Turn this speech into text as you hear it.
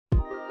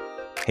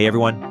Hey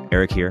everyone,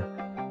 Eric here.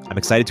 I'm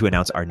excited to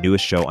announce our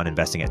newest show on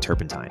investing at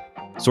Turpentine,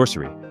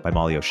 Sorcery by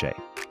Molly O'Shea.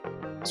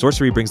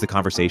 Sorcery brings the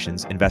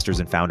conversations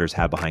investors and founders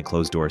have behind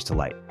closed doors to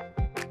light.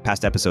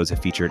 Past episodes have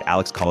featured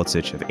Alex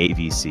Kolitsich of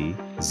AVC,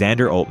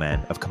 Xander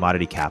Altman of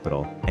Commodity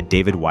Capital, and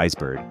David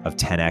Weisberg of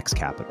 10X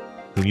Capital,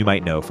 whom you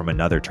might know from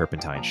another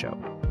Turpentine show.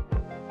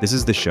 This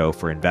is the show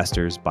for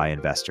investors by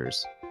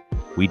investors.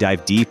 We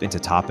dive deep into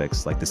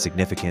topics like the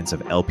significance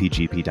of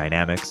LPGP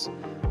dynamics,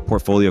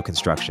 portfolio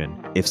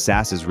construction, if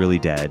SaaS is really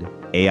dead,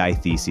 AI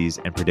theses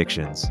and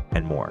predictions,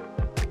 and more.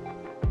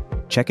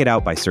 Check it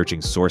out by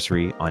searching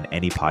Sorcery on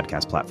any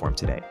podcast platform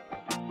today.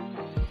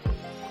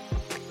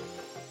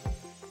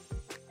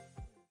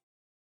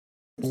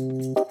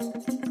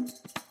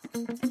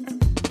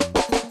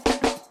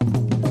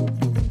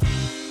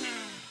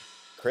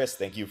 Chris,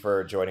 thank you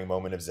for joining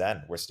Moment of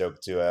Zen. We're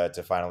stoked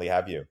to finally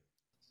have you.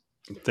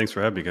 Thanks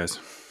for having me, guys.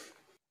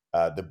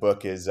 The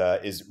book is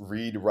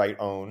Read, Write,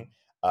 Own.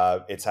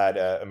 It's had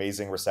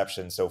amazing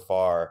reception so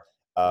far.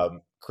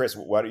 Chris,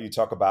 why don't you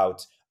talk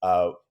about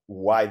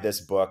why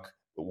this book,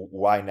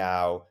 why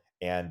now,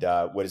 and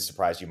what has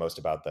surprised you most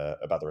about the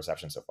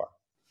reception so far?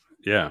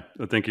 Yeah,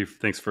 thank you.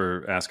 Thanks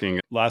for asking.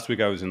 Last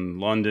week I was in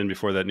London,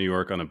 before that New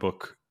York on a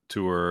book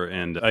tour,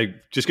 and I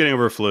just getting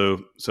over a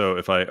flu. So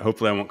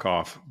hopefully I won't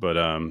cough, but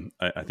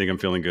I think I'm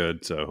feeling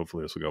good. So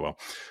hopefully this will go well.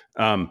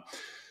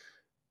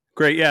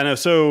 Great. Yeah, no.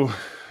 So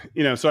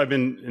I've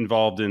been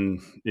involved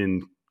in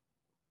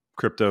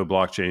crypto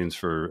blockchains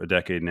for a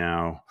decade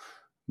now.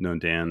 Known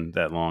Dan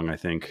that long, I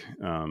think,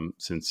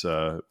 since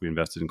we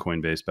invested in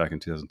Coinbase back in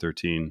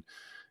 2013.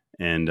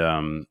 And,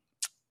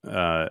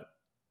 I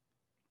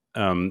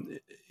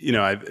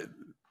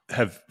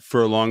have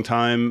for a long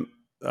time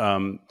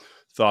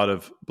thought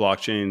of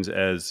blockchains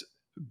as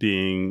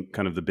being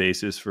kind of the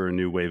basis for a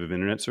new wave of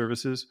internet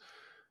services.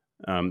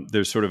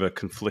 There's sort of a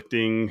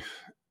conflicting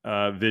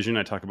vision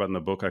I talk about in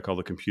the book. I call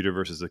the computer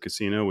versus the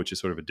casino, which is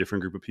sort of a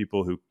different group of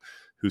people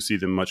who see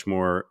them much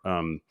more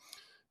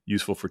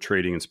useful for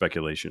trading and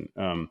speculation.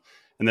 And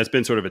that's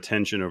been sort of a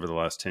tension over the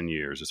last 10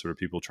 years, is sort of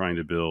people trying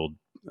to build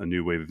a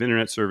new wave of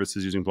internet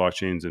services using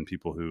blockchains and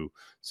people who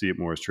see it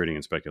more as trading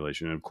and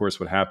speculation. And of course,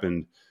 what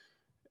happened,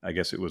 I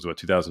guess it was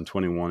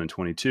 2021 and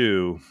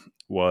 22,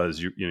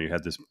 was you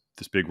had this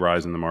big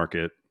rise in the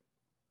market,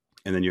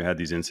 and then you had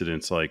these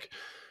incidents like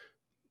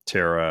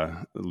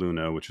Terra,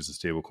 Luna, which is a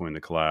stable coin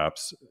that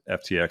collapsed,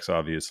 FTX,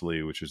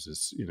 obviously, which is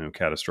this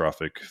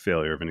catastrophic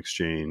failure of an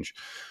exchange,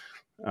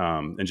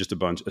 and just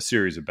a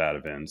series of bad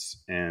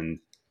events. And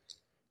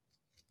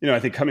I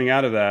think coming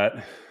out of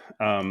that,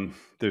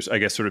 there's, I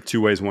guess, sort of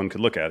two ways one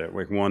could look at it.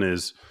 Like, one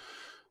is,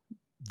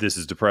 this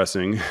is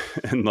depressing,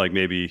 and like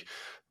maybe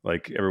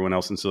like everyone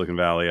else in Silicon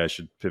Valley, I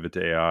should pivot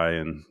to AI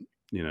and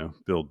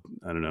build,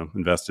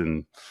 invest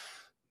in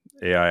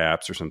AI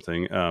apps or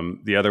something.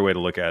 The other way to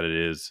look at it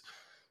is,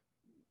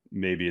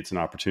 maybe it's an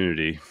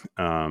opportunity,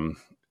 and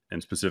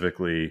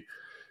specifically,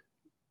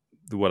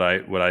 what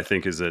I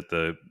think is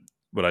that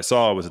what I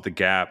saw was that the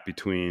gap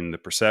between the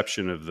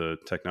perception of the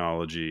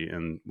technology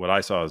and what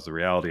I saw as the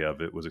reality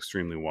of it was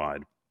extremely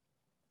wide.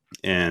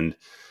 And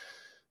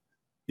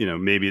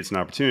maybe it's an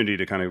opportunity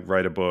to kind of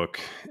write a book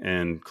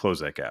and close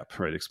that gap,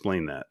 right?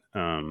 Explain that.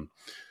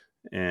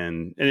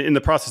 And in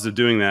the process of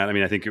doing that,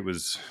 I think it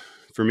was,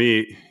 for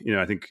me,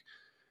 I think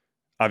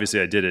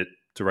obviously I did it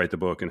to write the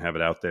book and have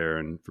it out there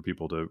and for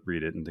people to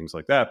read it and things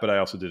like that. But I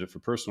also did it for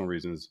personal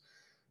reasons.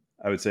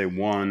 I would say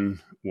one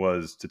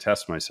was to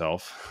test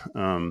myself.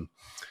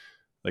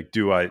 Like,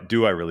 do I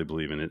really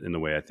believe in it in the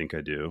way I think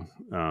I do?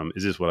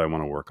 Is this what I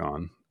want to work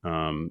on,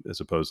 as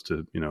opposed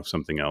to,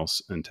 something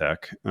else in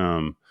tech?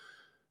 And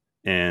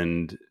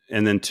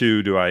then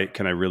two,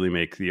 can I really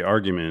make the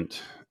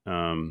argument?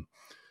 I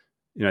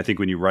think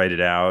when you write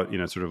it out,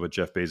 sort of what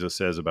Jeff Bezos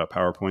says about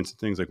PowerPoints and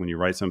things, like when you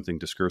write something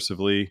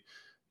discursively,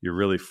 you're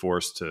really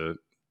forced to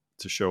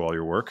show all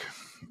your work.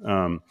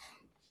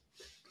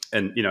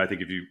 And I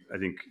think if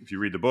you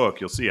read the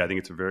book, you'll see, I think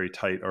it's a very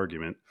tight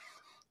argument.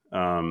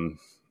 Where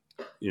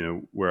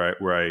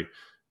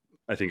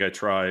I think I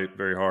try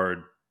very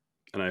hard,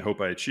 and I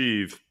hope I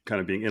achieve kind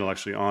of being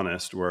intellectually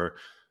honest, where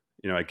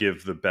I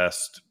give the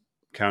best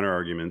counter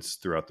arguments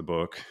throughout the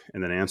book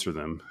and then answer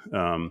them,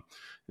 and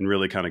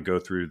really kind of go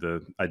through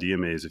the idea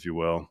maze, if you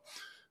will,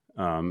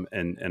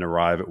 and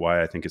arrive at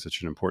why I think it's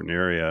such an important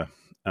area.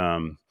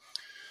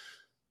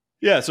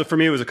 So for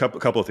me, it was a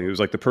couple of things. It was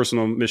like the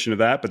personal mission of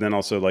that, but then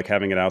also like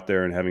having it out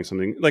there and having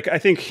something like, I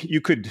think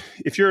you could,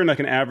 if you're in like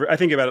an average, I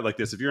think about it like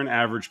this: if you're an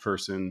average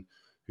person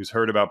who's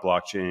heard about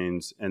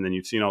blockchains and then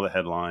you've seen all the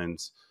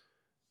headlines,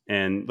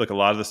 and look, a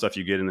lot of the stuff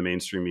you get in the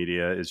mainstream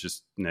media is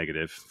just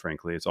negative.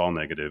 Frankly, it's all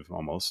negative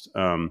almost.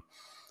 And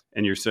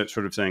you're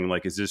sort of saying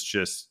like, is this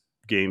just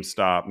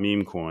GameStop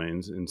meme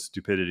coins and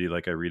stupidity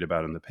like I read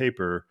about in the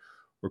paper,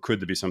 or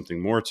could there be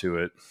something more to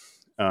it?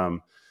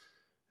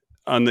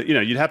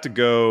 You'd have to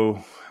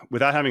go,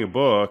 without having a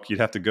book, you'd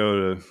have to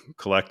go to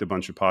collect a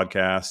bunch of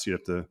podcasts. You'd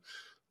have to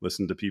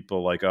listen to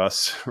people like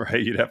us,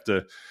 right? You'd have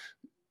to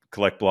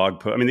collect blog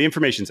posts. The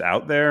information's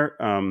out there.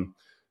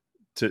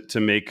 to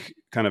make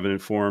kind of an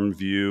informed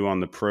view on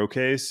the pro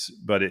case,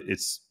 but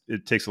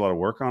it takes a lot of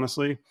work,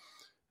 honestly.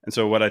 And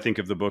so what I think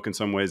of the book in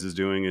some ways is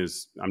doing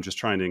is I'm just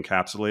trying to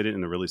encapsulate it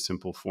in a really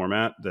simple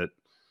format that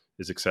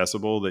is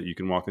accessible, that you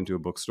can walk into a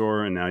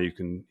bookstore and now you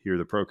can hear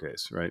the pro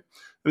case, right?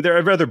 I mean, there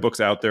are other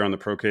books out there on the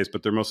pro case,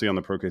 but they're mostly on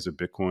the pro case of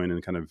Bitcoin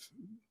and kind of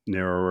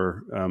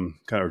narrower,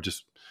 kind of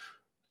just,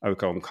 I would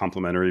call them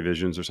complementary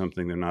visions or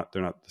something. They're not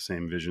the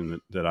same vision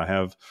that I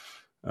have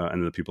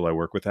and the people I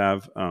work with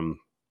have. And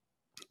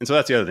so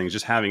that's the other thing, is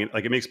just having it.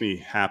 Like, it makes me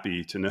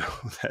happy to know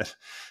that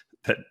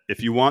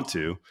if you want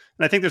to,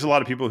 and I think there's a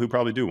lot of people who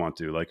probably do want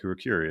to, like, who are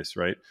curious,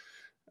 right?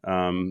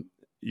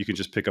 You can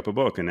just pick up a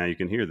book and now you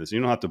can hear this. You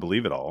don't have to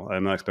believe it all.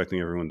 I'm not expecting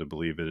everyone to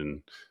believe it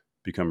and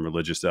become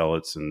religious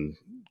zealots and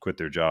quit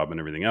their job and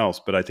everything else.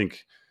 But I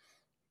think,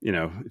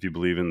 if you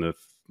believe in the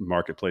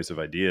marketplace of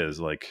ideas,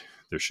 like,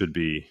 there should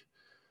be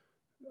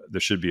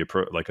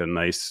a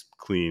nice,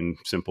 clean,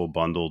 simple,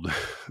 bundled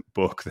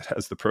book that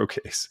has the pro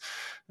case.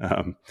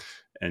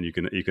 And you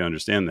can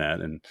understand that.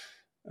 And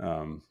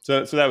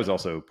so that was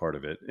also part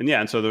of it.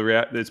 And so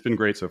it's been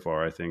great so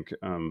far. I think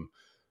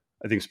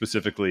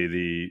specifically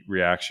the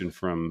reaction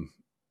from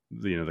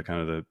the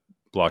kind of the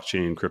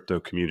blockchain crypto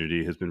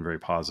community has been very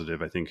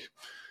positive. I think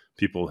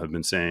people have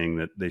been saying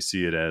that they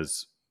see it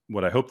as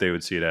what I hope they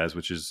would see it as,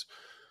 which is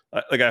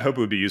like, I hope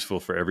it would be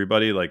useful for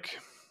everybody. Like,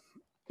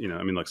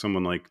 like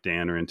someone like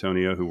Dan or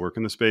Antonio who work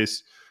in the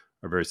space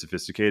are very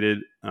sophisticated.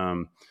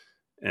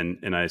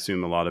 And I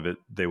assume a lot of it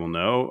they will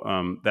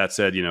know. That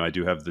said, I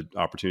do have the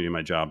opportunity in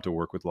my job to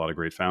work with a lot of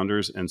great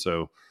founders. And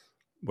so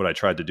what I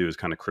tried to do is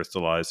kind of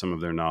crystallize some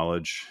of their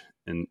knowledge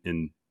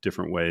in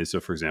different ways. So,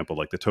 for example,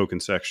 like the token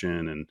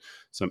section and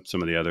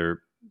some of the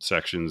other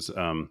sections.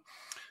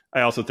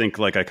 I also think,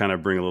 like, I kind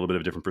of bring a little bit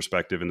of a different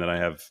perspective in that I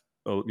have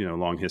a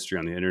long history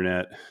on the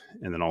internet,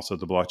 and then also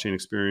the blockchain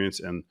experience.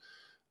 And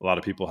a lot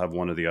of people have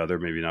one or the other,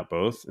 maybe not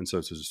both. And so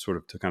it's just sort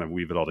of to kind of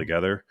weave it all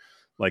together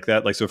like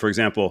that. Like, so for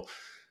example,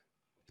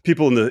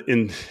 people in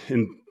the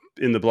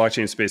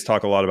blockchain space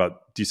talk a lot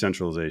about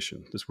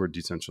decentralization, this word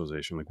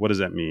decentralization. Like, what does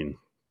that mean?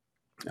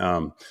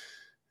 And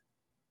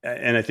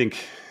I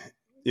think,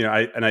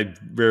 I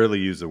rarely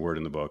use the word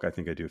in the book. I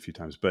think I do a few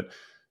times, but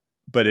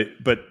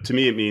to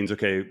me, it means,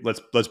 okay,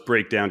 let's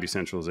break down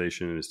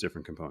decentralization in its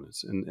different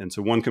components. And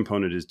so one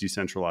component is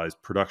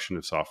decentralized production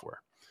of software.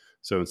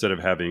 So instead of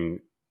having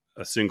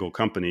a single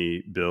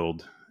company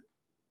build,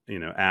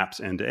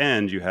 apps end to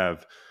end, you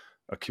have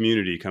a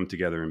community come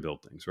together and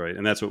build things, right?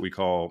 And that's what we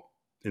call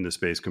in the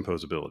space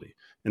composability.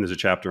 And there's a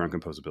chapter on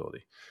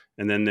composability.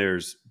 And then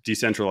there's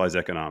decentralized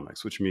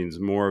economics, which means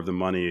more of the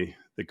money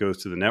that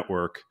goes to the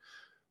network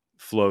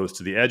flows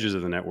to the edges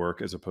of the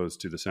network as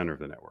opposed to the center of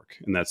the network.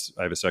 And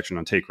I have a section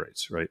on take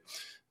rates, right?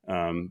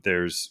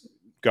 There's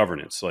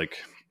governance. Like,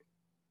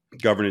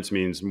 governance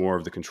means more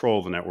of the control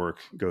of the network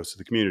goes to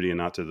the community and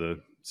not to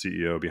the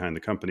CEO behind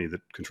the company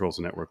that controls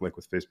the network, like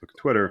with Facebook and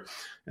Twitter.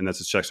 And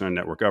that's a section on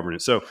network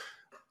governance. So,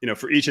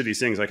 for each of these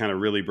things, I kind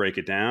of really break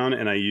it down,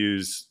 and I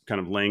use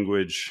kind of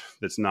language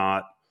that's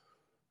not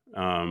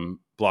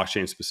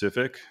blockchain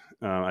specific.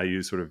 I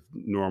use sort of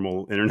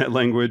normal internet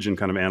language and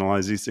kind of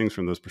analyze these things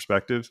from those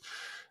perspectives.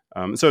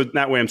 So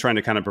that way I'm trying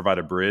to kind of provide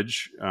a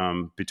bridge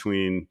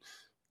between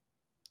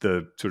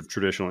the sort of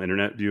traditional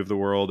internet view of the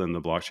world and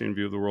the blockchain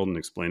view of the world, and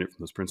explain it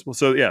from those principles.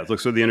 So yeah, look,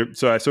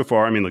 so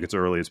far, I mean, look, it's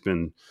early, it's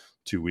been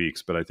 2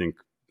 weeks, but I think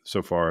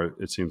so far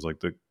it seems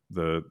like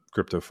the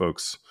crypto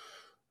folks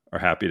are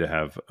happy to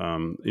have,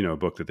 a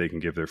book that they can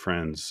give their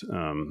friends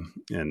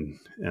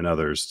and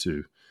others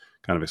to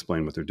kind of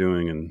explain what they're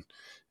doing. And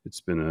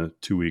it's been a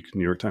 2-week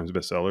New York Times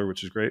bestseller,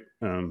 which is great.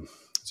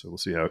 So we'll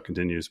see how it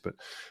continues. But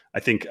I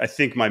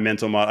think my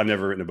mental model, I've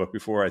never written a book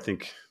before. I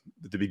think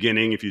at the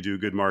beginning, if you do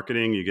good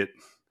marketing, you get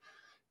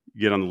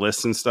on the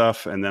lists and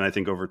stuff. And then I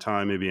think over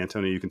time, maybe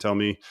Antonio, you can tell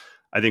me,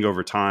 I think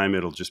over time,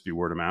 it'll just be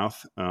word of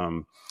mouth.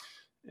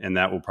 And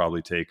that will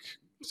probably take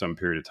some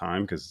period of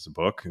time because it's a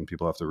book and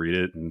people have to read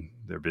it and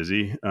they're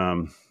busy.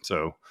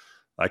 So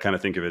I kind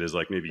of think of it as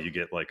like, maybe you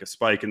get like a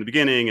spike in the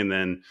beginning, and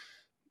then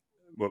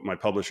what my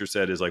publisher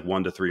said is like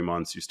 1 to 3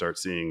 months, you start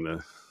seeing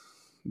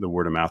the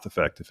word of mouth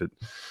effect if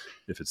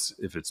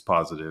it's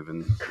positive,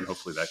 and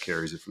hopefully that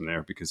carries it from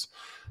there, because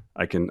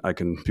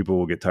people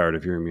will get tired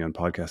of hearing me on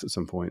podcasts at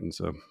some point. And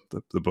so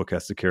the book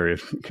has to carry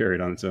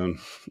it on its own.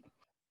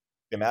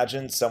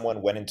 Imagine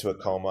someone went into a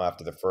coma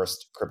after the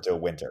first crypto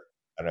winter.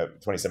 I don't know,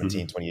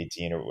 2017,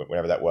 2018, or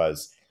whatever that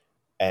was.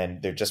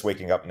 And they're just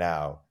waking up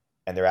now,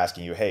 and they're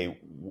asking you, hey,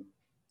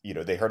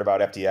 they heard about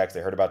FTX,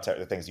 they heard about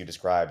the things you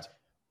described.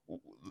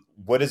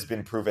 What has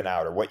been proven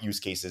out, or what use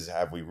cases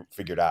have we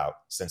figured out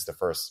since the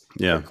first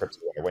crypto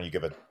winter? When you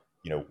give what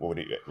would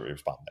you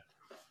respond to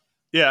that?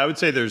 Yeah, I would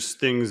say there's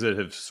things that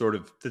have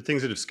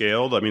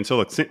scaled. I mean, so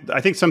look,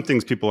 I think some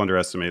things people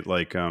underestimate,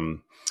 like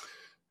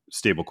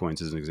stable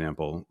coins as an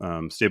example.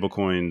 Stable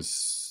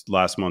coins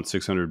last month,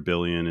 600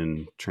 billion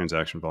in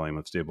transaction volume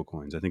of stable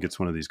coins. I think it's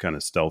one of these kind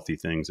of stealthy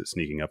things that's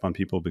sneaking up on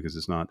people because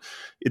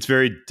it's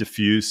very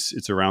diffuse.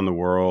 It's around the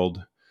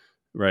world.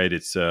 right?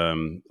 It's a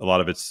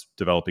lot of it's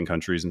developing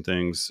countries and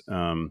things.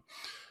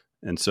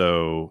 And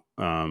so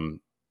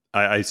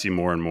I see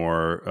more and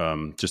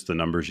more just the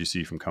numbers you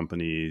see from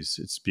companies.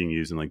 It's being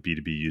used in like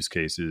B2B use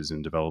cases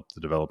in the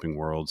developing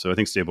world. So I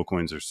think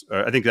stablecoins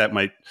are, I think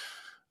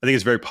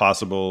it's very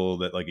possible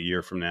that like a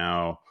year from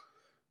now,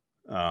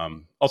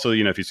 also,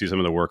 if you see some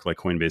of the work like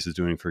Coinbase is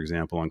doing, for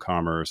example, on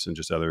commerce and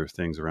just other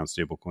things around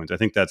stablecoins, I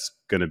think that's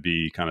going to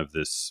be kind of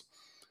this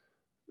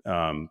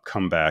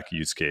comeback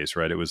use case,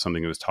 right? It was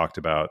something that was talked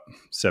about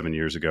 7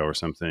 years ago or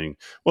something.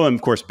 Well, and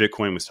of course,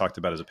 Bitcoin was talked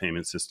about as a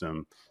payment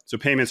system. So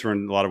payments were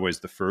in a lot of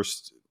ways the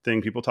first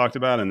thing people talked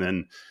about. And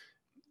then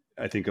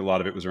I think a lot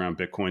of it was around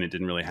Bitcoin. It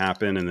didn't really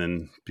happen. And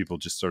then people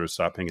just sort of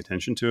stopped paying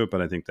attention to it.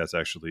 But I think that's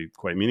actually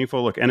quite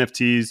meaningful. Look,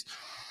 NFTs,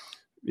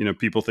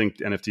 people think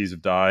NFTs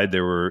have died.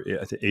 There were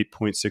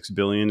 8.6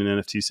 billion in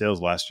NFT sales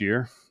last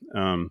year.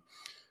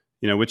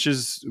 Which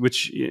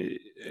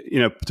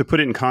to put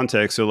it in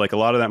context, so like a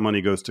lot of that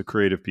money goes to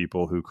creative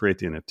people who create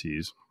the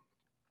NFTs.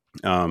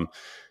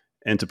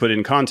 And to put it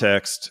in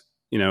context,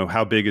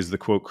 how big is the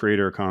quote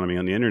creator economy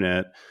on the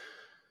internet?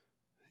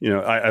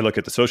 I look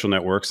at the social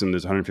networks and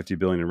there's 150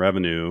 billion in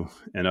revenue.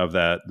 And of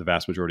that, the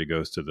vast majority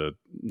goes to the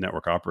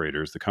network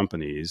operators, the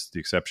companies, the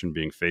exception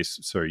being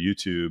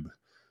YouTube,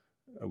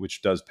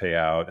 which does pay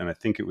out. And I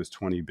think it was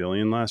 20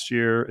 billion last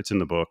year. It's in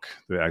the book,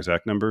 the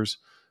exact numbers.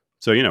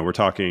 So, we're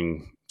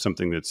talking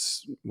something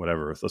that's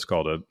whatever, let's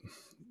call it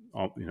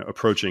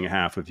approaching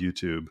half of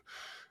YouTube,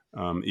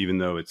 even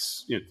though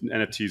it's,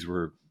 NFTs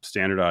were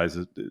standardized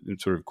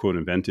and sort of quote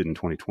invented in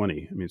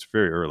 2020. I mean, it's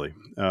very early.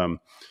 So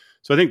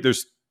I think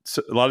there's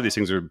a lot of these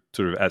things are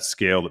sort of at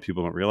scale that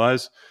people don't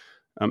realize.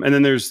 And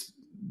then there's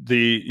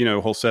the,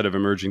 whole set of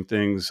emerging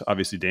things.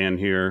 Obviously, Dan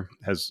here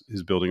is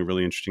building a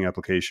really interesting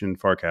application,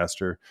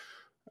 Farcaster,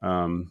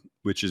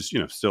 which is,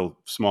 still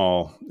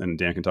small, and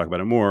Dan can talk about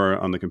it more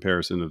on the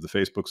comparison of the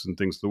Facebooks and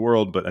things of the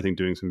world, but I think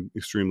doing some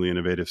extremely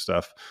innovative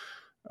stuff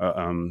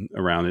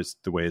around it,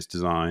 the way it's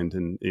designed.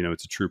 And,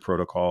 it's a true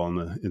protocol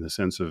in the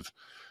sense of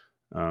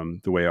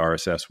the way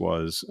RSS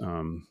was.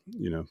 Dan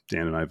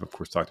and I have, of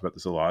course, talked about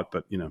this a lot,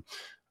 but,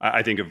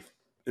 I think of,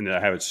 and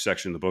I have a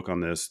section in the book on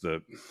this,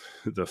 the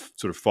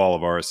sort of fall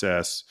of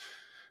RSS.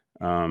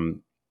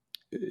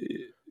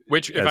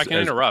 Which, if I can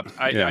interrupt,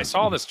 I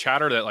saw this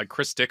chatter that like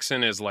Chris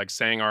Dixon is like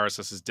saying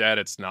RSS is dead.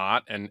 It's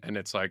not, and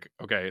it's like,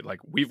 okay, like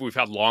we've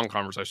had long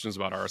conversations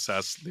about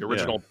RSS. The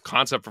original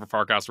concept for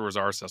Farcaster was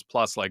RSS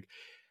plus. Like,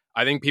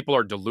 I think people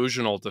are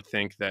delusional to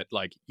think that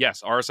like,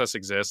 yes, RSS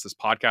exists. This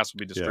podcast will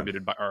be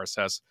distributed by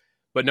RSS,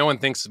 but no one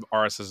thinks of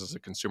RSS as a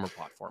consumer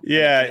platform.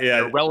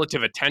 Their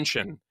relative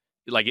attention,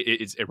 like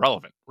it's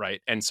irrelevant,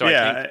 right? And so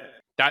I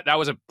think that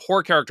was a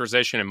poor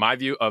characterization, in my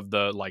view, of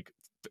the like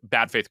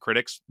bad faith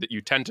critics that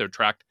you tend to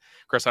attract.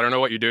 Chris, I don't know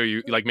what you do.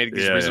 You like make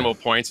these reasonable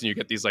points and you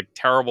get these like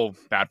terrible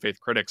bad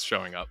faith critics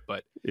showing up.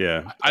 But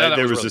I thought that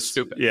was really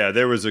stupid. Yeah,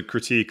 there was a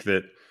critique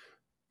that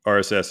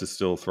RSS is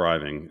still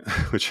thriving,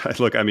 which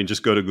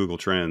just go to Google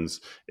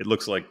Trends. It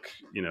looks like,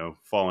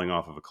 falling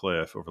off of a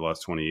cliff over the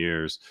last 20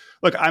 years.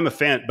 Look, I'm a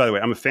fan, by the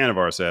way, I'm a fan of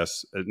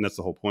RSS, and that's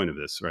the whole point of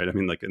this, right? I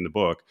mean, like in the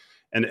book.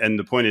 And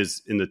the point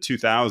is, in the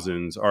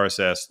 2000s,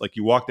 RSS, like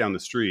you walk down the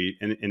street,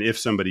 and if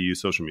somebody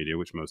used social media,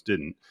 which most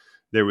didn't,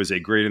 there was a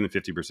greater than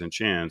 50%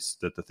 chance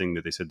that the thing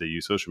that they said they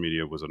use social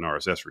media was an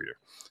RSS reader.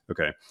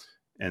 Okay.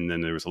 And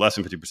then there was a less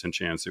than 50%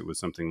 chance it was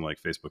something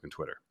like Facebook and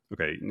Twitter.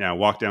 Okay. Now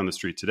walk down the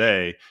street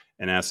today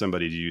and ask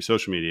somebody to use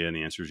social media, and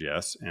the answer is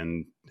yes.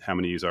 And how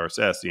many use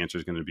RSS? The answer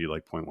is going to be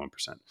like 0.1%.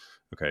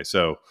 Okay.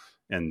 So,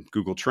 and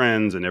Google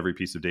Trends and every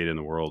piece of data in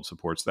the world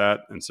supports that.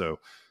 And so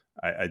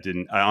I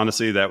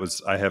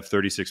have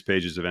 36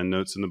 pages of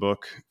endnotes in the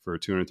book for a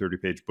 230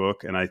 page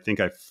book. And I think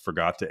I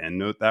forgot to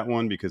endnote that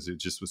one because it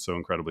just was so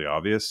incredibly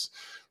obvious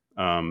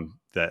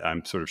that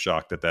I'm sort of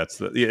shocked that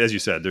that's as you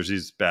said, there's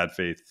these bad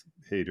faith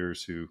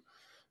haters who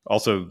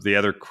also, the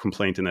other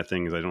complaint in that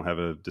thing is I don't have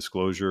a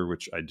disclosure,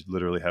 which I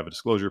literally have a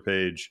disclosure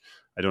page.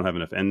 I don't have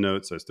enough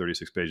endnotes. So it's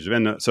 36 pages of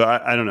endnotes. So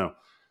I don't know,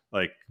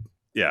 like,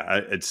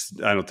 I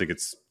don't think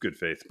it's good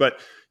faith, but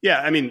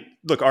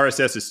look,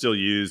 RSS is still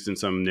used in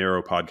some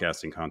narrow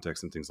podcasting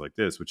context and things like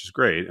this, which is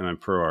great. And I'm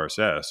pro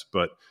RSS,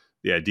 but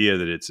the idea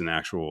that it's an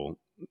actual,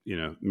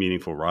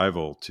 meaningful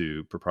rival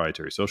to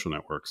proprietary social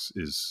networks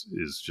is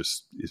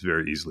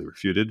very easily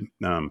refuted.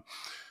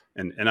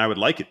 And I would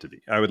like it to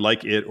be, I would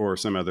like it or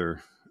some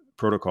other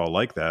protocol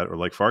like that, or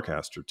like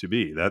Farcaster to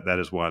be that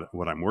is what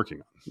I'm working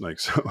on. Like,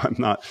 so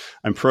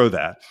I'm pro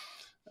that.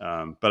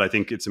 But I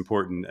think it's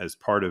important as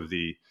part of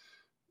the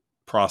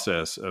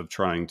process of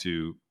trying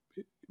to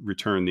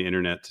return the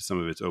internet to some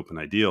of its open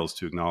ideals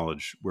to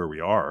acknowledge where we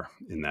are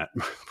in that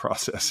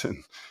process.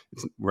 And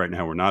right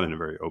now we're not in a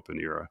very open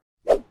era.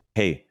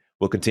 Hey,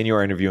 we'll continue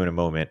our interview in a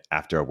moment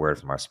after a word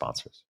from our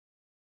sponsors.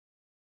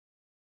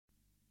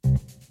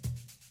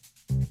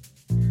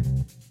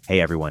 Hey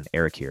everyone,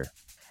 Eric here.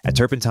 At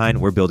Turpentine,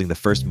 we're building the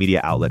first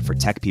media outlet for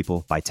tech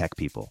people by tech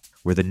people.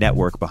 We're the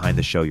network behind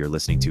the show you're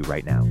listening to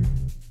right now.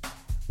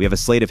 We have a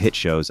slate of hit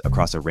shows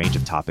across a range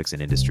of topics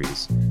and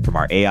industries, from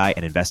our AI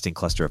and investing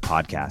cluster of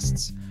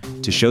podcasts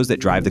to shows that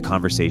drive the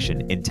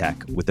conversation in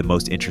tech with the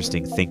most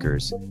interesting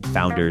thinkers,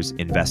 founders,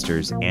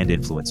 investors, and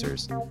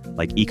influencers,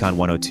 like Econ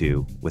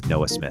 102 with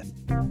Noah Smith.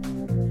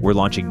 We're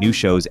launching new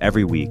shows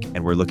every week,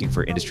 and we're looking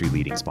for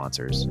industry-leading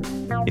sponsors.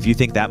 If you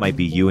think that might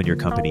be you and your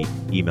company,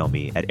 email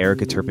me at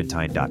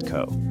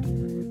ericaturpentine.co.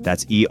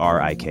 That's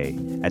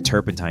ERIK at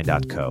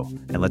turpentine.co,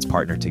 and let's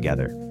partner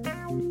together.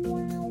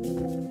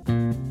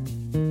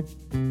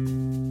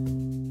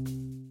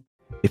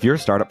 If you're a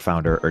startup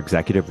founder or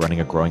executive running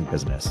a growing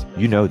business,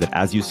 you know that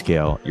as you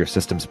scale, your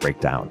systems break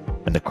down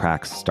and the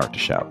cracks start to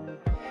show.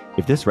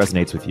 If this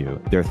resonates with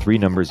you, there are 3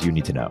 numbers you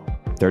need to know: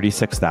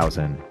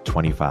 36,000,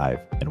 25,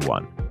 and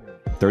 1.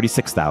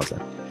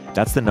 36,000.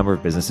 That's the number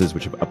of businesses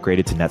which have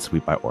upgraded to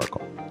NetSuite by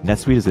Oracle.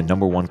 NetSuite is the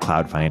 #1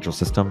 cloud financial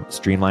system,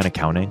 streamline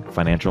accounting,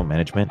 financial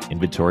management,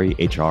 inventory,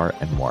 HR,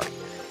 and more.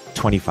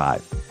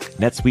 25.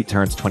 NetSuite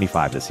turns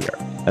 25 this year.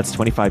 That's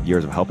 25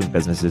 years of helping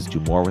businesses do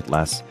more with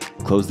less,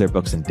 close their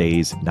books in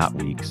days, not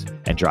weeks,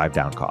 and drive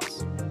down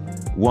costs.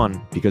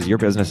 1, because your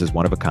business is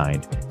one of a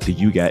kind, so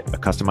you get a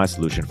customized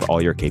solution for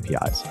all your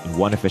KPIs in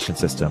one efficient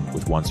system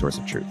with one source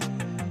of truth.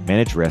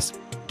 Manage risk,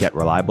 get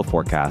reliable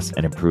forecasts,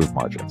 and improve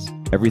margins.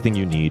 Everything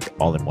you need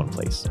all in one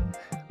place.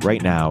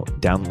 Right now,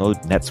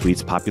 download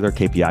NetSuite's popular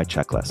KPI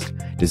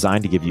checklist,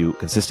 designed to give you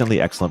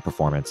consistently excellent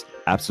performance,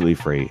 absolutely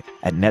free,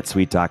 at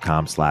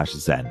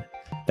netsuite.com/zen.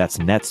 That's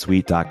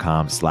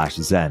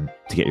netsuite.com/zen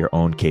to get your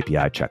own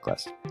KPI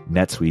checklist.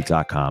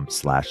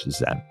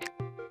 netsuite.com/zen.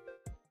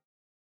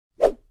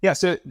 Yeah,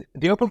 so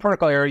the open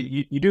protocol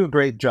area, you do a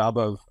great job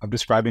of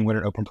describing what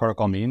an open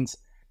protocol means.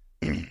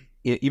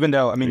 Even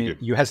though, I mean,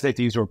 you hesitate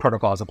to use the word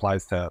protocol as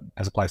applies to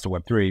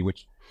Web3,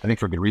 which I think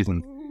for good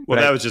reason. Well,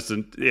 that was just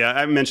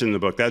I mentioned in the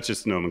book, that's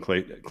just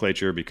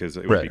nomenclature because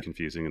it would be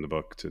confusing in the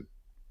book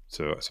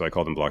so I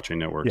call them blockchain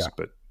networks,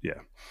 but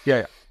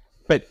yeah.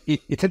 But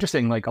it's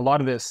interesting, like a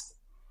lot of this,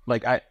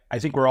 like I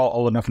think we're all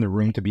old enough in the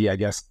room to be, I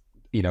guess,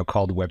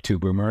 called Web2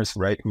 boomers,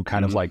 right? Who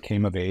kind of like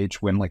came of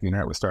age when like the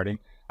internet was starting.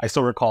 I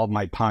still recall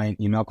my Pine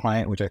email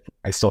client, which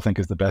I still think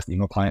is the best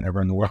email client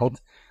ever in the world.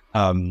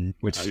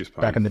 Which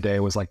back in the day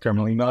was like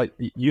terminal email.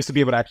 You used to be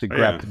able to actually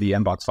grep the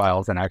inbox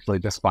files and actually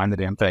just find the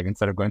damn thing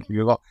instead of going through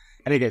Google.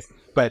 Anyways,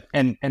 but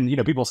and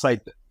people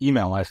cite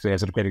email actually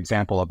as a great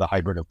example of the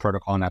hybrid of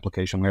protocol and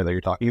application layer that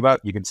you're talking about.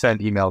 You can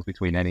send emails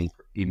between any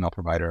email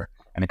provider,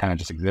 and it kind of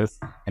just exists.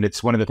 And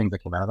it's one of the things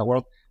that came out of that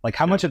world. Like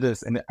how much of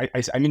this, and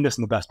I mean this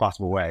in the best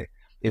possible way,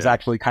 is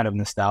actually kind of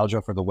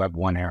nostalgia for the Web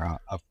 1 era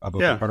of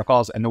open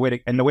protocols, and the way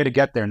to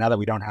get there now that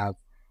we don't have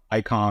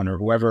Icon or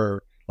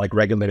whoever like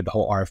regulated the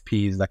whole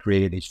RFPs that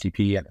created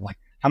HTTP, and like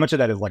how much of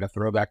that is like a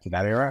throwback to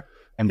that era,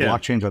 and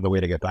blockchains are the way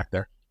to get back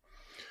there.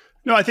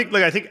 No, I think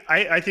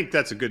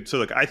that's a good. So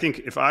look, I think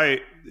if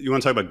you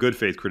want to talk about good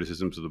faith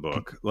criticisms of the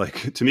book,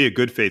 like to me, a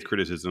good faith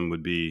criticism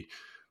would be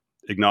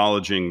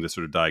acknowledging the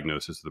sort of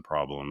diagnosis of the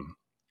problem,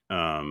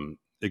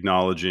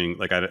 acknowledging,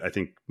 like I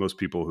think most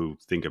people who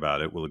think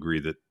about it will agree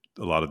that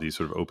a lot of these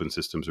sort of open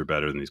systems are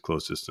better than these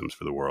closed systems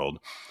for the world.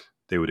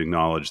 They would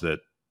acknowledge that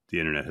the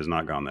internet has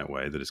not gone that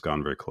way, that it's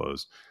gone very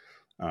closed.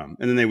 And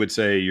then they would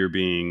say you're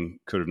being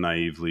kind of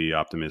naively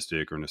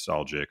optimistic or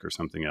nostalgic or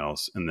something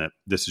else, and that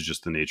this is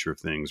just the nature of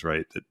things,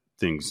 right? That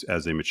things,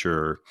 as they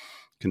mature,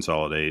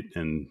 consolidate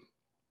and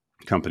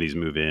companies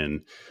move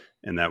in.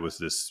 And that was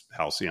this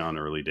halcyon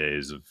early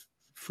days of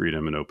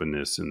freedom and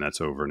openness, and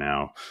that's over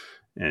now.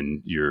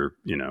 And you're,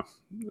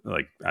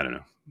 like, I don't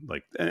know,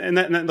 like, and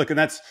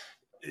that's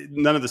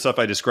none of the stuff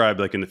I described,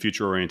 like in the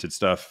future oriented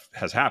stuff,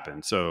 has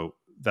happened. So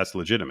that's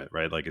legitimate,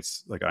 right? Like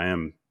it's like I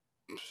am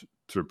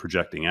sort of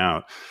projecting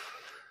out.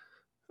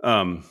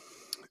 I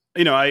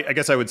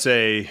guess I would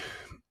say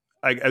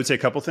a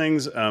couple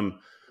things. I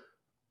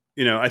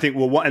think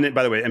and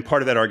by the way, and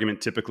part of that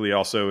argument typically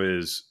also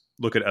is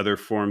look at other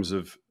forms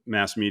of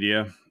mass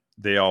media.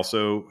 They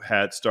also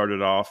had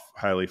started off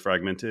highly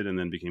fragmented and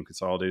then became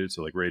consolidated.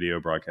 So like radio,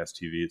 broadcast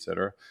TV, et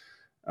cetera.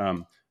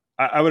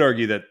 I would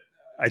argue that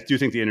I do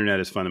think the internet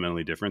is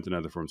fundamentally different than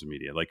other forms of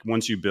media. Like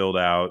once you build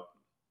out,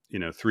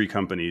 3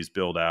 companies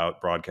build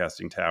out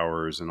broadcasting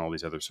towers and all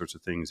these other sorts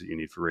of things that you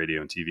need for radio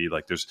and TV.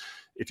 Like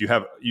if you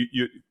have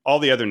all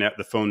the other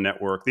the phone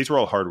network, these were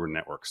all hardware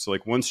networks. So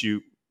like once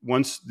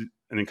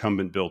an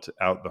incumbent built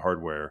out the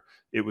hardware,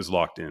 it was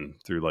locked in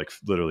through like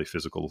literally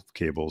physical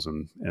cables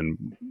and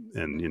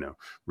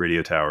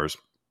radio towers.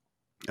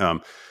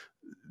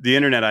 The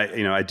internet,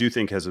 I do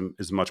think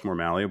is much more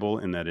malleable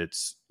in that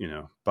it's,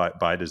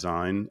 by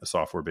design, a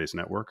software-based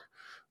network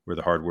where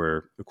the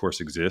hardware, of course,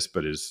 exists,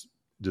 but is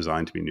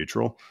designed to be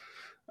neutral.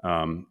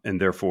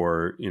 And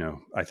therefore,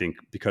 I think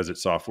because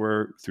it's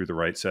software, through the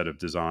right set of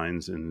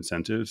designs and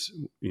incentives,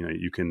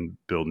 you can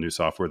build new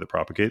software that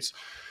propagates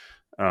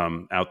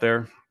out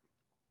there.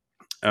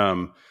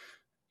 And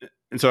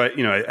so,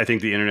 I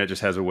think the internet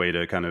just has a way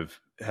to kind of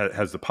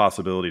has the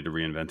possibility to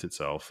reinvent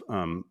itself.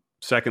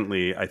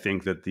 Secondly, I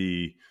think that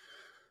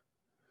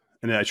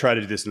and I try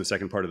to do this in the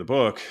second part of the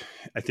book,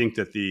 I think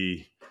that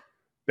the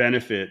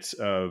benefits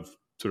of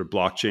sort of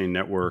blockchain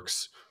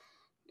networks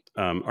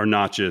are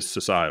not just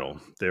societal.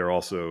 They are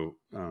also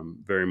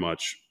very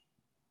much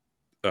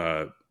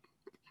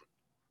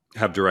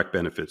have direct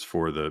benefits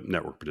for the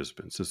network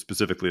participants. So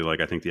specifically,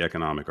 like I think the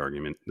economic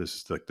argument, this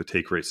is like the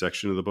take rate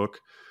section of the book,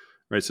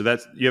 right? So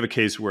that's, you have a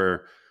case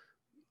where,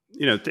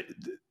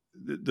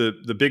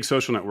 the big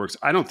social networks,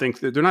 I don't think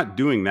that they're not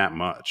doing that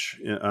much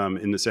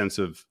in the sense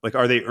of like,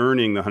 are they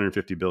earning the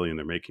 150 billion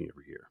they're making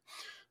every year?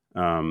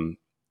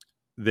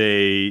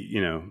 They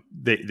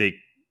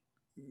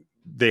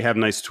have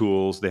nice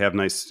tools, they have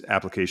nice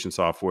application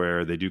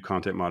software, they do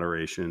content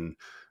moderation.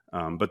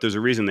 But there's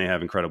a reason they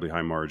have incredibly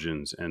high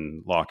margins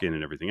and lock in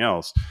and everything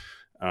else.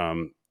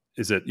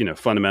 Is that,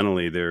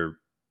 fundamentally they're,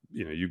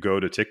 you go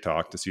to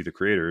TikTok to see the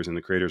creators and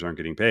the creators aren't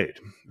getting paid,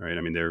 right?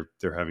 I mean, they're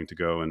having to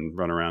go and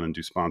run around and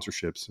do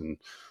sponsorships and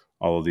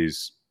all of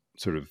these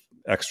sort of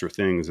extra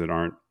things that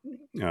aren't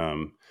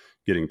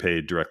getting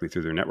paid directly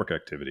through their network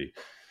activity.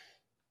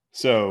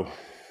 So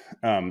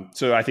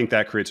I think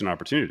that creates an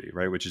opportunity,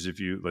 right? Which is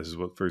this is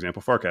what, for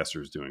example,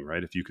 Farcaster is doing,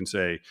 right? If you can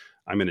say,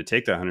 I'm going to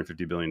take that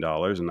 $150 billion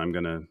and I'm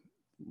going to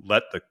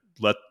let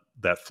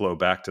that flow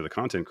back to the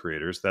content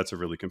creators, that's a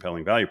really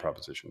compelling value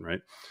proposition,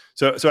 right?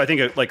 So I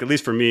think, like, at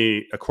least for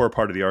me, a core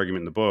part of the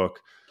argument in the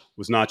book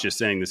was not just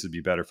saying this would be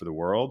better for the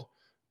world,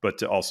 but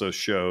to also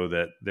show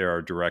that there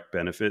are direct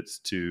benefits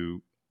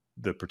to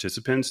the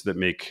participants that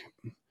make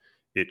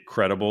it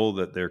credible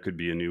that there could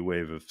be a new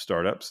wave of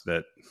startups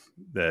that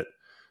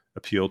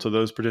appeal to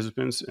those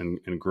participants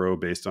and grow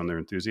based on their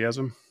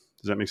enthusiasm.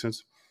 Does that make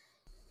sense?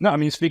 No, I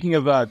mean, speaking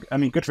of,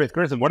 good faith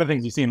criticism, one of the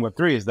things you see in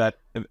Web3 is that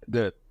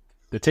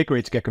the take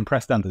rates get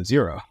compressed down to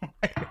zero.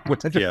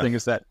 What's interesting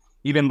is that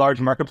even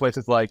large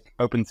marketplaces like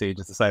OpenSea,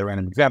 just to cite a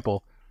random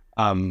example,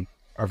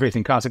 are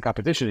facing constant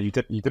competition. You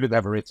typically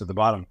have rates at the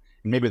bottom.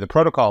 And maybe the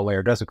protocol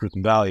layer does accrue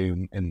some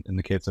value in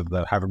the case of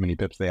the however many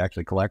pips they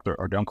actually collect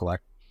or don't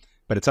collect.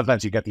 But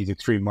sometimes you get these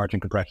extreme margin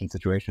compression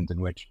situations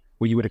in which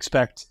what you would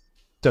expect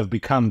to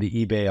become the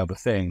eBay of a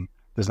thing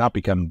does not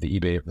become the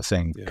eBay of the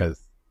thing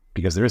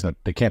because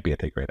there can't be a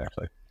take rate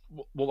actually.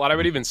 Well, what I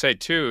would even say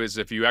too is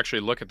if you actually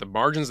look at the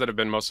margins that have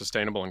been most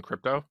sustainable in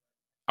crypto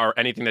are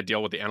anything that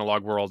deal with the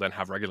analog world and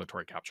have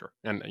regulatory capture.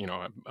 And,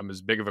 I'm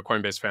as big of a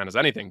Coinbase fan as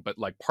anything, but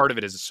like part of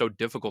it is it's so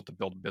difficult to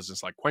build a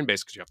business like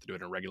Coinbase because you have to do it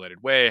in a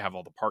regulated way, have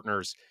all the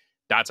partners.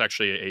 That's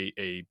actually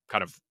a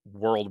kind of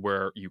world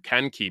where you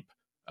can keep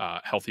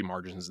healthy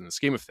margins in the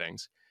scheme of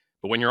things.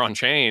 But when you're on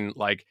chain,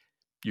 like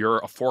you're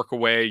a fork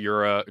away,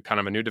 you're a kind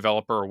of a new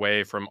developer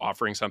away from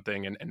offering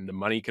something and the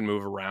money can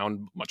move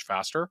around much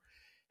faster.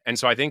 And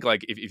so I think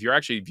like if you're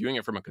actually viewing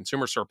it from a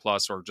consumer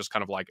surplus or just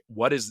kind of like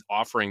what is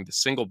offering the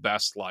single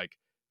best like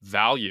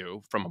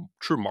value from a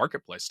true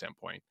marketplace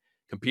standpoint,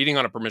 competing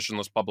on a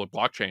permissionless public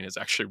blockchain is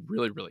actually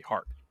really, really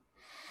hard.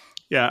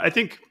 Yeah, I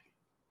think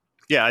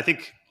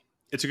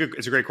it's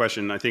a great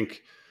question. I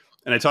think,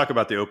 and I talk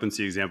about the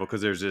OpenSea example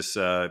because there's this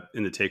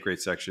in the take rate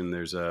section,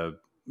 there's a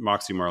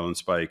Moxie Marlin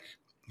Spike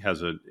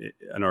has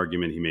an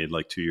argument he made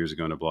like 2 years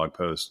ago in a blog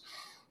post.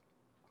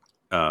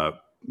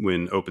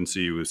 When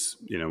OpenSea was,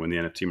 when the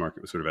NFT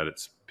market was sort of at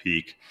its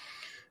peak,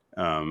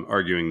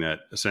 arguing that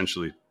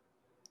essentially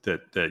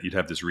that you'd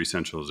have this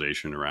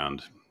re-centralization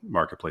around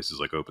marketplaces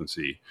like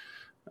OpenSea.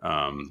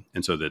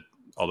 And so that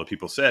although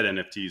people said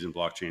NFTs and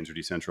blockchains are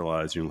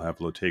decentralized, you'll have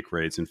low take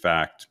rates. In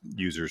fact,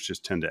 users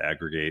just tend to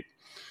aggregate,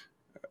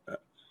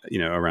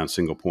 around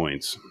single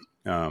points.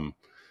 And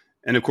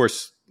of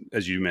course,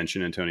 as you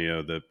mentioned,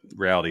 Antonio, the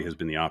reality has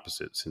been the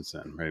opposite since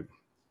then, right?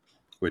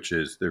 Which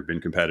is there have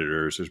been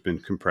competitors, there's been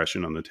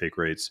compression on the take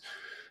rates,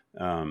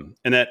 why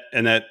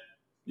are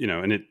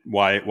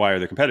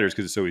there competitors?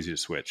 Because it's so easy to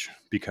switch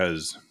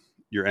because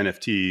your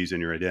NFTs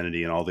and your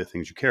identity and all the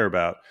things you care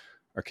about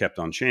are kept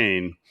on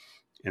chain,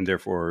 and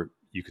therefore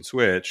you can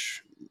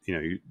switch.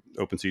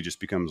 OpenSea just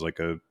becomes like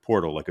a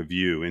portal, like a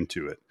view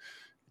into it.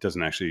 It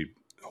doesn't actually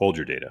hold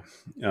your data.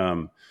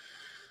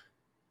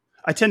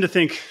 I tend to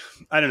think,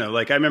 I don't know,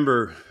 like I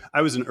remember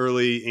I was an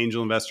early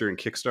angel investor in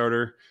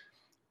Kickstarter.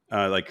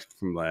 Like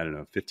from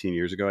 15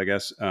 years ago, I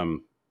guess.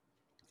 And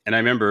I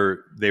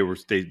remember they were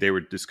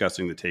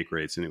discussing the take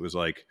rates, and it was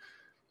like,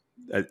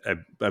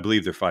 I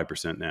believe they're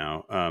 5%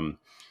 now.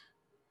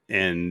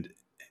 And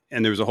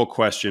there was a whole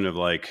question of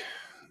like,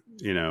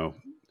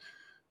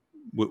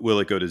 will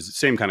it go to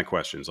same kind of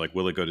questions? Like,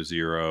 will it go to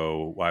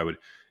zero? Why would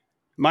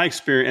my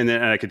experience? And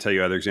then I could tell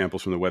you other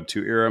examples from the Web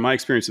 2 era. My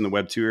experience in the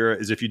Web 2 era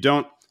is if you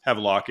don't have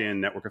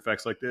lock-in network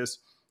effects like this,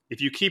 if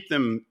you keep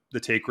the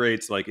take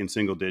rates like in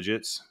single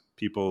digits,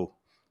 people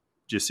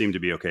just seem to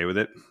be okay with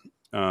it.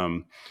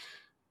 And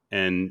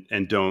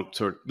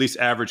don't at least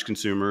average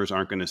consumers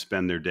aren't going to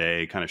spend their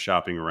day kind of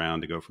shopping around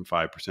to go from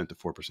 5% to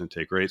 4%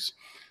 take rates.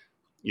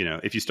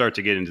 If you start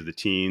to get into the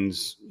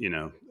teens,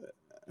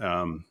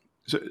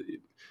 so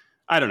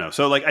I don't know.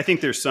 So like, I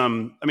think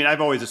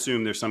I've always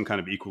assumed there's some kind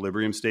of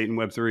equilibrium state in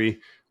Web3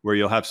 where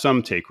you'll have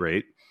some take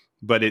rate,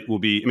 but it'll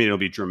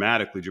be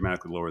dramatically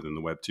lower than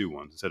the Web 2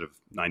 ones. Instead of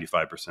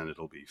 95%,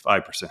 it'll be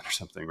 5% or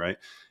something, right?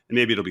 And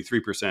maybe it'll be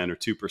 3% or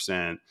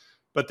 2%.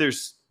 But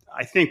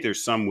I think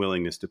there's some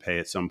willingness to pay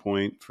at some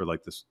point for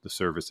like the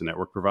service the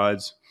network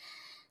provides.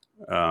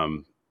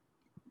 And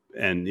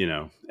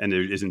there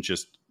isn't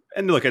just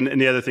And look, and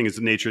the other thing is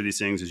the nature of these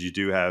things is you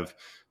do have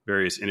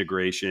various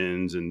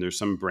integrations, and there's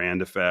some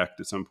brand effect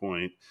at some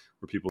point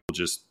where people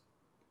just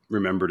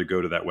remember to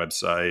go to that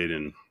website,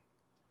 and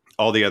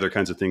all the other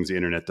kinds of things the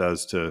internet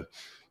does to,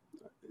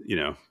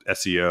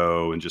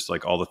 SEO, and just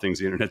like all the things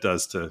the internet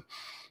does to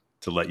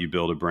let you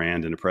build a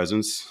brand and a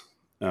presence.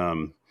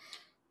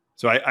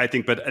 So I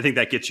think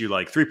that gets you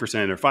like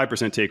 3% or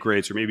 5% take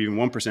rates, or maybe even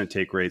 1%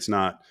 take rates,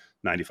 not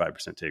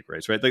 95% take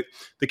rates, right?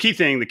 The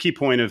key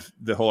point of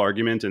the whole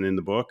argument and in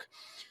the book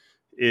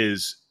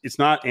is it's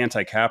not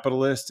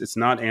anti-capitalist. It's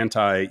not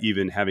anti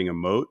even having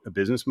a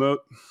business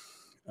moat.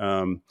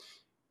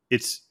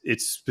 It's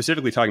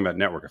specifically talking about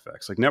network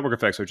effects. Like, network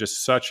effects are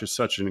just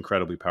such an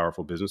incredibly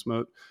powerful business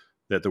moat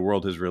that the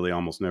world has really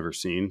almost never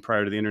seen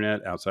prior to the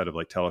internet, outside of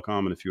like telecom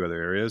and a few other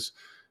areas.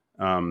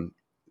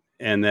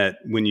 And that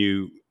when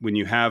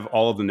you have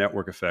all of the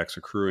network effects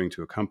accruing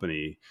to a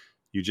company,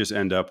 you just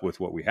end up with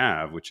what we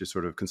have, which is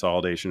sort of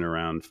consolidation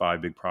around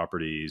 5 big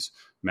properties,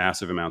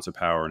 massive amounts of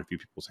power in a few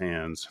people's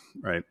hands,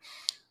 right?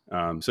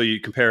 So you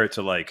compare it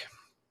to like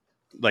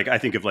I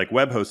think of like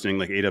web hosting,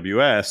 like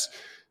AWS,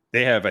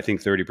 they have, I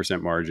think,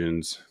 30%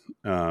 margins.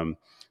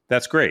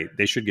 That's great.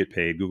 They should get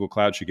paid. Google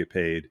Cloud should get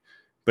paid.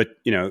 But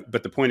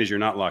the point is, you're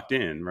not locked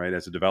in, right?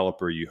 As a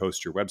developer, you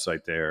host your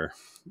website there.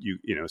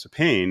 It's a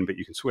pain, but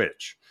you can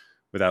switch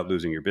without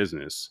losing your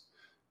business.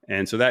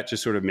 And so that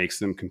just sort of makes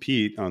them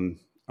compete on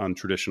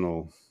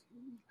traditional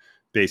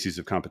bases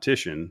of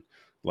competition.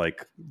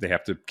 Like, they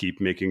have to keep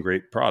making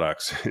great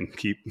products and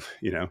keep,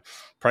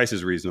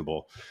 prices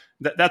reasonable.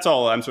 That's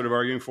all I'm sort of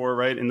arguing for,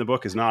 right? In the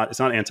book it's not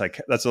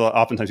that's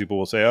oftentimes people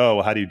will say, oh,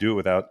 well, how do you do it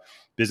without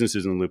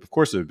businesses in the loop? Of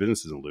course there are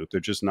businesses in the loop. They're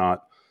just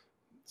not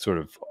sort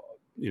of,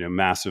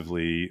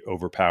 massively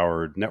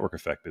overpowered network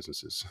effect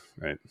businesses,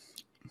 right?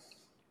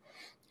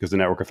 Because the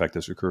network effect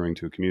is recurring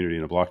to a community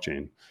in a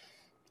blockchain,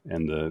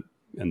 and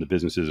the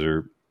businesses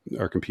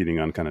are competing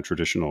on kind of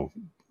traditional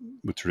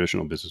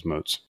business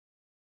modes.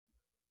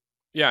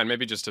 Yeah, and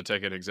maybe just to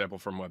take an example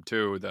from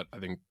Web2 that I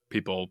think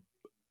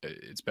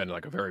it's been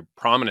like a very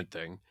prominent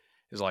thing,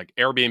 is like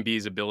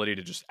Airbnb's ability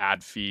to just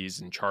add fees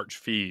and charge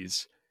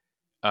fees.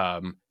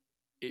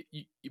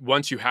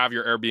 Once you have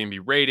your Airbnb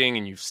rating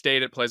and you've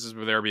stayed at places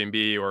with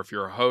Airbnb, or if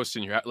you're a host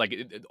and you have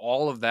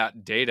all of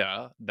that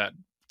data that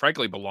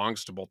frankly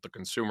belongs to both the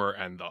consumer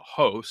and the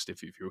host,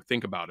 if you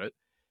think about it,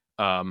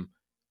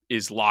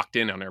 is locked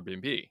in on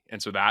Airbnb.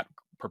 And so that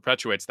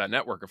perpetuates that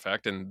network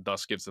effect and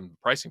thus gives them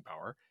pricing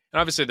power.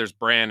 And obviously there's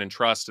brand and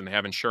trust, and they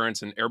have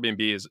insurance, and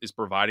Airbnb is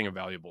providing a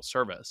valuable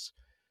service.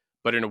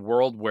 But in a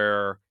world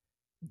where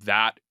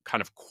that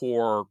kind of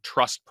core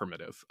trust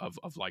primitive of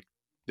like,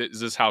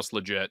 is this house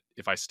legit?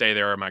 If I stay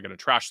there, am I going to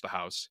trash the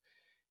house?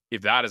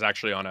 If that is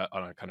actually on a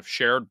kind of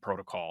shared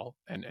protocol,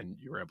 and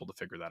you're able to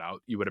figure that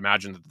out, you would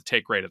imagine that the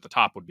take rate at the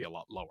top would be a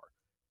lot lower.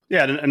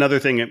 Yeah, and another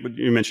thing,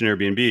 you mentioned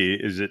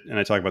Airbnb, is it, and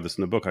I talk about this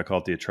in the book, I call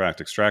it the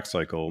attract-extract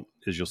cycle,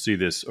 is you'll see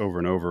this over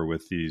and over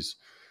with these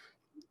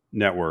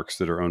networks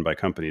that are owned by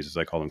companies, as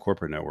I call them,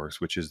 corporate networks,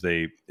 which is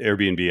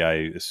Airbnb,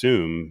 I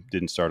assume,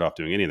 didn't start off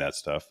doing any of that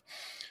stuff.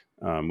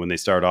 When they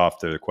start off,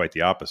 they're quite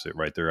the opposite,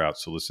 right? They're out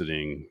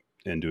soliciting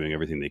and doing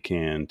everything they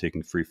can,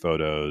 taking free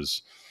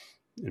photos,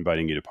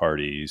 inviting you to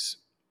parties,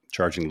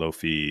 charging low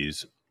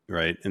fees,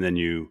 right? And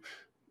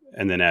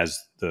then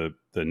as the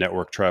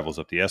network travels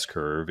up the S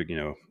curve,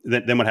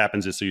 then what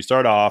happens is, so you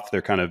start off,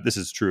 they're kind of, this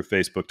is true of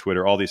Facebook,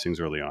 Twitter, all these things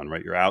early on,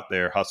 right? You're out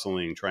there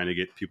hustling, trying to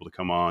get people to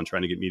come on,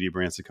 trying to get media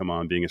brands to come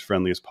on, being as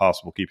friendly as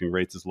possible, keeping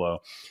rates as low.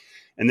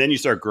 And then you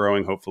start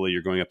growing, hopefully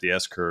you're going up the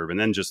S curve, and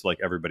then just like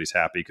everybody's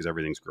happy because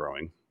everything's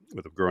growing.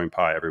 With a growing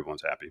pie,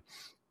 everyone's happy.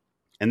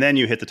 And then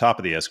you hit the top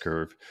of the S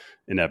curve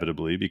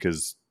inevitably,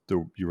 because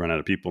you run out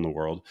of people in the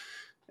world.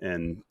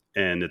 And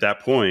at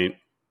that point,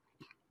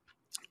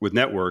 with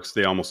networks,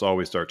 they almost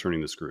always start turning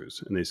the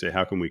screws, and they say,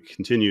 how can we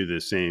continue the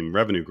same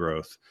revenue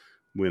growth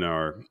when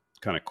our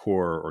kind of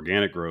core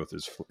organic growth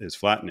is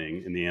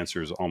flattening? And the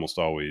answer is almost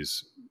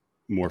always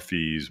more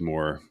fees,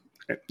 more,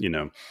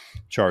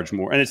 charge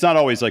more. And it's not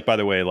always like, by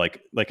the way,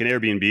 like an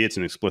Airbnb, it's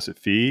an explicit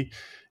fee.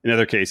 In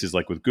other cases,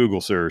 like with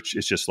Google search,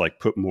 it's just like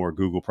put more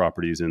Google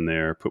properties in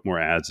there, put more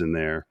ads in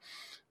there.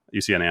 You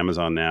see on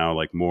Amazon now,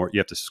 like more, you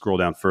have to scroll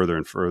down further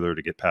and further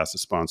to get past the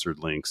sponsored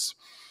links,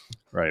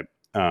 right?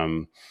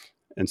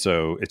 And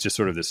so it's just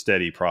sort of this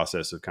steady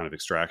process of kind of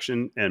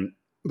extraction.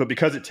 But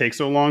because it takes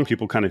so long,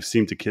 people kind of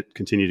seem to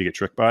continue to get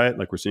tricked by it.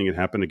 Like, we're seeing it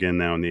happen again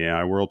now in the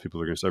AI world.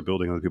 People are going to start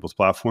building other people's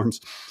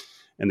platforms,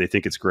 and they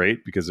think it's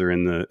great because they're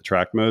in the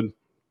attract mode.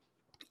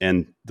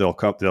 And they'll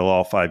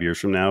all 5 years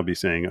from now be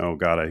saying, oh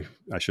God,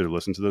 I should have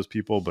listened to those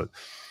people. But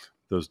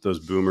those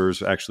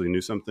boomers actually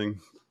knew something,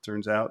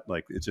 turns out.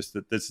 Like, it's just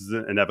that this is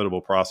the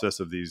inevitable process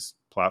of these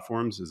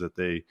platforms, is that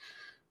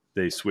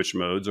they switch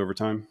modes over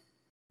time.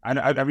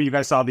 I mean, you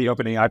guys saw the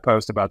OpenAI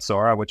post about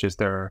Sora, which is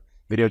their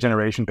video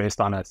generation based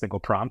on a single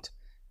prompt.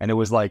 And it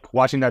was like,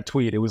 watching that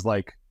tweet, it was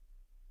like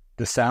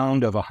the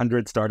sound of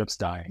 100 startups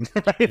dying.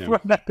 Right? Yeah. We're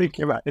not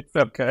thinking about it. It's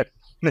so good.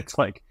 And it's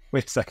like,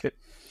 wait a second.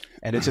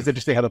 And it's just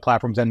interesting how the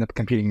platforms end up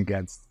competing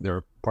against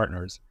their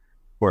partners.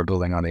 who are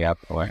building on the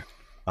app that way.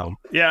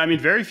 Yeah, I mean,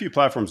 very few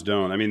platforms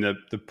don't. I mean, the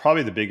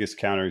probably the biggest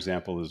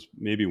counterexample is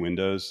maybe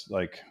Windows.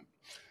 Like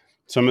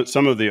some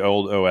of the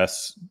old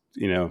OS,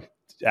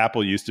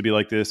 Apple used to be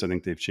like this. I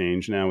think they've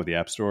changed now with the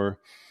App Store.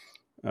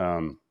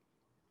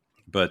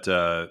 But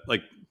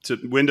like to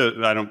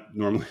Windows, I don't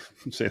normally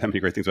say that many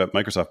great things about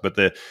Microsoft, but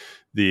the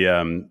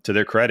to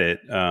their credit,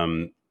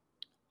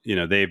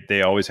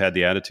 they always had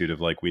the attitude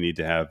of like, we need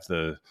to have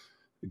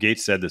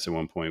Gates said this at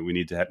one point, we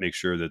need to make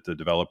sure that the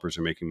developers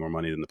are making more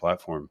money than the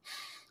platform.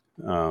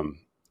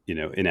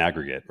 In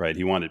aggregate, right?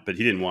 But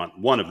he didn't want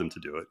one of them to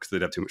do it because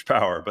they'd have too much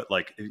power. But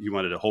like he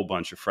wanted a whole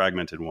bunch of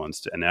fragmented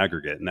ones to an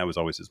aggregate, and that was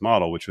always his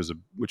model, which was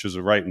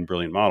a right and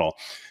brilliant model.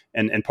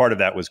 And part of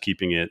that was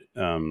keeping it,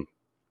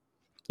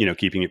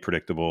 keeping it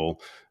predictable.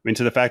 I mean,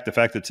 to the fact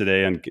that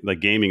today on like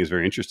gaming is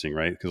very interesting,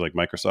 right? Because like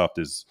Microsoft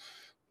is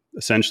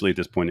essentially at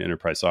this point an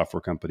enterprise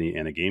software company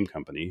and a game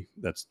company.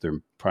 That's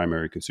their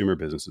primary consumer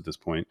business at this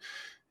point,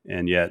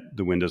 and yet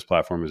the Windows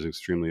platform is an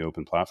extremely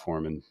open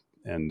platform,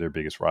 and their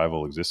biggest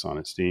rival exists on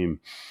it, Steam.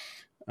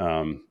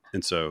 And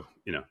so,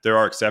 there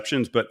are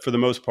exceptions, but for the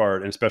most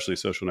part, and especially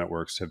social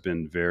networks, have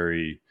been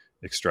very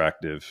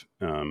extractive.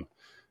 And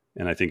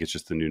I think it's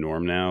just the new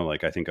norm now.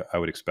 Like, I think I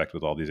would expect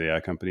with all these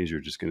AI companies, you're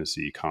just going to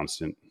see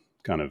constant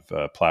kind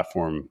of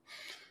platform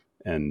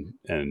and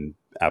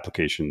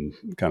application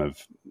kind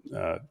of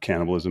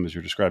cannibalism, as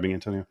you're describing,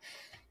 Antonio.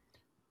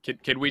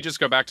 Can we just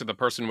go back to the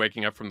person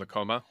waking up from the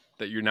coma?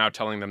 That you're now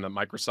telling them that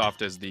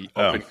Microsoft is the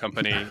open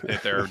company,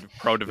 that they're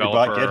pro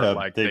developer,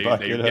 they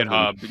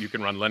GitHub, you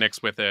can run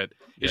Linux with it.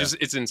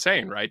 It's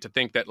insane, right? To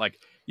think that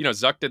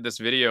Zuck did this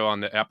video on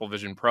the Apple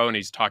Vision Pro and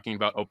he's talking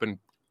about open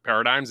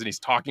paradigms and he's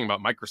talking about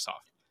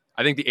Microsoft.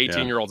 I think the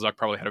 18-year-old Zuck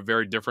probably had a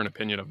very different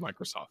opinion of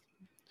Microsoft.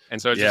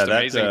 And so it's just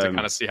amazing to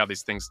kind of see how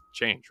these things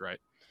change, right?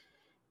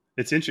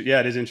 It's interesting. Yeah,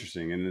 it is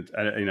interesting.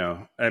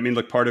 And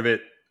look, part of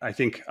it, I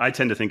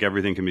tend to think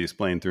everything can be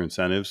explained through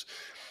incentives.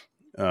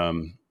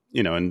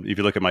 And if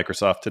you look at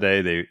Microsoft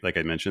today, they, like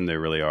I mentioned, they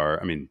really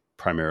are. I mean,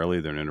 primarily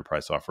they're an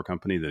enterprise software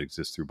company that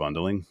exists through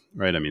bundling,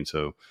 right? I mean,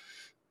 so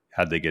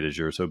how'd they get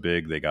Azure so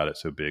big? They got it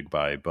so big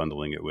by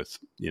bundling it with,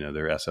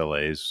 their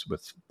SLAs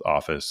with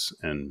Office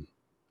and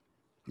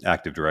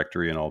Active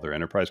Directory and all their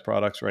enterprise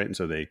products, right? And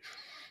so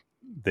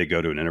they go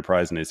to an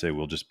enterprise and they say,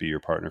 we'll just be your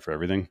partner for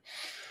everything.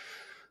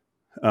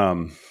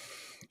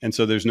 And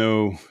so there's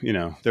no,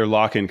 their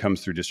lock-in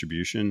comes through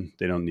distribution.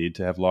 They don't need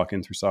to have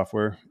lock-in through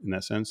software in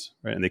that sense,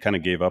 right? And they kind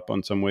of gave up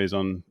on some ways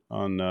on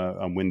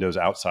Windows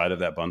outside of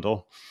that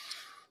bundle.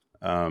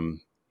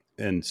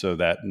 And so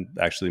that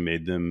actually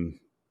made them,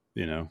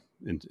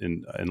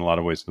 in a lot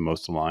of ways, the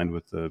most aligned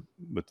with the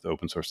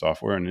open source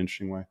software in an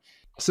interesting way.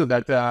 So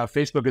that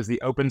Facebook is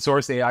the open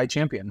source AI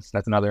champions.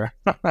 That's another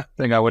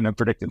thing I wouldn't have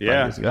predicted 5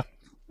 years ago.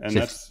 And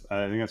I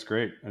think that's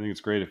great. I think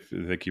it's great if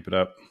they keep it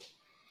up.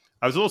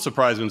 I was a little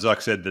surprised when Zuck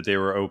said that they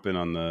were open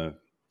on the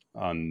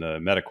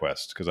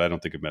MetaQuest, because I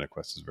don't think of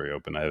MetaQuest as very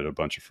open. I had a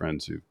bunch of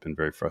friends who've been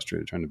very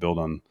frustrated trying to build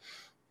on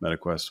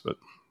MetaQuest, but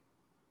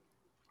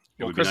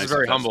Chris is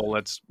very humble.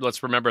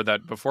 Let's remember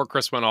that before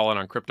Chris went all in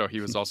on crypto, he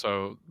was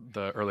also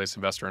the earliest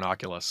investor in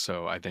Oculus.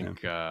 So I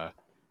think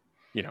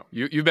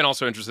you've been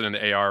also interested in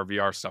the AR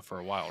VR stuff for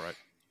a while, right?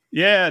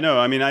 Yeah, no,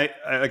 I mean,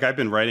 I've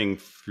been writing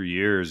for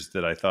years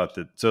that I thought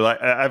that. So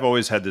I've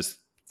always had this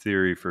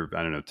theory for,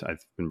 I don't know,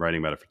 I've been writing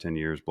about it for 10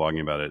 years,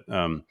 blogging about it,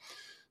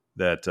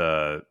 that,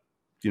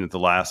 the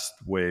last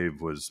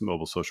wave was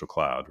mobile social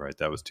cloud, right?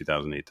 That was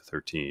 2008 to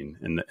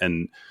 13.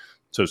 And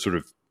so sort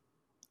of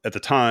at the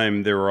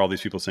time, there were all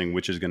these people saying,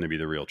 which is going to be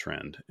the real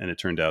trend? And it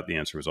turned out the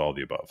answer was all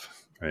the above,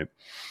 right?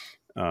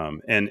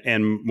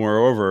 And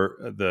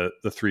moreover,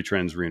 the three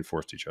trends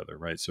reinforced each other,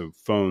 right? So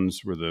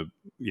phones were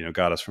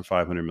got us from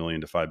 500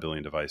 million to 5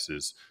 billion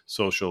devices.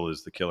 Social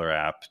is the killer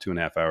app,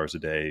 2.5 hours a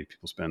day.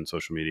 People spend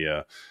social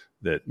media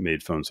that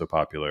made phones so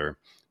popular.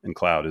 And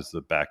cloud is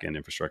the back end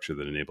infrastructure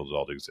that enabled it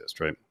all to exist,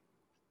 right?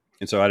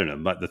 And so I don't know,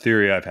 but the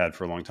theory I've had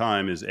for a long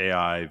time is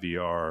AI,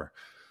 VR,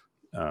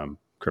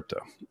 crypto,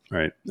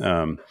 right?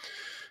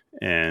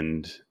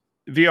 And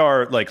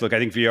VR, look, I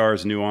think VR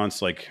is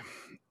nuanced.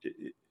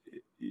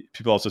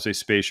 People also say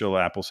spatial,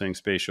 Apple saying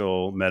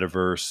spatial,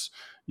 metaverse.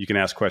 You can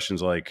ask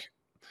questions like,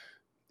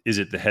 is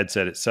it the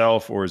headset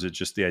itself, or is it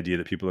just the idea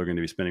that people are going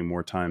to be spending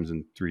more times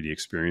in 3D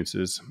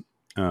experiences?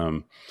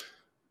 And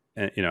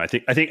I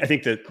think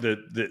that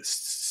the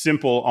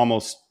simple,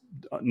 almost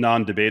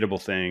non-debatable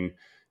thing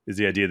is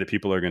the idea that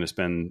people are going to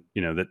spend,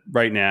 that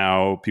right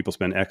now people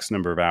spend X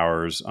number of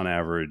hours on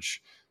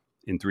average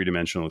in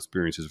 3-dimensional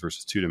experiences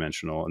versus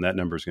 2-dimensional, and that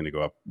number is going to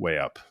go up, way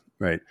up,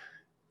 right?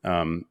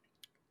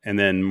 And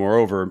then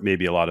moreover,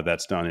 maybe a lot of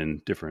that's done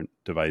in different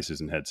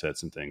devices and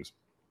headsets and things.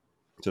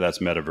 So that's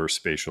metaverse,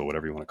 spatial,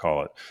 whatever you want to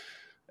call it,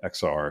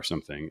 XR or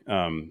something.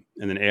 And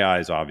then AI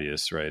is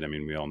obvious, right? I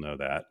mean, we all know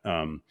that.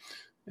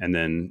 And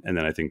then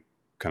I think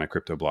kind of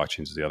crypto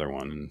blockchains is the other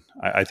one. And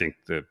I think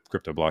the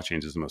crypto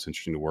blockchains is the most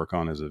interesting to work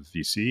on as a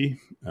VC.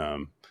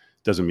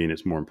 Doesn't mean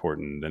it's more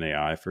important than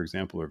AI, for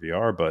example, or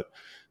VR, but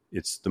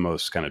it's the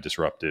most kind of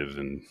disruptive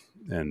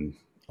and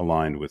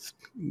aligned with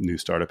new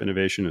startup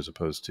innovation as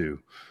opposed to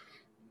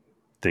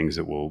things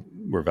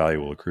where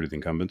value will accrue to the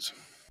incumbents.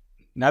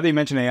 Now that you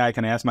mentioned AI,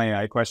 can I ask my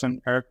AI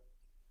question, Eric?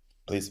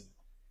 Please.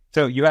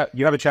 So you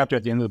have a chapter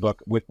at the end of the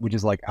book, which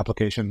is like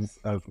applications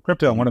of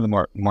crypto, and one of the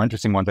more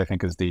interesting ones I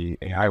think is the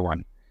AI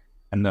one.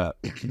 And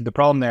the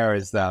problem there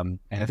is, and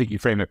I think you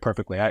frame it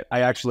perfectly. I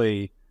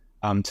actually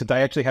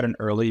had an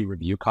early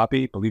review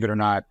copy. Believe it or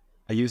not,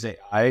 I used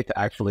AI to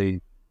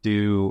actually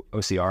do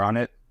OCR on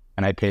it,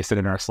 and I pasted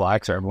it in our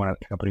Slack so everyone at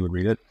the company would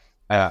read it.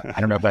 I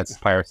don't know if that's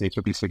piracy.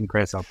 So be speaking,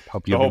 Chris. I'll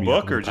help you. The whole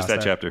book, or just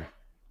that chapter?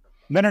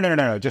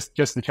 No. Just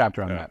the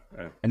chapter on that.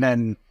 And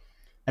then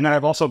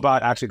I've also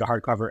bought actually the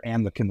hardcover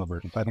and the Kindle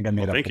version. So I think I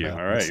made up. Thank you. All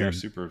right, you're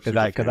super. Because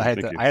I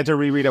had to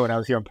reread it when I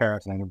was here in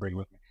Paris, and I didn't bring it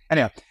with me.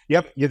 Anyway, you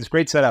have this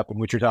great setup in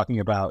which you're talking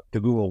about the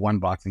Google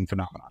one-boxing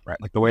phenomenon, right?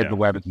 Like the way the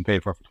web has been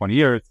paid for 20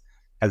 years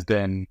has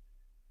been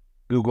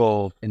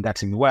Google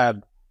indexing the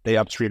web. They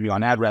upstream you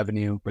on ad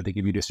revenue, but they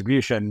give you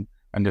distribution,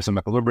 and there's some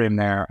equilibrium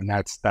there, and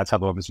that's how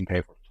the web has been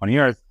paid for 20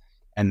 years,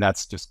 and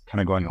that's just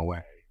kind of going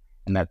away.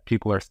 And that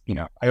people are,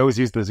 I always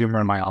use the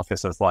Zoomer in my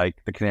office as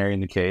like the canary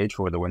in the cage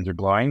where the winds are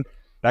blowing.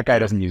 That guy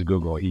doesn't use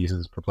Google; he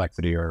uses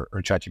Perplexity or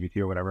ChatGPT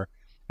or whatever.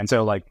 And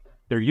so, like,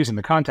 they're using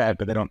the content,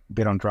 but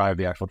they don't drive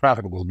the actual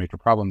traffic, which is a major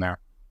problem there.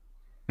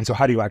 And so,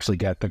 how do you actually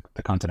get the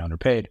content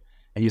underpaid?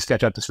 And you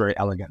sketch out this very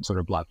elegant sort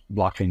of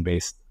blockchain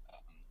based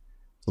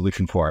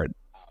solution for it,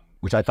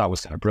 which I thought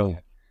was kind of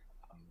brilliant.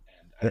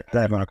 And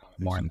I want to comment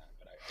more on that.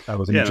 But that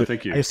was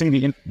thank you. I think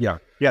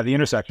the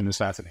intersection is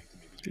fascinating.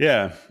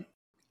 Yeah.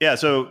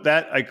 So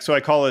I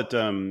call it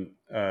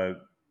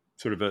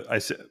sort of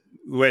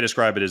the way I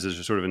describe it is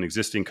a sort of an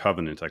existing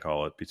covenant. I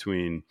call it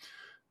between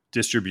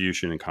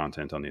distribution and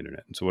content on the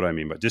internet. And so what I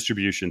mean by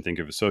distribution, think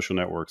of as social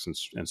networks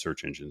and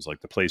search engines,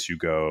 like the place you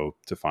go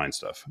to find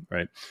stuff,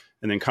 right?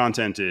 And then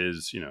content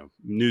is,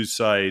 news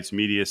sites,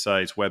 media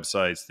sites,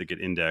 websites that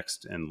get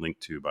indexed and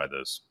linked to by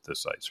those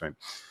sites, right?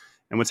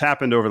 And what's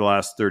happened over the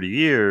last 30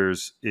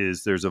 years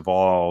is there's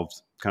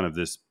evolved kind of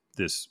this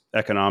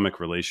economic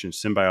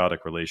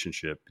symbiotic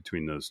relationship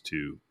between those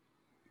two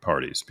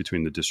parties,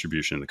 between the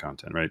distribution and the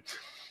content, right?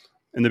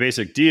 And the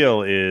basic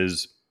deal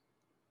is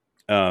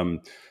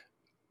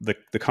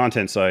the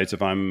content sites,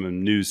 if I'm a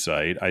news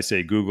site, I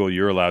say, Google,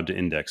 you're allowed to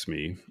index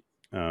me.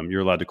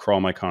 You're allowed to crawl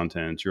my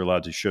content. You're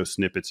allowed to show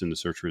snippets in the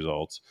search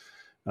results.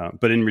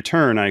 But in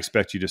return, I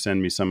expect you to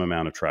send me some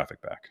amount of traffic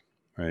back,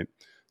 right?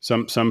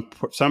 Some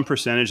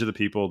percentage of the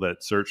people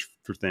that search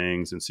for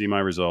things and see my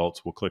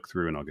results will click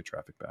through and I'll get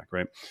traffic back,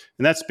 right?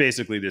 And that's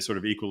basically this sort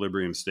of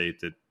equilibrium state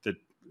that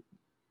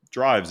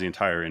drives the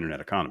entire internet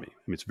economy.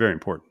 I mean, it's very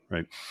important,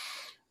 right?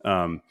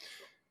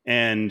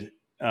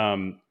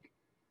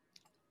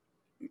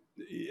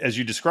 As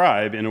you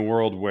describe, in a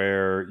world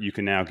where you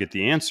can now get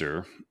the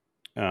answer,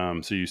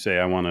 so you say,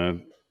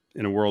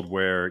 in a world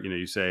where,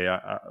 you say,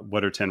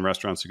 what are 10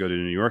 restaurants to go to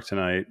New York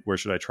tonight? Where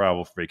should I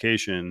travel for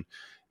vacation?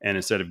 And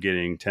instead of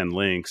getting 10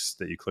 links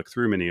that you click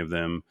through many of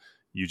them,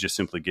 you just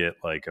simply get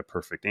like a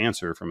perfect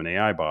answer from an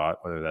AI bot,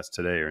 whether that's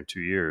today or in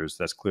 2 years.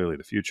 That's clearly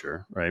the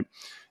future, right?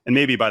 And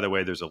maybe, by the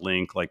way, there's a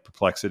link like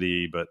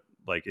Perplexity, but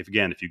like, if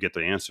you get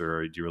the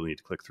answer, do you really need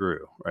to click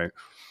through, right?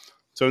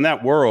 So in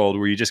that world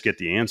where you just get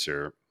the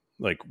answer,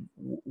 like,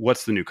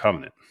 what's the new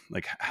covenant?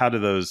 Like, how do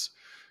those,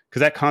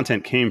 because that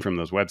content came from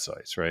those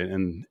websites, right?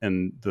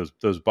 And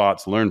those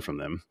bots learn from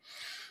them.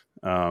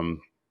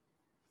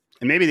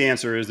 And maybe the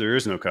answer is there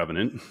is no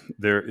covenant.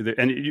 By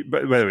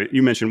the way,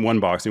 you mentioned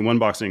one-boxing.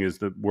 One-boxing is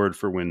the word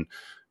for when,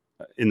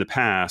 in the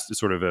past,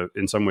 it's sort of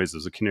in some ways,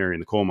 there's a canary in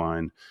the coal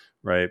mine,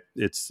 right?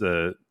 It's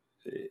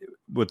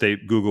what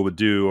Google would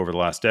do over the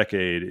last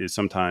decade is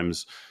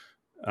sometimes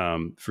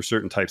for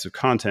certain types of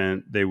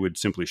content, they would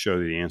simply show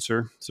the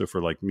answer. So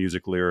for like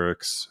music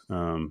lyrics,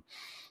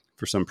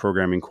 for some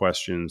programming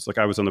questions, like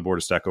I was on the board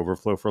of Stack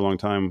Overflow for a long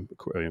time,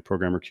 a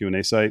programmer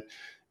Q&A site.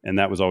 And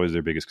that was always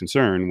their biggest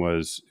concern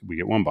was we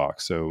get one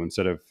box. So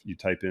instead of you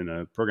type in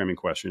a programming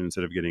question,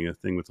 instead of getting a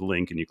thing with a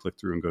link and you click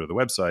through and go to the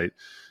website,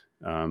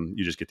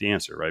 you just get the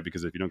answer, right?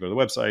 Because if you don't go to the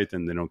website,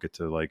 then they don't get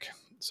to like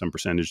some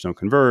percentage don't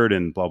convert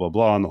and blah, blah,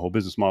 blah. And the whole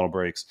business model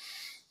breaks.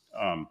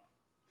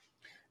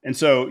 And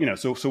so,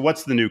 so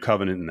what's the new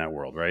covenant in that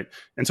world, right?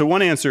 And so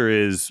one answer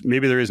is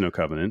maybe there is no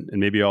covenant and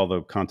maybe all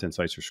the content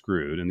sites are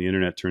screwed and the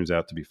internet turns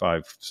out to be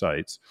 5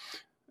 sites.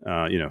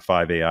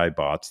 5 AI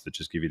bots that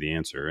just give you the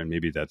answer, and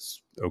maybe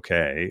that's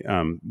okay.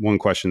 One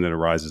question that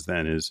arises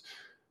then is,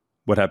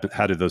 what happened?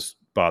 How did those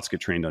bots get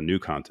trained on new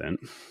content?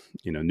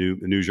 A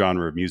new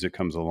genre of music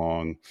comes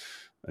along,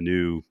 a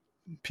new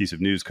piece of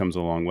news comes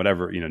along,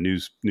 whatever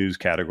news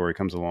category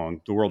comes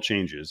along. The world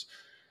changes,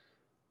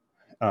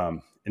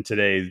 and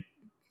today,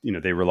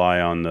 they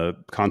rely on the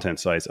content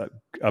sites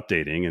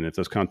updating. And if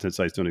those content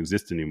sites don't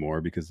exist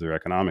anymore because their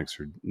economics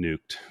are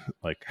nuked,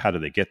 like how do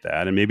they get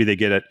that? And maybe they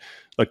get it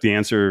like the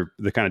answer,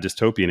 the kind of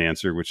dystopian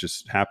answer, which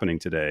is happening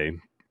today,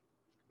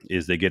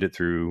 is they get it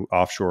through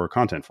offshore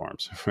content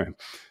farms, right?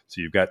 So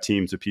you've got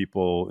teams of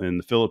people in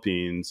the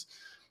Philippines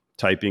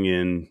typing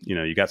in,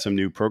 you got some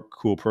new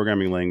cool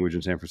programming language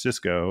in San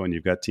Francisco, and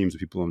you've got teams of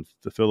people in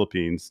the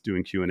Philippines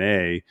doing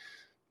Q&A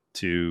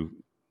to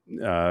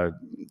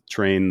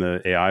train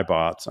the AI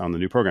bots on the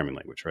new programming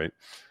language, right?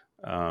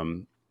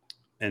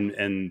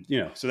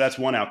 So that's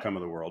one outcome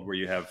of the world where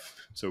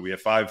we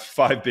have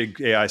five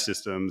big AI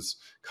systems,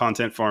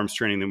 content farms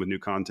training them with new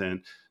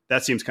content.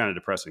 That seems kind of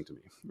depressing to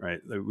me, right?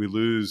 We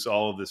lose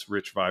all of this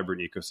rich,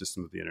 vibrant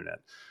ecosystem of the internet.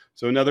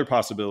 So another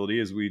possibility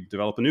is we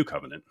develop a new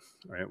covenant,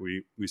 right?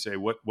 We say,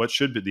 what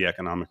should the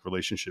economic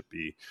relationship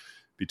be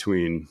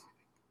between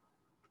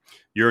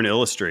you're an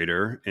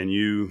illustrator and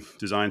you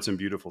design some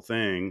beautiful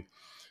thing,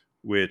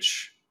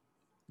 which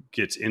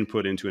gets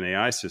input into an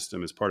AI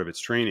system as part of its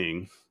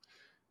training.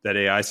 That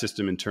AI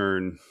system in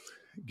turn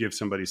gives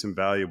somebody some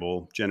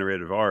valuable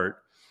generative art,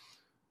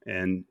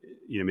 and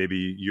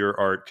maybe your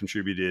art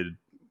contributed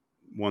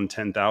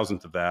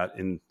 1/10,000th of that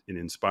in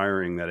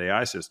inspiring that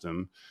AI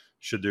system.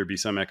 Should there be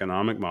some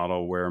economic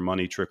model where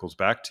money trickles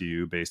back to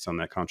you based on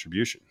that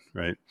contribution,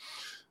 right?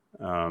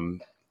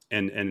 And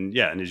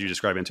as you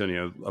described,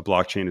 Antonio, a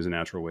blockchain is a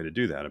natural way to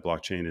do that. A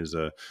blockchain is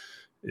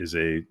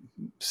a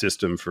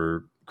system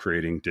for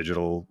creating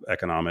digital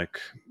economic,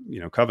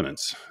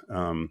 covenants.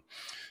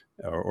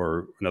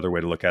 Or another way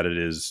to look at it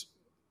is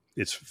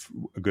it's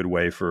a good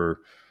way for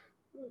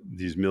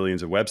these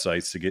millions of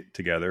websites to get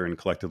together and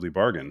collectively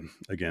bargain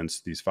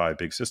against these 5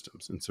 big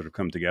systems and sort of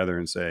come together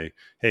and say,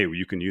 hey, well,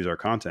 you can use our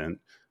content,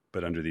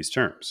 but under these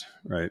terms,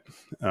 right?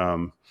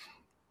 And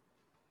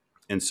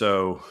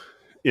so,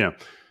 so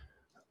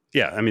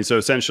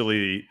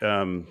essentially,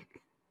 and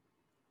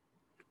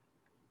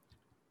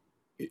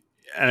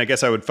I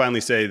guess I would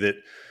finally say that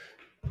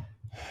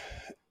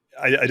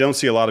I don't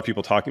see a lot of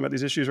people talking about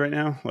these issues right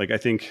now. Like, I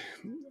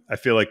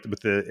feel like with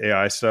the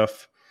AI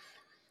stuff,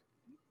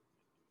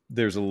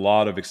 there's a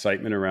lot of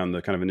excitement around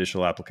the kind of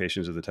initial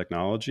applications of the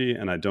technology.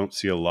 And I don't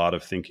see a lot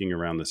of thinking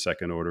around the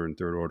second order and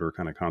third order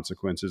kind of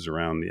consequences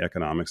around the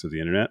economics of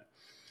the internet,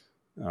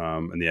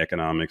 and the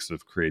economics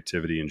of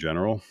creativity in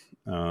general.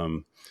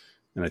 And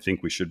I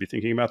think we should be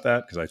thinking about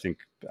that, because I think,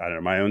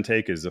 my own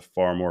take is a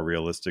far more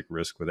realistic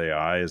risk with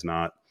AI is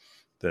not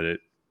that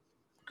it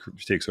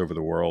takes over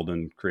the world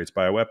and creates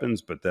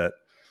bioweapons, but that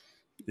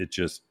it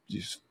just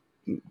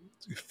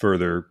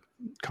further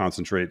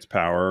concentrates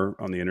power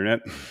on the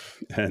internet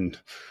and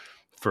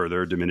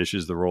further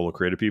diminishes the role of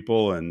creative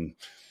people. And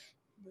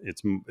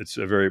it's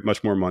a very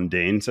much more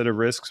mundane set of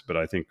risks, but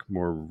I think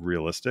more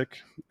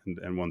realistic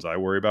and ones I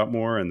worry about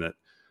more. And that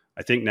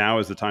I think now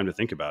is the time to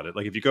think about it.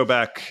 Like, if you go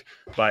back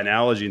by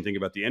analogy and think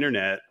about the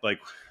internet, like,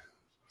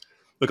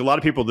 look, a lot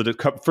of people, the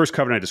first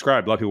covenant I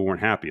described, a lot of people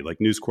weren't happy. Like,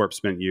 News Corp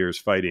spent years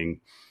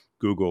fighting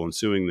Google and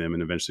suing them,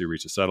 and eventually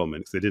reached a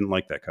settlement because they didn't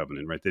like that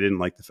covenant, right? They didn't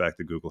like the fact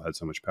that Google had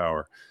so much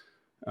power.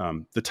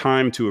 The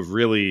time to have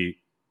really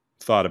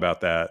thought about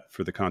that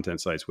for the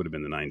content sites would have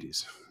been the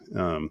 90s,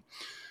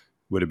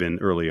 would have been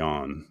early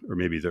on, or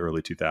maybe the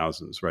early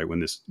 2000s, right? When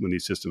these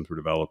systems were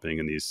developing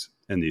and these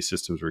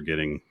systems were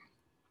getting,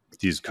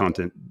 these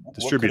content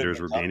distributors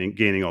were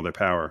gaining all their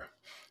power.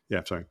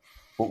 Yeah, sorry.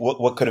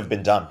 What could have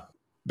been done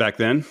back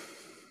then?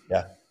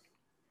 Yeah.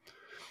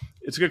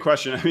 It's a good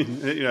question. I mean,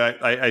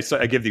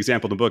 I give the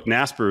example in the book.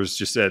 Naspers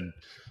just said,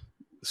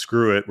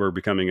 screw it, we're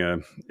becoming a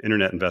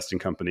internet investing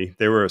company.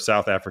 They were a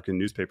South African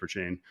newspaper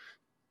chain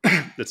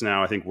that's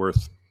now, I think,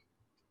 worth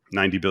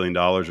 $90 billion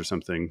or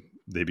something.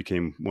 They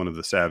became one of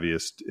the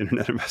savviest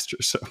internet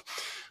investors. So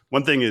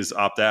one thing is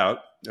opt out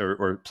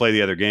or play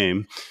the other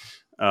game.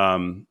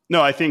 No,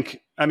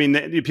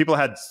 people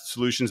had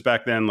solutions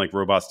back then, like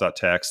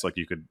robots.txt, like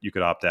you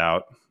could opt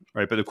out,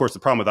 right? But of course, the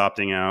problem with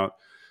opting out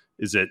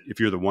is that if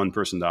you're the one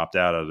person to opt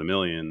out of the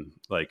million,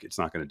 like, it's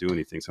not going to do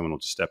anything. Someone will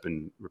just step in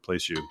and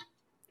replace you.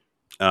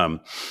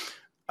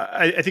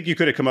 I think you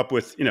could have come up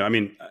with,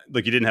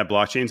 like, you didn't have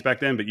blockchains back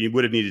then, but you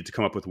would have needed to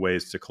come up with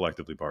ways to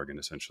collectively bargain,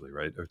 essentially,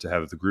 right? Or to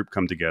have the group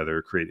come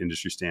together, create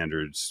industry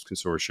standards,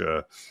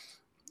 consortia.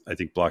 I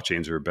think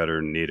blockchains are a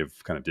better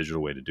native kind of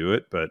digital way to do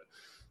it, but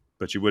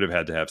you would have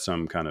had to have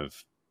some kind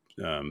of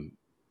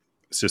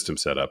system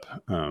set up.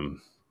 I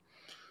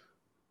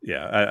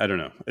don't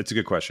know. It's a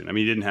good question. I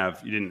mean,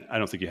 I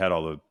don't think you had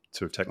all the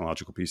sort of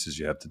technological pieces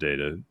you have today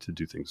to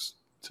do things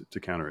to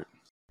counter it.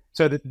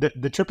 So the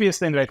trippiest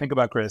thing that I think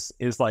about, Chris,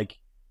 is like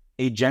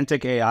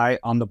agentic AI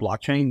on the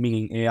blockchain,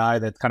 meaning AI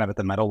that's kind of at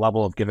the meta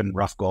level of given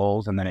rough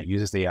goals, and then it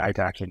uses the AI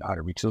to actually know how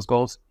to reach those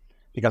goals.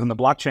 Because on the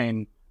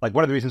blockchain, like,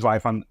 one of the reasons why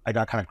I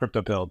got kind of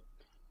crypto pilled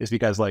is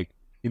because, like,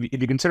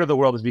 if you consider the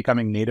world as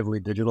becoming natively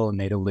digital and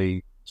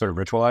natively sort of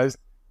ritualized,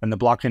 then the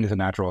blockchain is a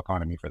natural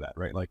economy for that,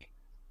 right? Like,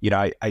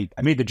 I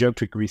made the joke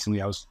tweak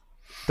recently.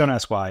 Don't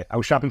ask why. I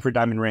was shopping for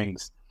diamond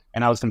rings,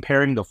 and I was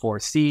comparing the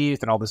 4 Cs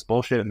and all this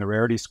bullshit and the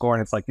rarity score.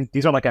 And it's like,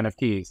 these are like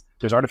NFTs.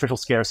 There's artificial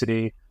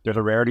scarcity, there's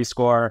a rarity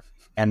score,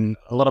 and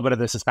a little bit of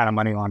this is kind of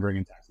money laundering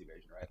and tax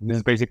evasion, right? And this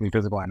is basically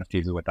physical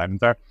NFTs is what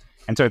diamonds are.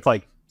 And so it's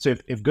like, so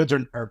if goods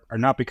are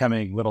not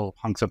becoming little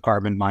hunks of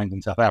carbon mined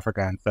in South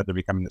Africa, instead they're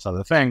becoming this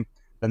other thing,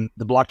 then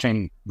the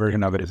blockchain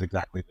version of it is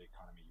exactly the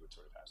economy you would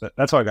sort of have. So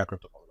that's how I got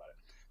crypto about it.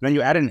 then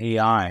you add an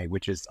AI,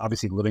 which is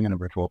obviously living in a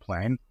virtual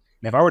plane.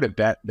 And if I were to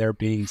bet there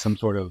being some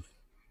sort of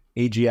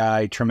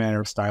AGI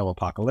Terminator style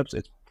apocalypse,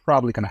 it's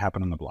probably going to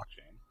happen on the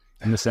blockchain,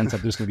 in the sense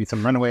that there's going to be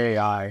some runaway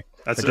AI.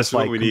 That's just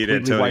what we need,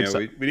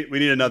 Antonio. We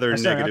need another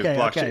negative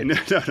blockchain.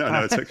 Okay.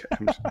 No, it's okay.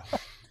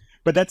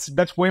 But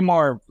that's way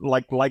more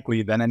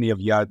likely than any of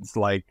Yud's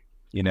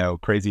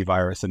crazy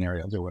virus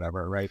scenarios or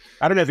whatever, right?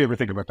 I don't know if you ever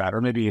think about that,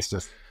 or maybe it's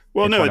just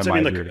what is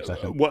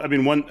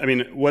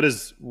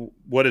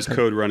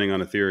code running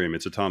on Ethereum?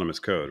 It's autonomous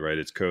code, right?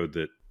 It's code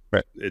that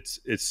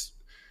it's.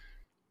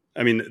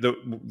 I mean,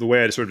 the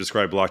way I sort of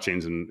describe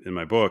blockchains in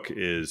my book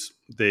is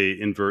they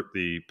invert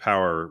the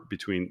power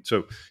between.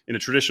 So in a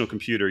traditional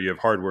computer, you have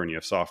hardware and you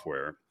have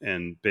software,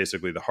 and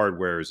basically the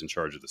hardware is in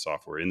charge of the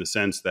software, in the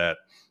sense that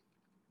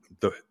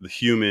the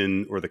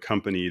human or the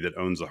company that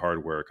owns the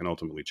hardware can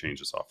ultimately change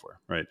the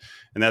software, right?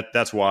 And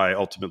that's why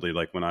ultimately,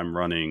 like when I'm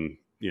running,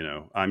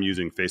 I'm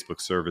using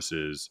Facebook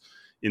services.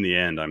 In the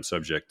end, I'm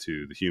subject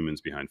to the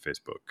humans behind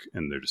Facebook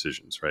and their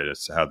decisions, right?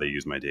 As to how they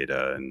use my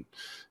data and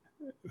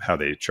how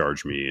they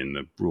charge me and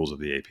the rules of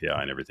the API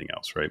and everything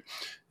else, right?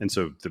 And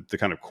so the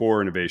kind of core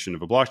innovation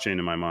of a blockchain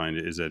in my mind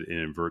is that it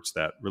inverts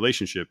that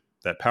relationship,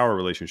 that power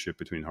relationship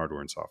between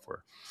hardware and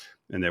software.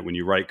 And that when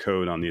you write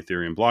code on the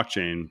Ethereum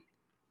blockchain,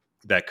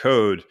 that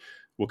code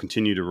will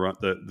continue to run.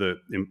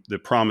 The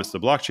promise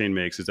the blockchain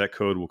makes is that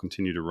code will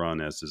continue to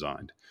run as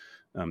designed.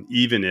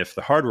 Even if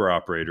the hardware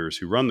operators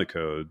who run the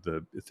code,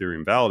 the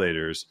Ethereum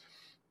validators,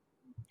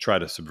 try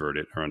to subvert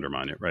it or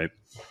undermine it, right?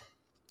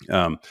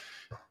 And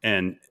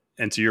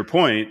to your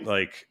point,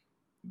 a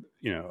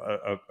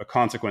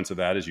consequence of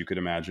that is you could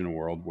imagine a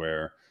world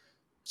where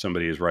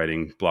somebody is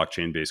writing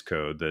blockchain-based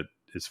code that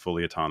is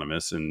fully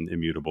autonomous and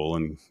immutable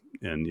and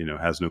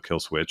has no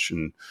kill switch.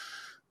 And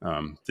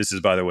this is,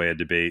 by the way, a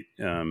debate.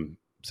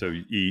 So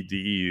the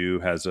EU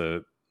has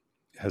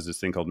this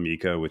thing called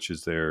MiCA, which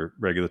is their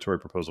regulatory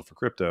proposal for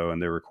crypto, and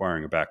they're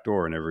requiring a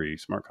backdoor in every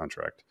smart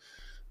contract.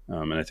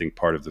 And I think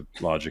part of the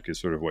logic is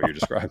sort of what you're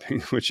describing,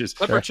 which is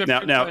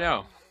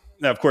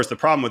now, of course, the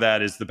problem with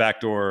that is the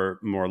backdoor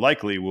more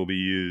likely will be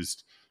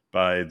used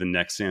by the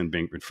next Sam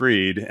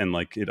Bankman-Fried, and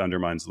it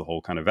undermines the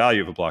whole kind of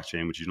value of a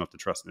blockchain, which you don't have to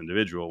trust an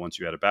individual. Once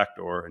you had a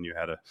backdoor and you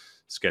had a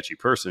sketchy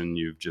person,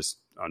 you've just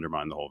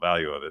undermined the whole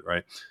value of it,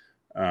 right?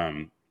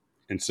 And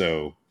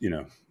so,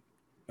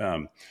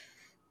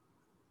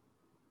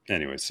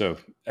 anyway, so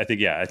I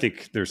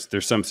think there's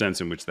some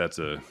sense in which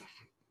that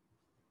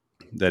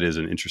is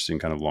an interesting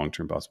kind of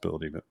long-term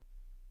possibility. But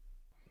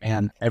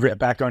man, every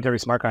backdoor into every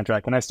smart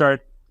contract. Can I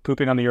start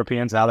pooping on the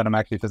Europeans now that I'm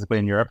actually physically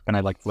in Europe? Can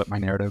I flip my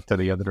narrative to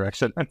the other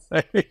direction and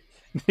say,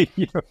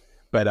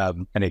 But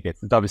in any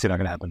case, it's obviously not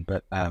going to happen.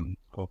 But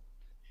cool.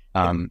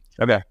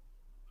 Okay.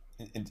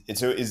 And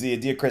so is the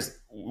idea, Chris?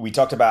 We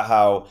talked about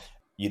how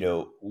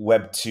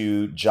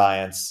Web2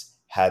 giants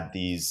had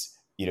these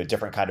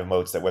different kind of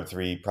moats that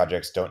Web3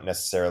 projects don't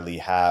necessarily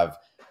have,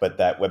 but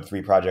that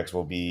Web3 projects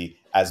will be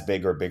as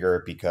big or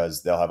bigger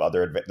because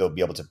they'll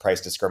be able to price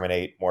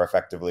discriminate more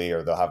effectively,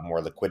 or they'll have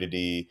more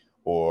liquidity,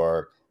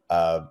 or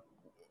how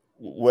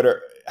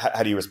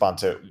do you respond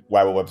to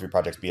why will Web3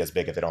 projects be as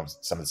big if they don't have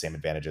some of the same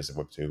advantages of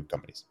Web2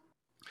 companies?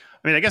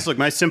 I mean, I guess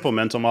my simple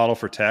mental model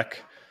for tech,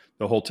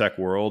 the whole tech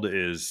world,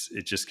 is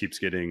it just keeps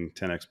getting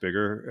 10x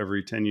bigger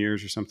every 10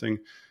 years or something,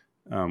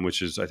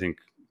 which is, I think,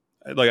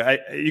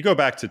 you go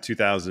back to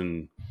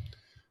the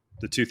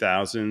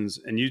 2000s,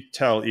 and you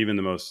tell even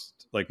the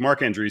most, Mark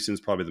Andreessen's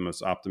probably the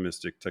most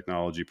optimistic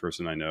technology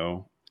person I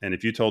know. And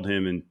if you told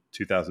him in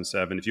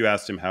 2007, if you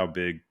asked him how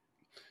big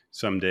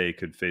someday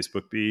could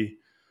Facebook be,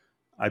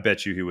 I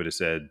bet you he would have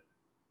said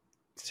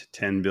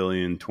 10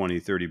 billion, 20,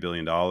 30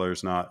 billion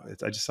dollars. I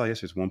just saw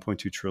yesterday it's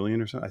 1.2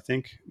 trillion or so, I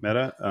think,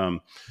 Meta.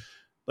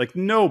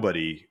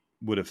 Nobody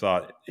would have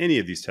thought any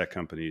of these tech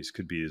companies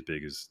could be as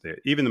big as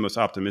even the most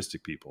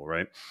optimistic people,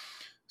 right?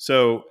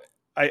 So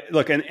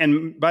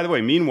and by the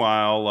way,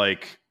 meanwhile,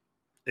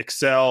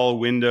 Excel,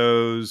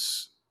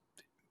 Windows,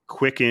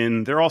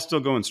 Quicken, they're all still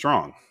going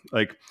strong.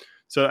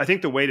 So I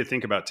think the way to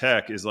think about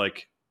tech is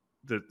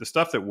the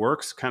stuff that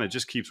works kind of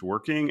just keeps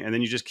working, and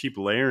then you just keep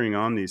layering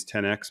on these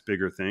 10x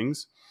bigger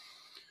things.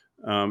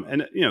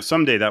 And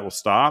someday that will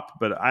stop,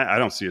 but I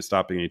don't see it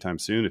stopping anytime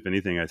soon. If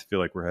anything, I feel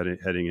like we're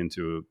heading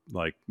into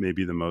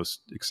maybe the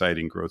most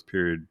exciting growth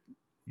period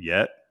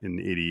yet in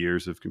 80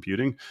 years of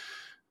computing,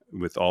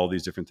 with all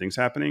these different things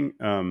happening.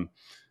 And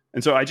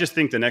so I just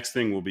think the next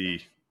thing will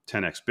be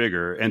 10x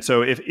bigger. And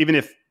so even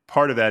if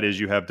part of that is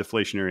you have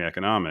deflationary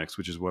economics,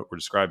 which is what we're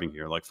describing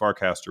here,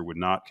 Farcaster would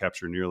not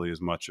capture nearly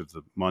as much of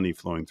the money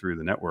flowing through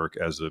the network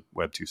as a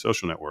Web2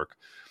 social network.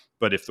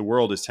 But if the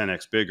world is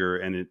 10x bigger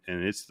and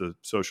it's the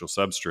social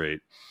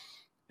substrate,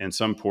 and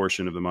some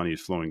portion of the money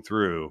is flowing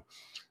through,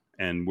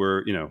 and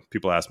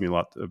people ask me a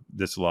lot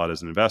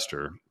as an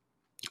investor,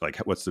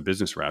 what's the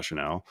business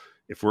rationale?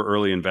 If we're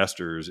early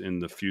investors in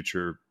the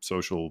future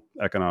social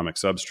economic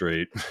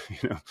substrate,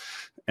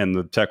 and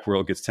the tech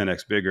world gets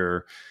 10x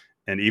bigger,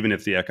 and even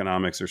if the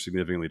economics are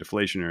significantly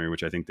deflationary,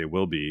 which I think they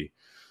will be,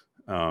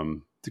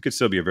 it could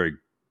still be a very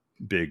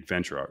big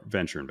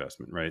venture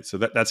investment, right? So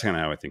that's kind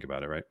of how I think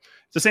about it, right?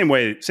 It's the same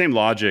way, same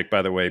logic,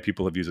 by the way,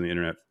 people have used in the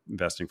internet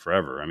investing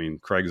forever. I mean,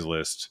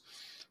 Craigslist,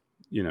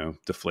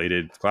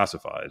 deflated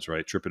classifieds,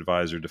 right?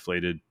 TripAdvisor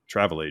deflated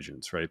travel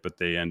agents, right? But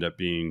they end up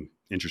being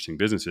interesting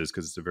businesses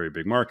because it's a very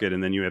big market.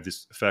 And then you have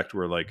this effect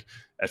where, like,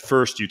 at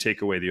first you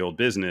take away the old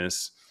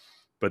business,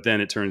 but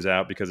then it turns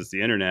out because it's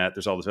the internet,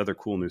 there's all this other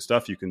cool new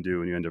stuff you can do,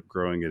 and you end up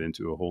growing it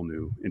into a whole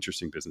new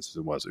interesting business as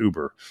it was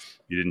Uber.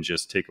 You didn't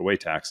just take away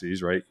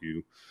taxis, right?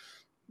 You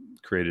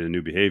created a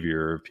new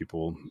behavior of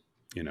people,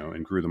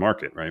 and grew the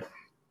market, right?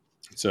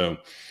 So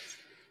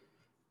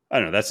I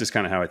don't know. That's just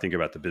kind of how I think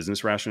about the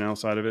business rationale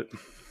side of it.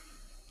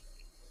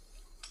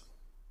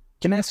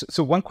 Can I ask,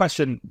 so one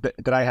question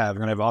that I have,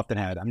 and I've often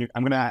had, I'm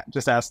going to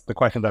just ask the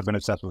questions I've been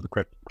obsessed with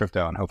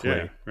crypto, and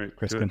hopefully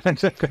Chris can.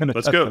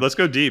 Let's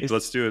go deep.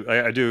 Let's do it.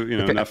 I do,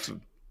 enough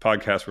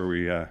podcasts where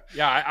we.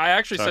 I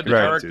actually said to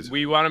Eric,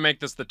 we want to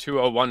make this the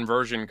 201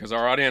 version because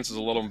our audience is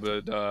a little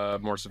bit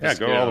more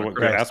sophisticated. Yeah, go all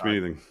the way. Ask me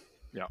anything.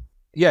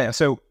 Yeah.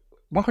 So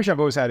one question I've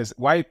always had is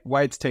why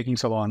it's taking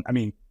so long. I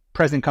mean,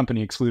 present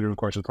company excluded, of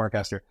course, with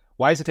Farcaster.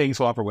 Why is it taking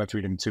so long for Web3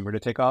 to consumer to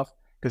take off?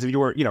 Because if you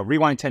were,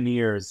 rewind 10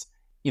 years,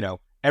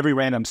 every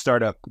random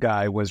startup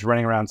guy was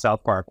running around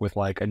South Park with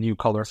like a new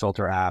color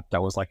filter app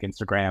that was like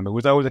Instagram. It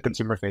was always a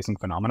consumer facing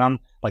phenomenon.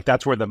 Like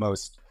that's where the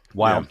most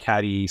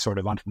wildcatty sort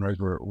of entrepreneurs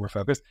were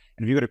focused.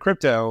 And if you go to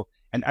crypto,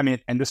 and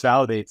this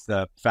validates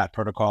the fat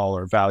protocol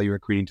or value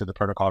accreting to the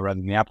protocol rather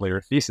than the app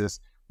layer thesis.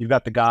 You've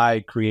got the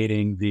guy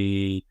creating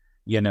the,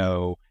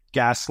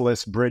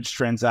 gasless bridge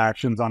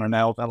transactions on an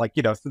L, like,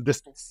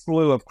 this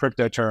slew of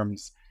crypto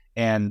terms.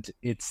 And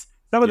it's,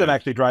 some of them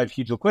actually drive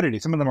huge liquidity.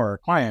 Some of them are our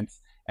clients.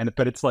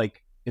 But it's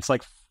like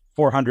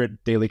 400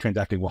 daily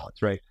transacting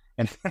wallets, right?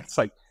 And it's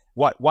like,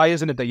 why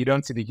isn't it that you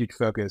don't see the huge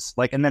focus?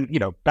 Like, and then,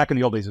 back in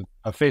the old days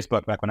of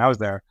Facebook, back when I was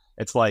there,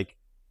 it's like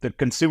the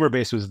consumer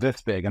base was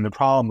this big. And the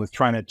problem was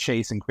trying to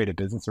chase and create a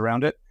business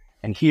around it.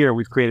 And here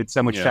we've created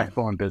so much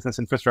technical and business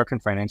infrastructure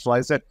and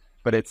financialized it.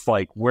 But it's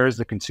like, where's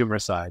the consumer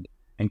side?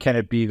 And can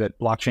it be that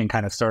blockchain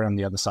kind of started on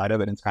the other side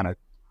of it and it's kind of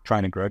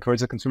trying to grow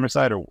towards the consumer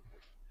side? Or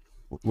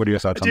what are your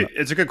thoughts on that?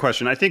 It's a good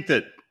question. I think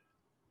that,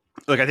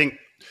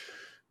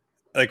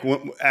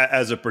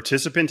 as a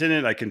participant in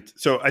it, I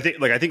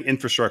think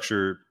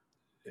infrastructure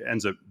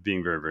ends up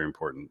being very, very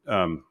important.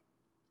 And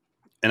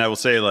I will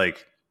say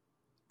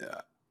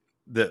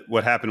that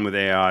what happened with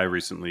AI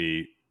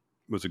recently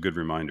was a good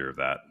reminder of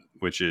that,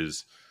 which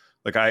is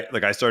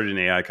I started an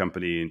AI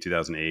company in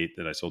 2008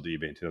 that I sold to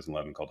eBay in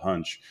 2011 called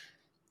Hunch.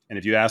 And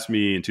if you asked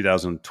me in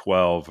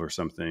 2012 or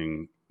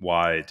something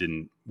why it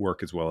didn't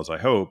work as well as I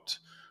hoped,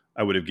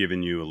 I would have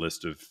given you a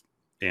list of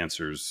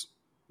answers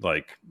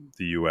like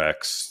the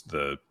UX,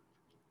 the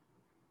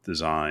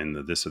design,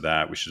 the this or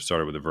that. We should have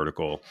started with a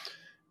vertical.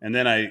 And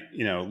then I,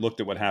 looked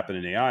at what happened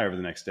in AI over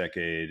the next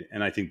decade.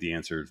 And I think the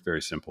answer is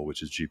very simple,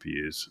 which is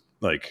GPUs.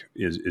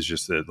 Is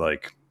just that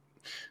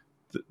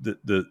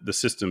the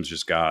systems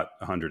just got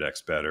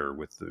 100x better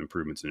with the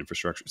improvements in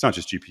infrastructure. It's not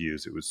just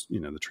GPUs. It was,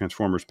 the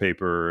Transformers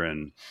paper,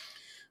 and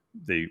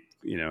they,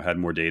 had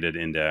more data to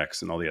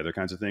index and all the other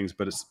kinds of things.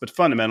 But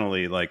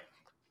fundamentally,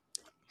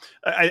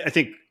 I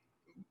think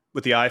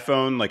with the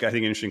iPhone, I think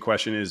an interesting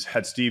question is,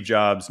 had Steve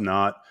Jobs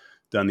not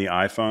done the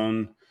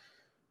iPhone,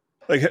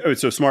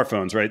 so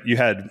smartphones, right? You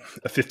had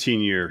a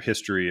 15-year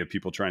history of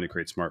people trying to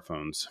create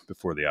smartphones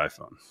before the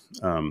iPhone.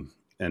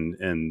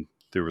 And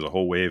there was a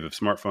whole wave of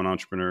smartphone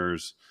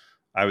entrepreneurs.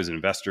 I was an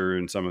investor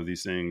in some of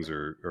these things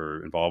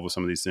or involved with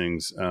some of these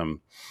things.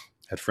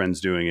 Had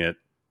friends doing it.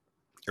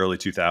 Early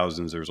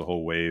 2000s, there was a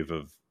whole wave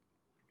of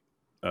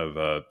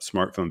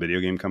smartphone video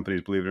game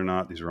companies, believe it or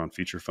not. These were on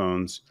feature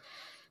phones.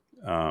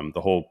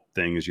 The whole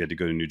thing is you had to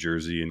go to New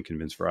Jersey and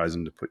convince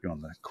Verizon to put you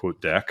on the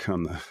quote deck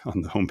on the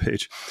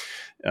homepage.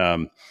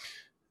 Why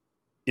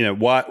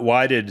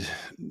did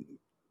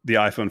the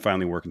iPhone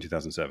finally work in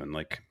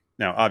 2007?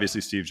 Now,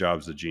 obviously Steve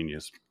Jobs is a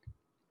genius,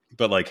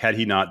 but had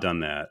he not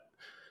done that,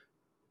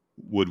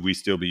 would we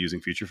still be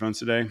using feature phones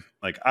today?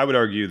 I would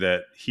argue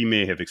that he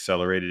may have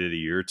accelerated it a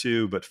year or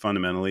two, but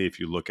fundamentally, if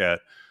you look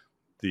at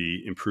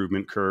the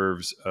improvement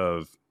curves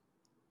of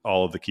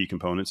all of the key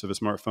components of a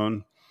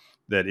smartphone,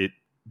 that it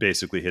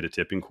basically hit a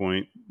tipping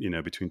point,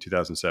 between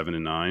 2007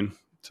 and 9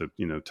 to,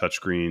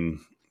 touchscreen,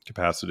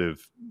 capacitive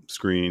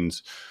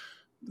screens,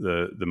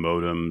 the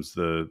modems,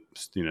 the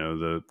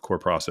core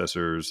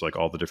processors,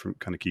 all the different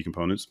kind of key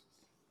components.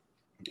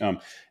 And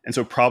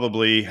so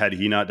probably had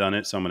he not done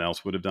it, someone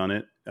else would have done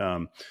it.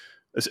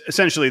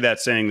 Essentially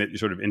that's saying that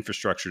sort of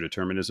infrastructure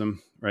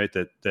determinism, right?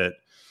 That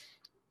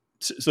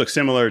looks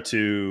similar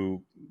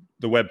to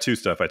the Web2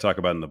 stuff I talk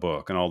about in the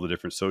book and all the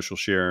different social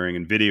sharing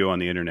and video on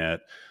the internet.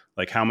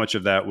 How much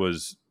of that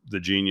was the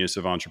genius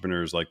of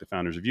entrepreneurs like the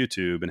founders of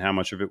YouTube, and how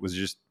much of it was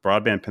just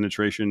broadband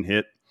penetration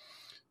hit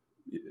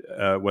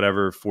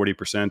whatever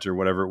 40% or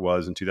whatever it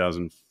was in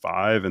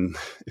 2005. And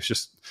it's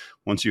just,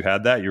 once you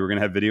had that, you were going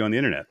to have video on the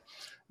internet.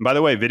 And by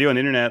the way, video on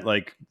the internet,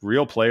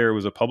 Real Player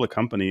was a public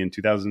company in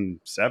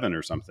 2007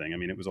 or something. I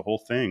mean, it was a whole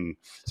thing.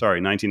 Sorry,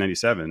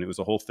 1997. It was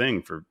a whole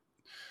thing for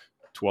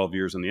 12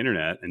 years on the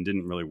internet and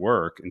didn't really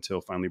work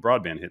until finally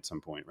broadband hit some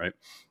point, right?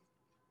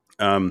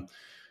 I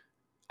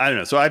don't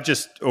know. So I've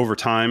just over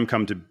time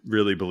come to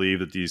really believe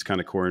that these kind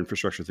of core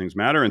infrastructure things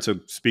matter. And so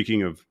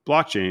speaking of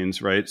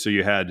blockchains, right? So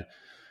you had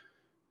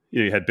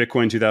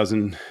Bitcoin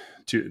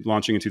 2002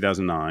 launching in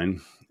 2009.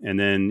 And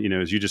then,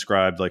 as you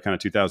described, like kind of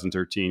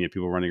 2013, you had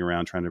people running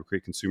around trying to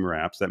create consumer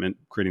apps. That meant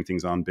creating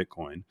things on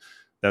Bitcoin.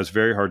 That was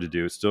very hard to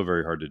do. It's still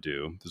very hard to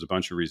do. There's a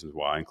bunch of reasons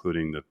why,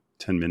 including the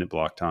 10-minute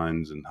block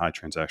times and high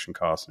transaction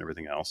costs and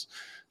everything else.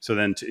 So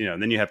then,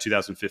 then you have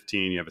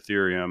 2015, you have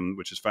Ethereum,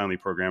 which is finally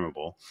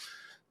programmable,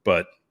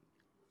 but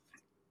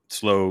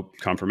slow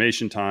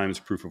confirmation times,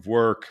 proof of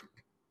work,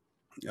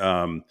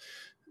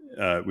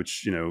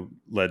 which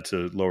led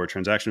to lower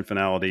transaction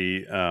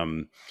finality,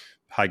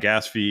 high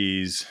gas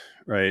fees,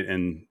 right?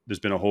 And there's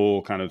been a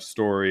whole kind of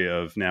story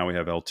of now we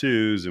have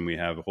L2s and we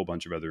have a whole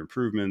bunch of other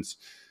improvements.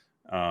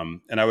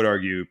 And I would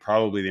argue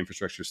probably the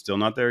infrastructure is still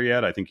not there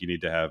yet. I think you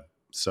need to have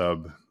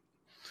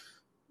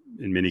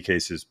in many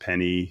cases,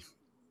 penny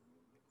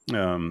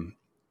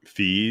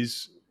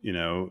fees,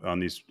 on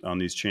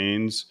these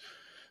chains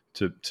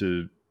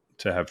to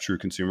have true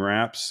consumer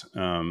apps.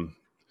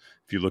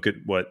 If you look at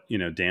what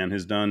Dan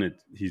has done,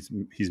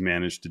 he's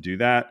managed to do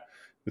that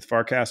with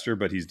Farcaster,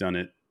 but he's done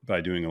it by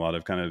doing a lot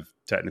of kind of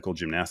technical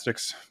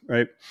gymnastics,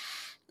 right?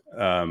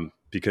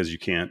 Because you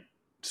can't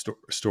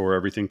store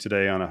everything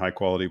today on a high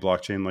quality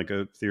blockchain like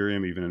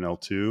Ethereum, even an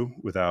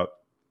L2, without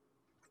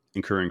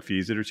incurring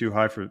fees that are too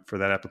high for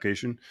that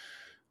application.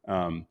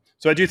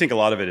 So I do think a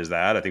lot of it is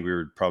that. I think we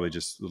were probably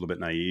just a little bit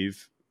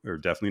naive, or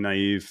definitely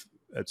naive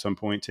at some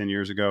point 10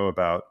 years ago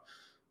about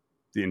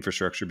the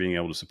infrastructure being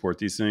able to support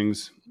these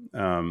things.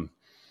 I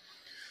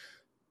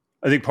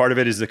think part of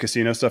it is the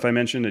casino stuff I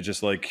mentioned. It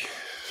just like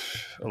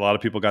a lot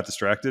of people got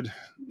distracted.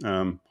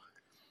 When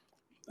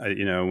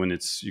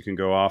you can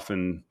go off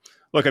and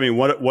look, I mean,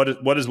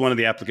 what is one of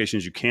the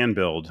applications you can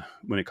build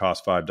when it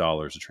costs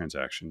 $5 a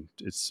transaction?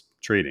 It's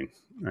trading,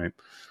 right?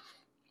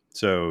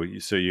 So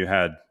you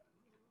had,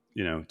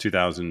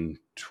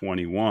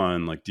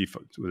 2021, like DeFi,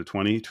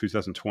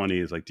 2020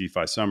 is like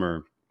DeFi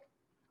summer,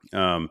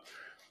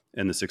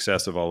 and the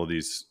success of all of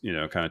these,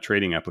 kind of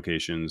trading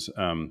applications.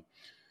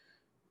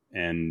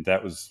 And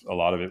that was, a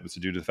lot of it was to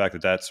do to the fact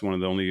that that's one of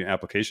the only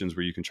applications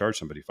where you can charge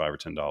somebody $5 or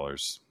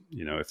 $10,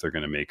 if they're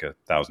going to make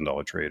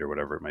 $1,000 trade or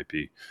whatever it might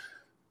be.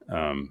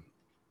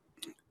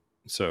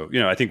 So,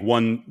 I think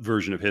one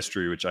version of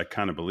history, which I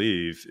kind of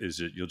believe, is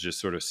that you'll just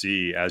sort of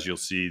see, as you'll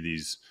see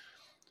these,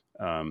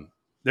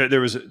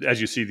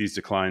 as you see these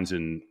declines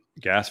in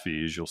gas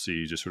fees, you'll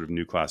see just sort of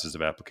new classes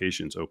of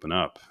applications open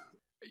up.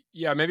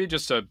 Yeah, maybe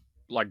just to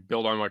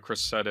build on what Chris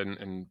said,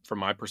 and from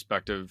my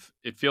perspective,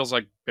 it feels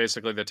like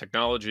basically the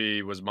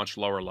technology was much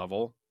lower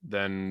level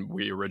than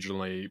we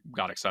originally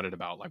got excited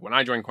about. Like when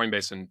I joined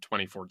Coinbase in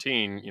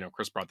 2014,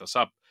 Chris brought this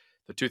up.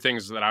 The two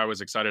things that I was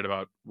excited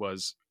about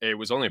was, it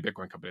was only a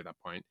Bitcoin company at that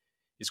point,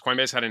 is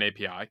Coinbase had an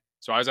API.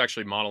 So I was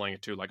actually modeling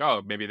it too, like,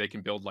 oh, maybe they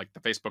can build like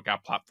the Facebook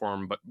app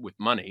platform, but with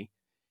money.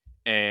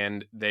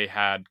 And they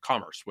had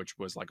commerce, which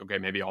was like, okay,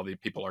 maybe all the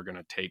people are going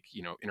to take,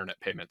 internet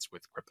payments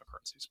with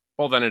cryptocurrencies.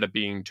 Both ended up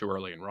being too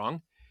early and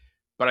wrong.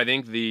 But I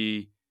think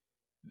the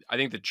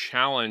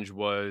challenge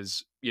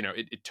was,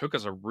 it took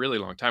us a really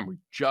long time. We're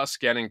just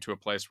getting to a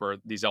place where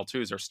these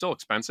L2s are still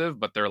expensive,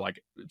 but they're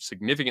like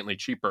significantly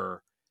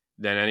cheaper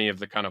than any of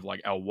the kind of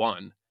like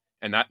L1.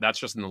 And that's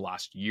just in the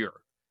last year.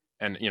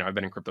 And, I've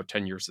been in crypto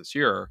 10 years this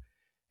year.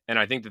 And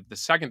I think that the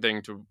second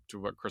thing to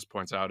what Chris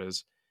points out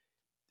is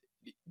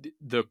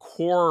the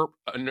core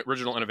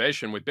original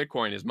innovation with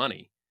Bitcoin is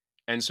money.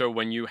 And so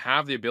when you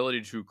have the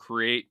ability to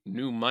create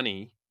new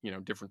money,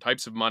 different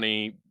types of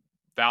money,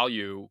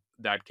 value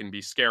that can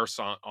be scarce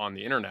on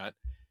the internet,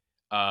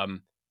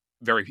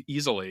 very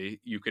easily,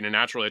 you can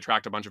naturally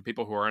attract a bunch of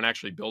people who aren't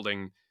actually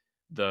building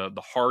the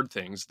hard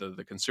things,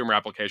 the consumer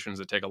applications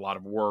that take a lot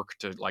of work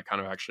to like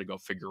kind of actually go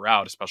figure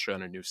out, especially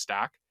on a new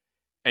stack.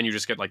 And you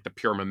just get like the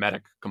pure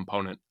mimetic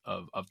component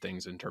of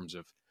things in terms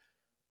of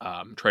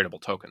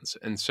tradable tokens.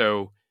 And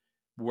so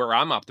where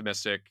I'm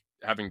optimistic,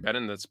 having been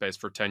in that space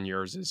for 10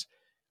 years, is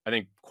I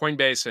think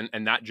Coinbase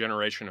and that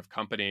generation of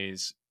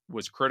companies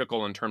was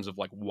critical in terms of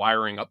like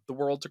wiring up the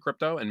world to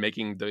crypto and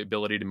making the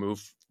ability to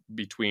move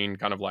between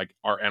kind of like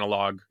our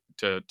analog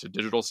to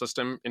digital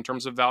system in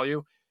terms of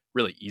value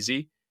really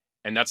easy.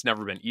 And that's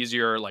never been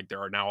easier. Like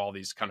there are now all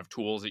these kind of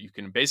tools that you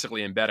can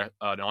basically embed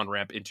an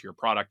on-ramp into your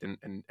product,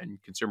 and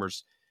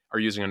consumers are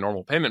using a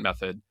normal payment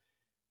method.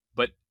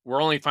 But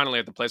we're only finally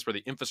at the place where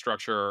the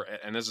infrastructure,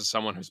 and this is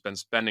someone who's been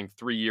spending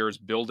 3 years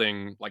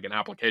building like an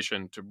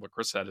application, to what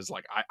Chris said, is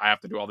like, I have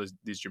to do all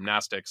these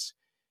gymnastics,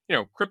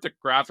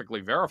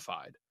 cryptographically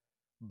verified,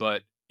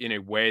 but in a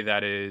way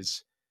that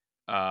is,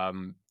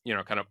 kind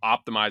of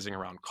optimizing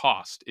around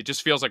cost. It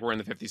just feels like we're in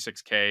the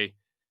 56K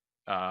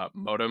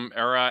modem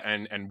era,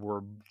 and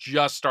we're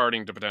just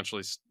starting to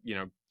potentially,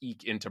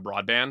 eke into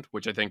broadband,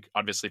 which I think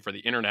obviously for the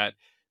internet,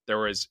 there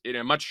was in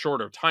a much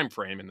shorter time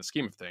frame in the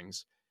scheme of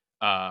things.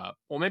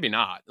 Well, maybe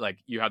not. Like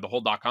you had the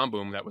whole .com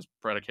boom that was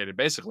predicated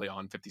basically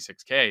on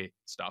 56K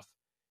stuff.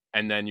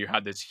 And then you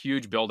had this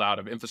huge build out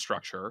of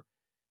infrastructure,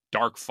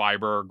 dark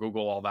fiber,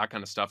 Google, all that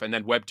kind of stuff. And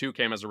then Web 2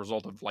 came as a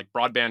result of like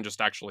broadband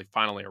just actually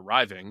finally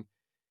arriving.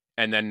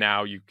 And then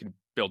now you can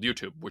build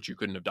YouTube, which you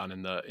couldn't have done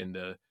in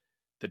the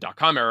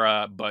 .com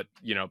era, but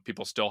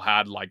people still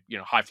had like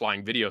high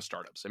flying video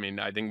startups. I mean,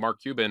 I think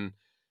Mark Cuban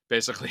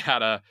basically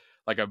had a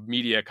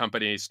media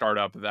company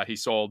startup that he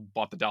sold,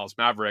 bought the Dallas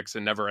Mavericks,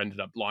 and never ended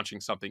up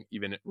launching something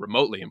even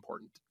remotely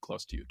important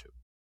close to YouTube.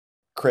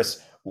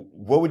 Chris,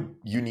 what would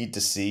you need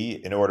to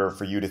see in order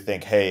for you to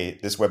think, hey,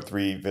 this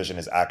Web3 vision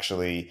is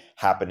actually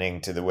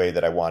happening to the way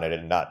that I wanted it,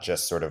 and not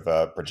just sort of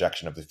a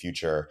projection of the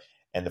future?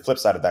 And the flip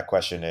side of that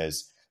question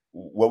is,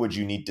 what would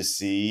you need to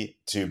see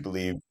to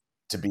be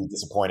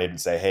disappointed and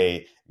say,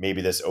 hey,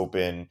 maybe this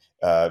open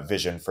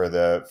vision for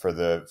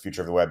the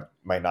future of the web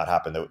might not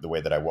happen the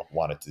way that I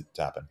want it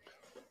to happen?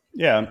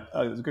 Yeah,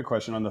 it's a good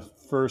question. On the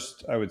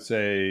first, I would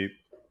say,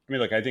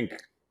 I think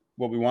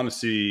what we want to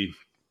see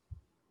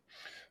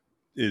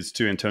is,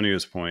 to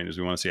Antonio's point, is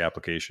we want to see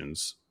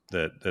applications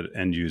that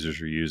end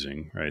users are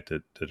using, right?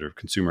 That are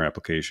consumer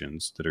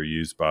applications that are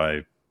used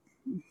by,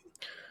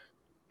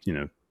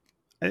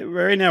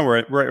 right now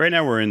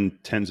we're in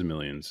tens of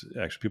millions.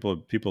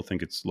 Actually, people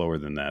think it's lower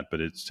than that, but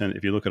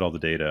if you look at all the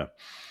data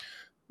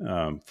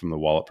from the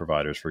wallet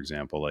providers, for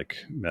example, like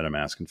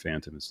MetaMask and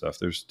Phantom and stuff,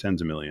 there's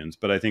tens of millions.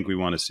 But I think we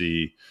want to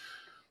see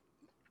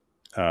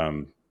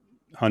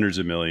hundreds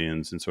of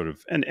millions and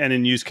and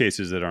in use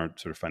cases that aren't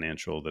sort of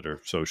financial, that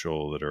are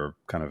social, that are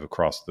kind of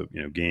across the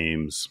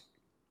games,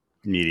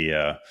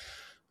 media.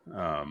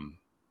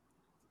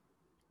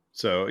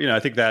 So I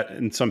think that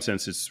in some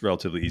sense it's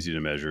relatively easy to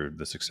measure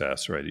the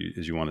success, right?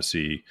 As you want to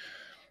see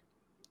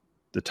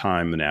the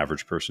time an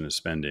average person is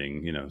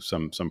spending,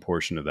 some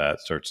portion of that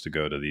starts to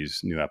go to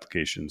these new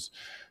applications,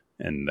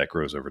 and that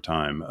grows over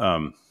time.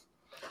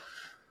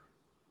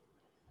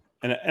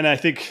 And I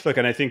think,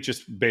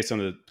 just based on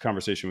the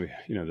conversation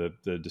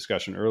the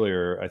discussion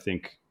earlier, I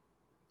think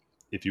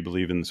if you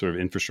believe in the sort of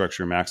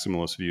infrastructure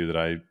maximalist view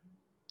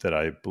that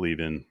I believe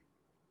in,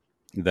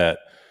 that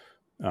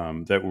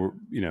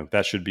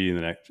that should be in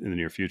the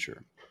near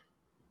future.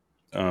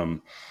 I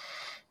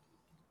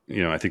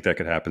think that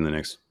could happen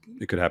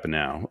it could happen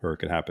now, or it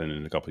could happen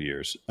in a couple of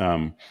years.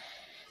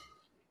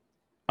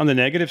 On the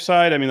negative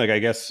side, I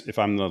guess if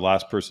I'm the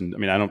last person,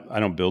 I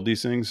don't build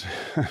these things.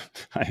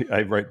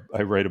 I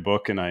write a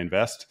book and I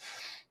invest.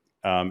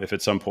 If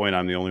at some point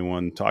I'm the only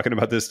one talking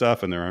about this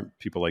stuff and there aren't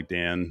people like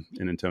Dan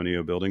and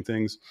Antonio building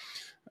things,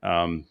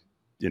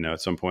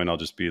 at some point I'll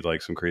just be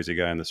like some crazy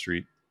guy on the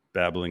street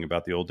babbling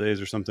about the old days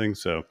or something.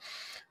 So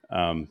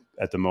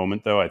at the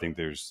moment, though, I think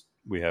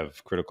we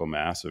have critical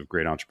mass of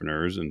great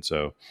entrepreneurs, and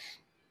so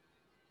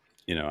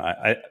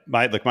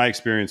my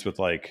experience with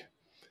so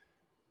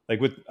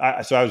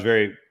I was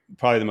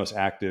probably the most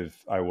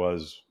active I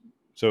was.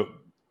 So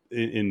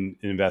in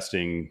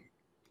investing,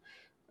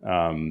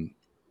 one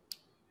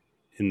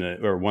of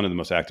the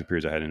most active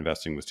periods I had in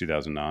investing was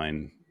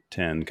 2009,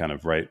 10, kind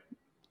of right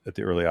at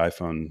the early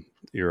iPhone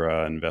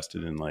era.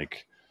 Invested in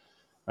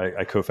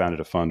I co-founded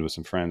a fund with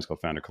some friends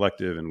called Founder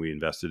Collective, and we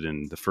invested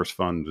in, the first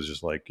fund was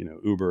just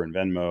Uber and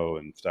Venmo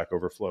and Stack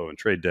Overflow and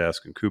Trade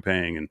Desk and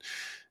Coupang, and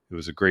it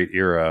was a great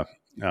era.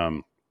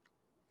 And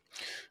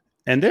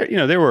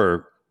there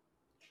were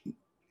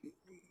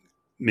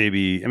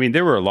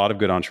there were a lot of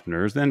good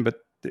entrepreneurs then,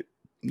 but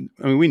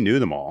we knew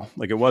them all.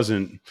 It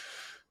wasn't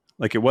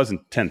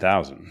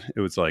 10,000. It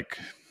was a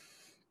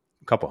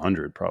couple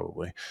hundred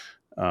probably.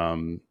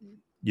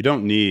 You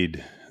don't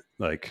need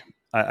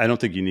I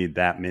don't think you need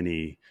that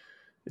many.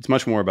 It's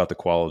much more about the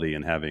quality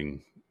and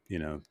having,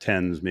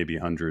 tens, maybe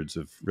hundreds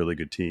of really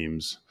good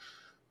teams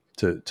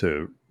to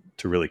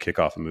really kick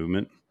off a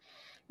movement.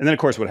 And then of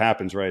course what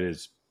happens, right,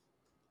 is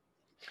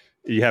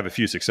you have a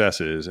few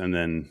successes, and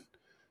then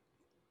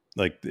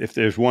if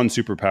there's one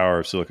superpower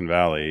of Silicon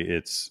Valley,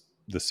 it's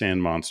the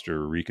sand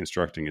monster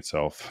reconstructing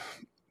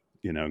itself.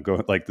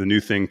 The new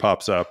thing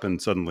pops up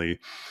and suddenly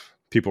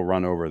people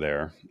run over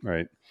there,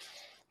 right?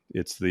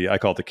 It's I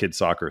call it the kid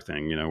soccer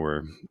thing,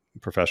 where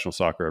professional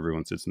soccer,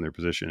 everyone sits in their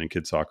position. In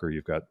kid soccer,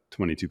 you've got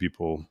 22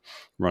 people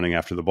running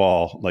after the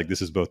ball.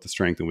 This is both the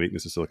strength and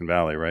weakness of Silicon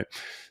Valley, right?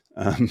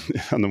 On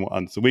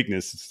the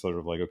weakness, it's sort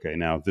of okay,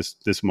 now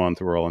this month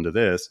we're all into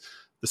this.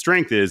 The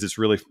strength is it's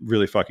really,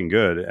 really fucking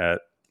good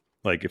at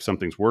if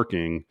something's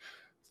working,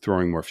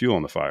 throwing more fuel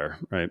on the fire,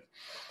 right?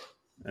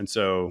 And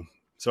so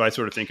I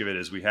sort of think of it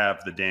as we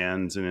have the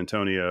Dans and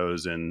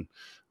Antonios and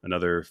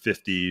another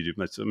 50,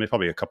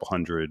 probably a couple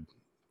hundred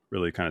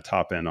really kind of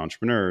top end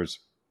entrepreneurs.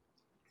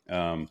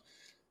 And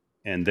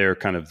they're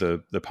kind of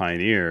the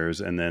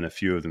pioneers, and then a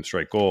few of them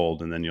strike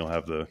gold, and then you'll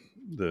have the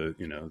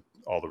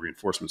all the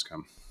reinforcements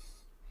come.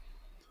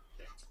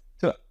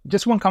 So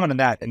just one comment on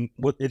that, and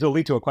it'll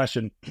lead to a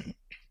question.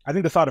 I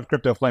think the thought of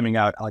crypto flaming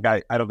out, I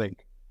don't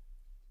think,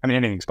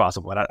 anything's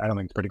possible, but I don't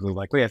think it's particularly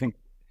likely. I think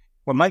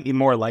what might be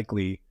more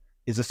likely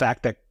is the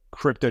fact that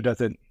crypto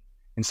doesn't,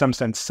 in some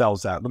sense,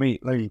 sells out. Let me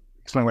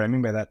explain what I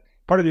mean by that.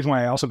 Part of the reason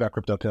why I also got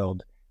crypto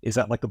pilled is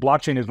that the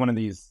blockchain is one of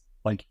these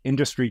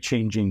industry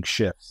changing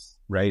shifts,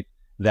 right?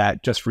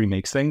 that just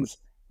remakes things.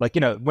 Like,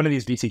 one of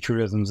these VC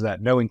truisms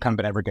that no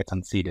incumbent ever gets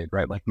unseated,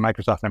 right? Like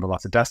Microsoft never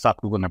lost a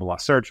desktop, Google never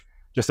lost search.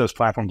 Just those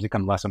platforms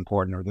become less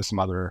important, or there's some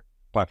other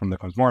platform that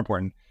becomes more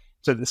important.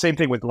 So the same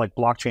thing with like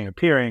blockchain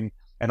appearing,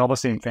 and all the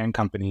same FANG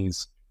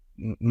companies,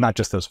 not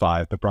just those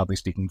 5, but broadly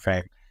speaking,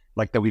 FANG,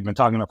 like that we've been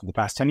talking about for the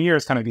past 10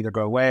 years, kind of either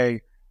go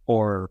away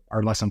or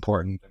are less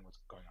important than what's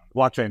going on with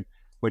blockchain,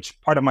 which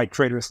part of my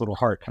traitorous little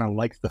heart kind of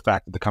likes the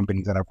fact that the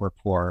companies that I've worked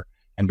for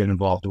and been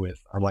involved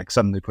with are like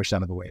suddenly pushed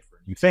out of the way for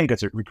you think,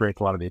 because it recreates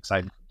a lot of the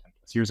excitement from 10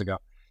 plus years ago.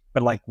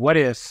 But like, what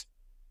if,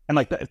 and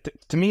like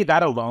to me,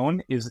 that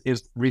alone is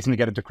reason to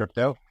get into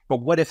crypto. But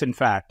what if in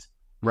fact,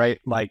 right,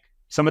 like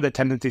some of the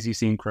tendencies you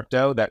see in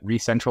crypto that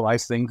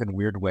re-centralize things in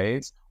weird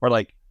ways, or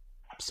like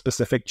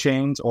specific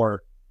chains,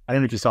 or I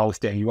don't know if you saw this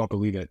day, you won't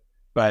believe it,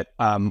 but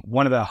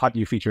one of the hot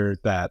new features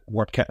that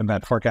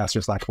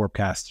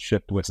Forecaster/Warpcast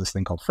shipped was this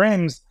thing called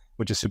Frames,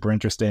 which is super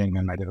interesting,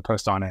 and I did a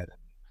post on it.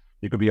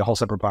 You could be a whole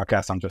separate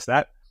podcast on just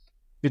that.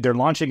 Dude, they're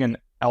launching an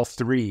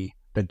L3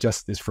 that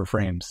just is for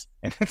Frames,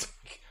 and it's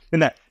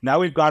and that now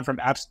we've gone from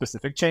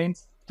app-specific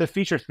chains to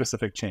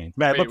feature-specific chains.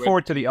 Man, I look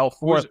forward to the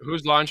L4.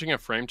 Who's launching a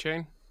frame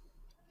chain?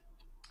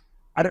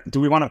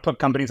 Do we want to put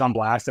companies on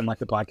blast in like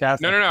the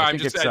podcast? No. I'm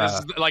just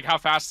like how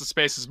fast the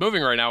space is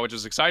moving right now, which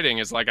is exciting.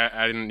 Is like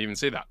I didn't even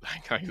see that.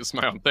 Like, this is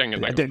my own thing.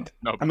 And I didn't.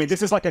 No. I mean,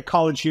 this is like a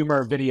college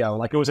humor video.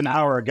 Like it was an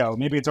hour ago.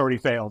 Maybe it's already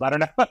failed. I don't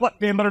know. Like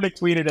they literally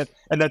tweeted it,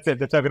 and that's it.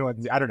 That's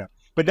everyone. I don't know.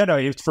 But no,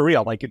 it's for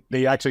real. Like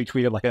they actually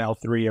tweeted like an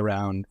L3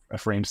 around a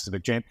frame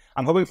specific chain.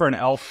 I'm hoping for an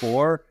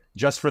L4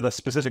 just for the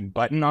specific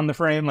button on the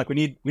frame. Like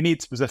we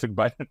need specific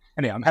button.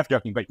 Anyway, I'm half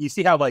joking, but you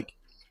see how like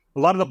a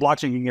lot of the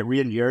blockchain can get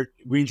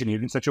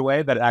re-engineered in such a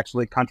way that it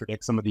actually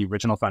contradicts some of the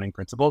original founding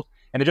principles.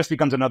 And it just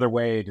becomes another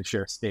way to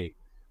share state,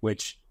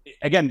 which,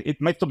 again, it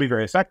might still be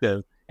very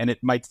effective, and it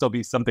might still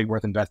be something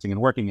worth investing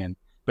and working in.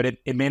 But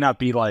it may not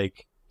be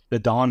like the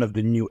dawn of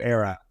the new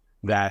era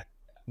that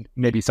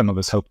maybe some of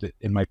us hoped it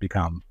might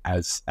become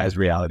as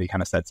reality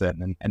kind of sets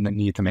in, and the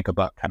need to make a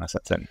buck kind of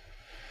sets in.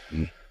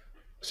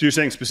 So you're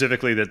saying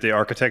specifically that the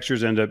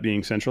architectures end up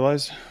being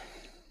centralized?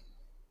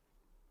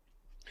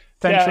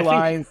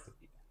 Centralized.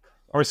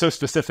 Or so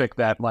specific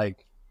that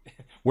like,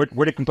 where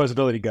did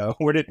composability go?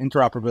 Where did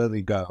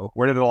interoperability go?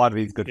 Where did a lot of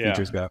these good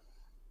features go?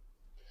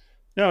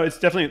 No, it's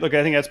definitely, look,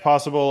 I think that's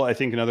possible. I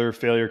think another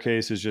failure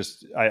case is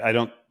just, I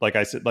don't, like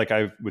I said,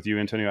 with you,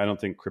 Antonio, I don't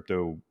think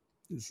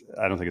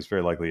it's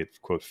very likely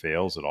it quote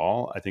fails at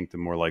all. I think the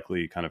more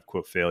likely kind of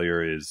quote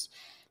failure is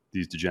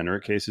these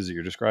degenerate cases that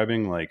you're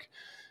describing. Like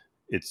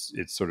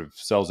it sort of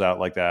sells out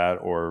like that.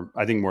 Or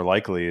I think more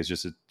likely is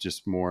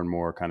just more and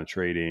more kind of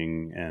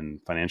trading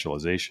and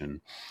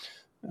financialization.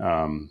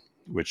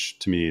 Which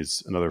to me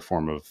is another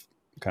form of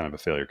kind of a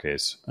failure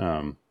case.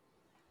 I'm,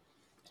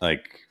 I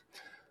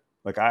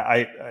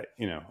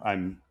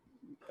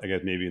guess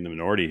maybe in the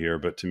minority here,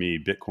 but to me,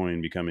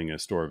 Bitcoin becoming a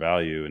store of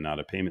value and not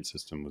a payment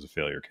system was a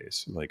failure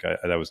case. Like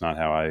that was not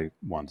how I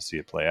wanted to see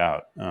it play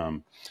out.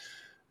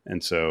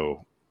 And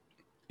so,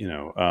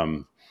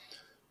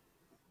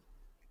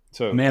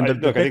 so man, the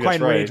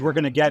Bitcoin rage we're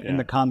going to get in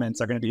the comments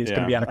are going to be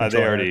going to be out of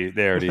control.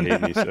 They already hate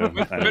me. So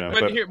I don't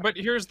know. But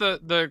here's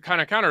the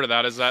kind of counter to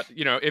that is that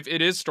if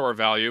it is store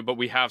value, but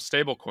we have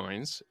stable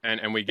coins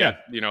and we get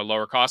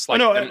lower costs,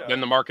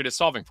 then the market is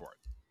solving for it.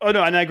 Oh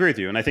no, and I agree with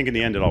you. And I think in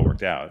the end it all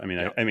worked out. I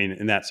mean, I mean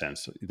in that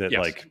sense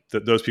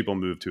that those people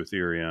moved to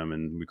Ethereum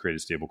and we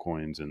created stable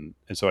coins, and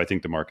so I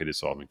think the market is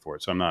solving for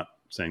it. So I'm not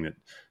saying that.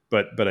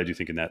 But I do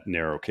think in that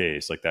narrow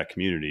case, like that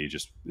community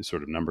just is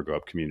sort of number go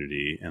up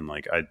community. And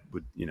like I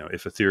would,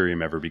 if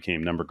Ethereum ever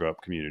became number go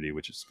up community,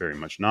 which is very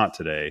much not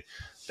today,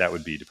 that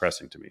would be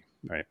depressing to me.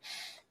 Right.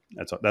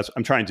 That's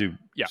I'm trying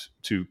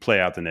to play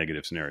out the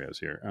negative scenarios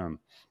here.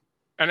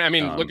 And I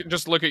mean,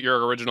 look at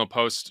your original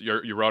post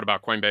you wrote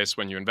about Coinbase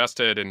when you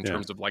invested in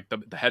terms of like the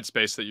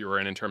headspace that you were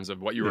in terms of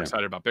what you were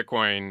excited about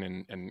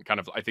Bitcoin and kind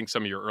of, I think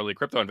some of your early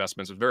crypto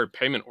investments was very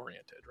payment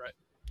oriented, right?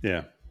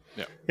 Yeah.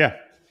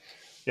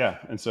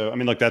 And so, I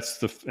mean, like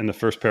that's in the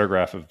first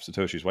paragraph of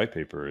Satoshi's white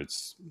paper,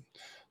 it's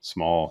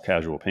small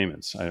casual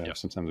payments.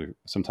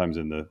 Sometimes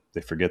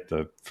they forget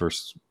the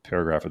first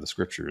paragraph of the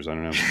scriptures. I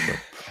don't know.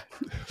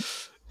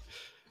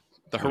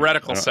 The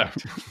heretical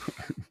sect.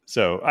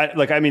 So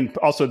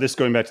also this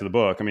going back to the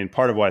book, I mean,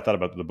 part of why I thought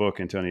about the book,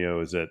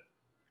 Antonio, is that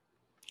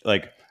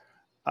like,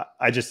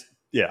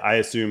 I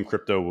assume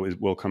crypto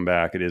will come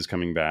back. It is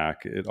coming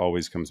back. It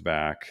always comes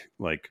back.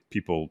 Like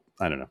people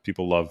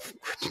love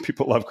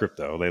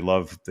crypto.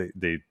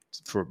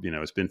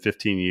 It's been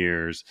 15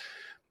 years.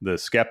 The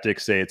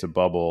skeptics say it's a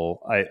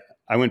bubble.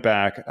 I went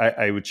back.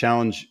 I would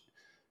challenge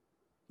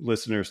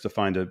listeners to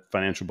find a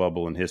financial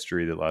bubble in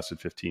history that lasted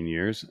 15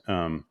 years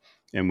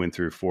and went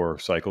through 4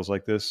 cycles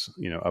like this,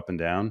 up and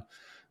down.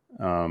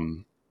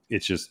 It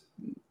just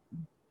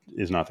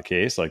is not the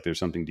case. Like there's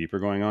something deeper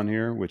going on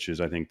here, which is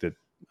I think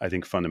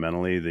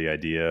fundamentally the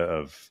idea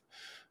of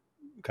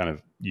kind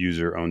of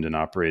user owned and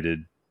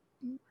operated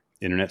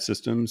internet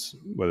systems,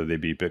 whether they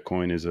be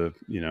Bitcoin is a,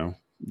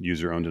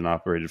 user owned and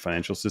operated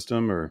financial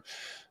system, or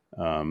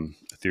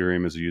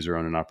Ethereum as a user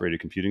on an operated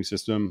computing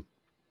system,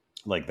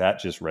 like that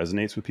just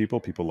resonates with people.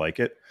 People like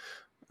it.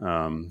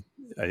 In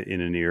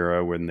an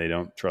era when they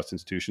don't trust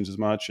institutions as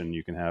much, and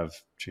you can have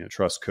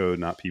trust code,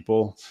 not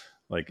people.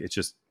 Like it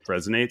just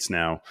resonates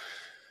now.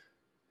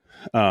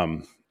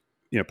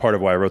 Part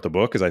of why I wrote the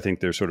book is I think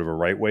there's sort of a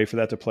right way for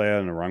that to play out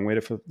and a wrong way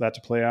for that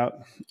to play out.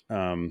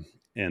 And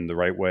the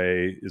right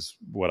way is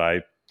what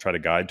I try to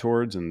guide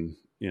towards, and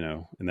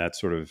that's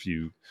sort of,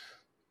 you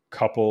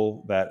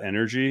couple that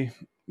energy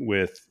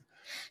with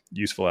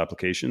useful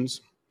applications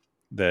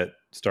that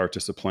start to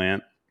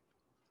supplant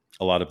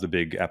a lot of the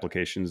big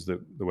applications that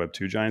the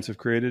Web2 giants have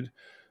created.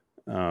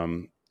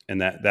 And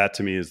that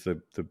to me is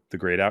the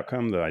great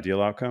outcome, the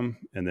ideal outcome.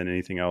 And then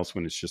anything else,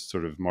 when it's just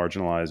sort of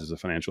marginalized as a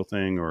financial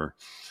thing or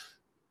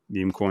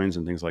meme coins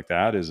and things like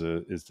that, is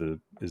the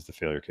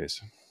failure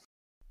case.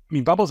 I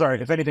mean, bubbles are,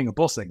 if anything, a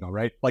bull signal,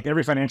 right? Like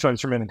every financial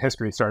instrument in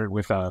history started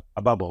with a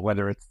bubble,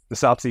 whether it's the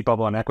South Sea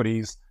bubble on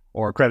equities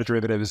or credit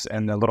derivatives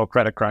and the little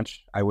credit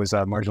crunch I was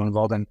marginally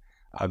involved in.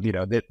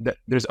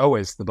 There's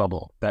always the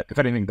bubble. That, if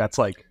anything, that's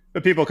like.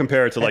 But people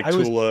compare it to like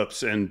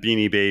tulips and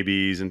Beanie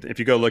Babies, and if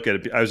you go look at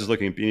it, I was just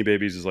looking at Beanie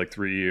Babies is like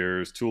 3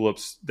 years.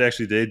 Tulips,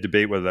 they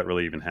debate whether that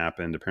really even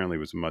happened. Apparently, it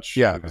was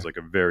it was like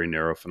a very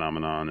narrow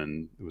phenomenon,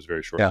 and it was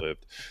very short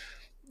lived.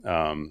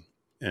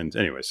 And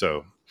anyway,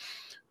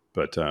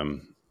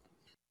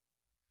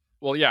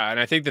 well, yeah, and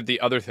I think that the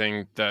other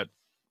thing that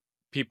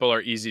people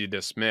are easy to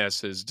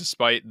dismiss is,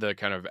 despite the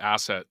kind of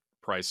asset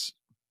price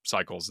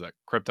cycles that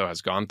crypto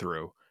has gone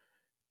through,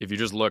 if you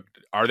just look,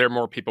 are there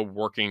more people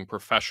working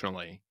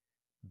professionally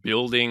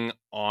building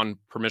on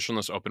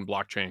permissionless open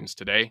blockchains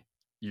today?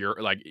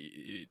 You're like,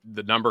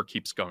 the number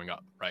keeps going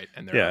up, right?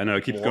 And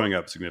it keeps going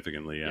up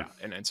significantly. Yeah.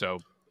 And so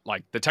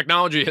like the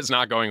technology is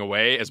not going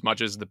away as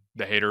much as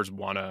the haters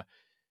want to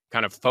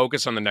kind of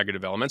focus on the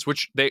negative elements,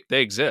 which they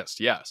exist,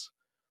 yes.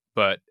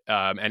 But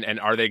and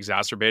are they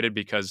exacerbated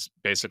because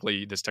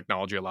basically this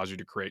technology allows you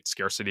to create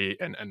scarcity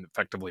and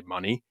effectively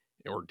money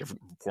or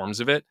different forms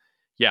of it?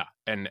 Yeah,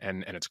 and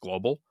it's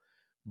global.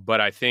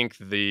 But I think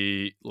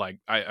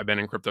I've been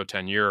in crypto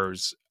 10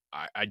 years.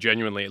 I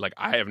genuinely,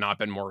 I have not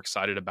been more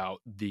excited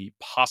about the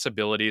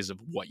possibilities of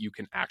what you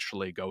can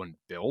actually go and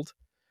build.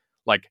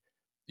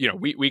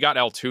 We got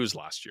L2s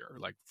last year.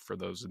 Like, for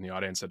those in the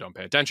audience that don't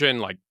pay attention,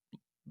 like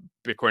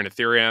Bitcoin,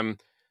 Ethereum,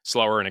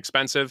 slower and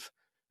expensive.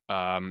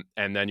 And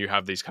then you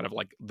have these kind of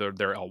like they're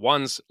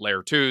L1s,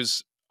 layer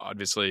 2s,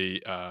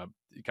 obviously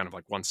kind of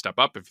like one step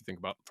up. If you think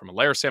about from a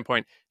layer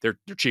standpoint, they're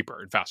cheaper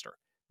and faster.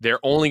 They're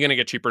only going to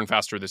get cheaper and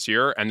faster this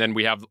year. And then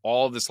we have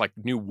all of this like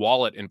new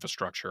wallet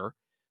infrastructure.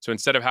 So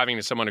instead of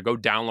having someone to go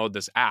download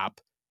this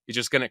app, it's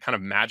just going to kind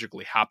of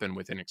magically happen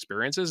within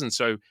experiences. And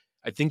so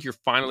I think you're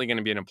finally going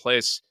to be in a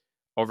place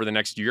over the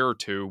next year or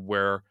two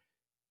where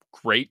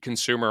great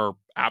consumer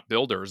app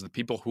builders, the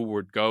people who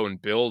would go and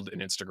build an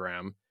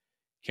Instagram,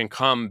 can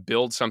come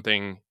build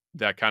something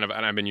that kind of,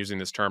 and I've been using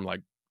this term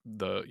like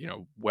the,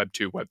 Web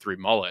 2, Web 3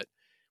 mullet,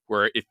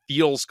 where it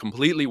feels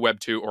completely Web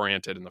 2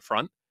 oriented in the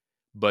front,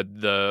 but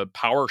the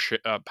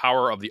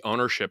power of the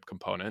ownership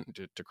component,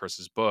 to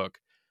Chris's book,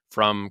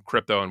 from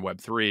crypto and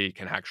Web 3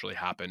 can actually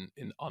happen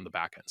on the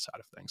back end side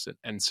of things.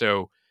 And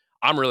so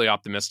I'm really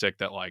optimistic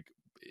that like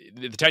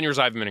the 10 years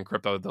I've been in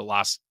crypto, the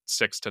last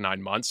 6 to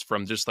 9 months,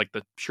 from just like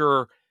the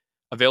pure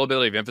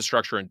availability of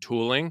infrastructure and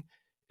tooling,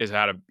 has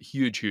had a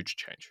huge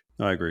change.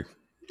 I agree.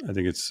 I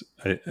think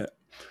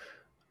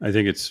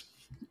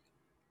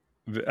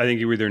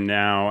you're either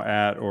now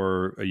at,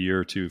 or a year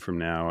or two from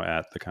now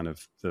at, the kind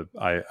of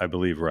I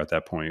believe we're at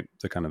that point,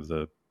 the kind of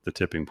the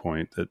tipping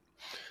point that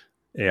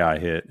AI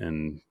hit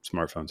and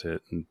smartphones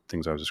hit and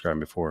things I was describing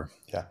before.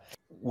 Yeah.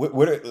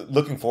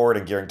 Looking forward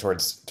and gearing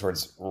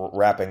towards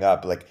wrapping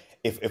up, like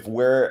if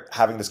we're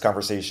having this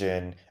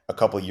conversation a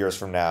couple of years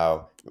from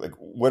now, like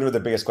what are the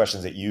biggest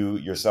questions that you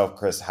yourself,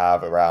 Chris,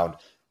 have around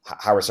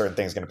how are certain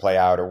things going to play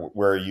out, or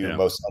where are you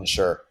most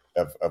unsure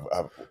of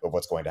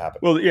what's going to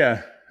happen? Well,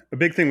 yeah, a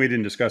big thing we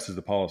didn't discuss is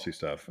the policy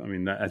stuff. I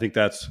mean, I think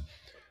that's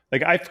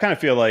like, I kind of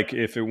feel like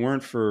if it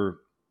weren't for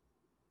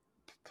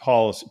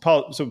policy,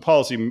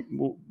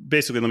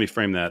 basically, let me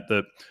frame that.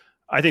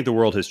 I think the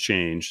world has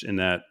changed in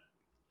that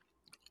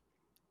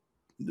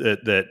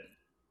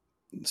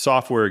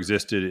software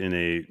existed in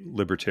a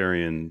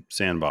libertarian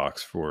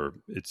sandbox for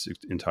its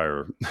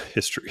entire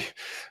history.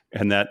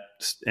 And that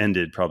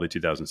ended probably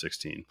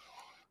 2016.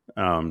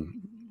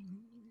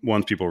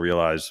 Once people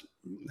realized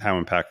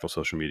how impactful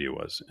social media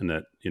was, and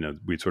that,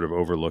 we sort of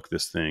overlook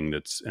this thing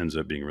that ends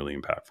up being really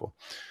impactful.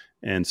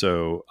 And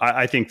so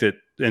I think that,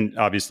 and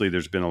obviously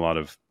there's been a lot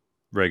of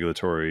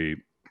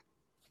regulatory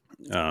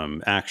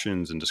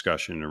actions and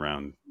discussion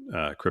around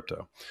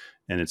crypto.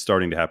 And it's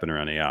starting to happen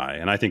around AI.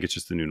 And I think it's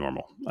just the new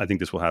normal. I think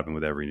this will happen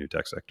with every new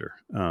tech sector.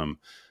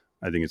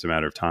 I think it's a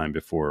matter of time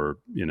before,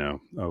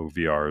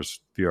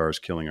 VR's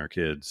killing our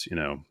kids,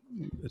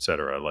 et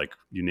cetera. Like,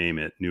 you name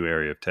it, new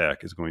area of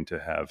tech is going to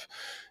have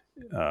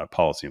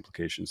policy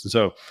implications. And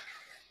so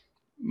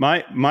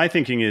my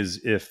thinking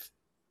is, if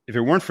if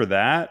it weren't for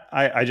that,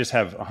 I just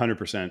have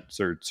 100%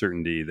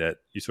 certainty that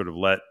you sort of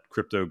let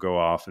crypto go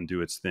off and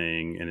do its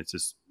thing, and it's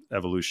this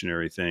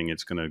evolutionary thing.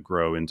 It's going to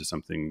grow into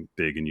something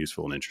big and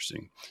useful and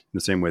interesting in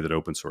the same way that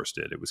open source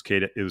did. It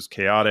was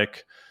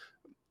chaotic.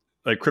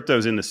 Like crypto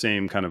is in the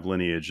same kind of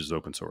lineage as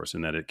open source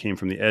in that it came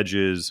from the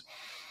edges.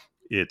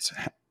 It's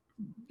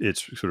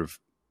sort of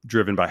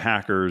driven by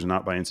hackers,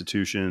 not by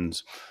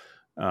institutions.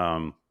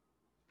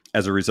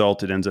 As a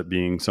result, it ends up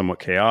being somewhat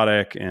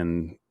chaotic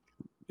and,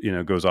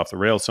 goes off the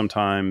rails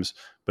sometimes,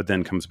 but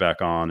then comes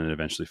back on and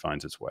eventually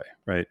finds its way,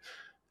 right?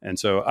 And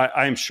so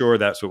I'm sure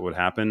that's what would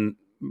happen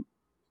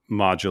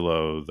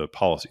modulo the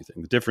policy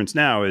thing. The difference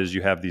now is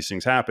you have these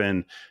things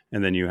happen,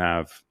 and then you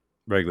have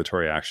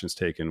regulatory actions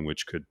taken,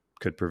 which could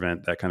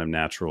prevent that kind of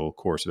natural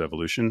course of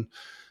evolution.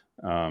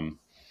 And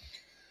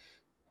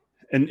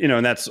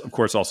that's of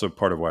course also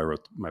part of why I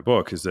wrote my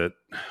book, is that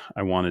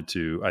I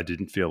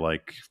didn't feel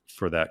like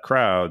for that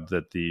crowd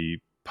that the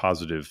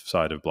positive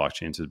side of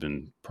blockchains had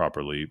been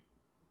properly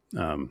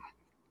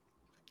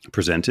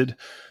presented.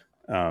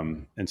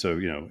 And so,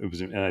 it was,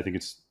 and I think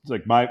it's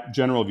like my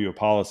general view of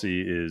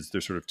policy is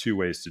there's sort of two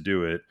ways to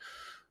do it.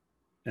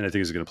 And I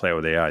think it's going to play out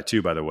with AI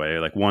too, by the way.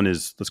 Like one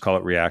is, let's call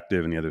it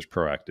reactive, and the other is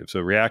proactive.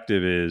 So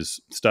reactive is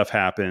stuff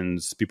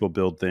happens, people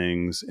build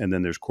things, and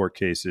then there's court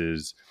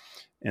cases,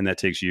 and that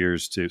takes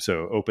years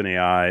so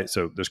OpenAI.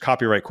 So there's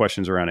copyright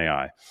questions around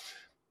AI.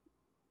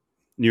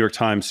 New York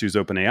Times sues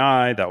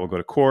OpenAI, that will go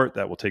to court,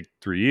 that will take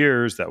 3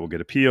 years, that will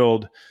get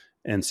appealed.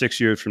 And 6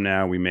 years from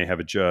now, we may have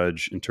a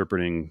judge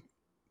interpreting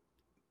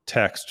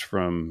text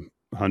from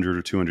 100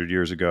 or 200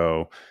 years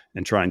ago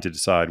and trying to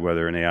decide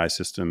whether an AI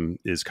system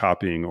is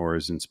copying or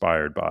is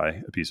inspired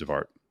by a piece of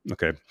art.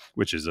 Okay,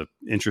 which is an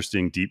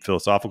interesting, deep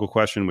philosophical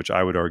question, which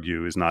I would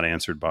argue is not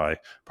answered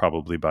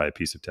probably by a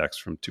piece of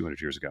text from 200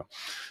 years ago.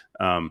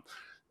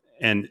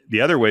 And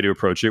the other way to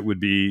approach it would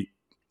be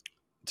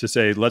to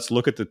say, let's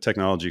look at the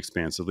technology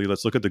expansively.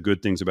 Let's look at the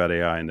good things about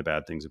AI and the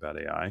bad things about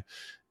AI.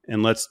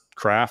 And let's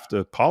craft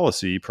a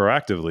policy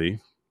proactively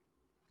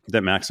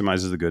that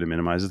maximizes the good and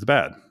minimizes the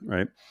bad,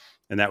 right?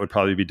 And that would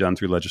probably be done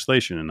through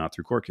legislation and not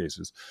through court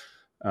cases.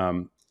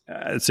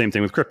 Same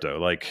thing with crypto.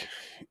 Like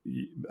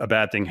a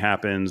bad thing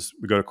happens,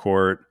 we go to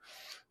court,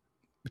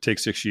 it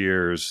takes 6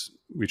 years,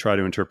 we try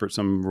to interpret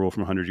some rule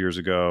from 100 years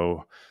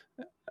ago,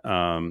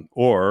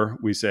 or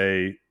we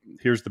say,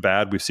 here's the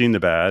bad, we've seen the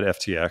bad,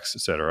 FTX,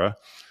 et cetera.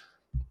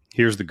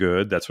 Here's the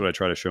good, that's what I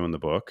try to show in the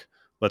book.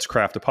 Let's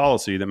craft a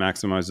policy that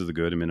maximizes the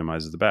good and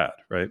minimizes the bad,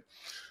 right?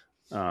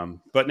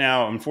 But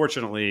now,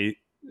 unfortunately,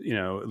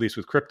 at least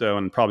with crypto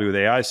and probably with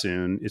AI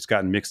soon, it's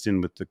gotten mixed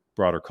in with the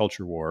broader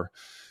culture war,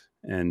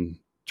 and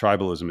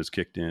tribalism has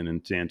kicked in.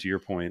 And Dan, to your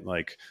point,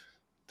 like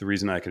the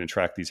reason I can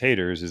attract these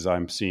haters is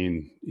I'm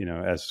seen,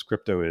 as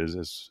crypto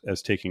is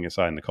as taking a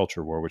side in the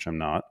culture war, which I'm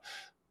not.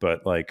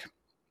 But like,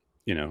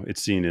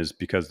 it's seen as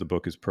because the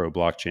book is pro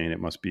blockchain, it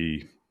must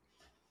be,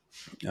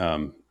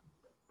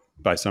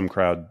 by some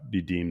crowd,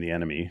 be deemed the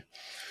enemy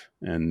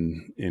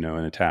and,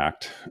 and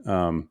attacked.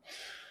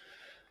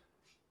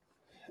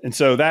 And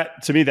so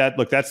that, to me,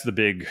 that's the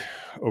big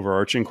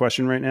overarching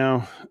question right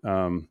now.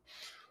 And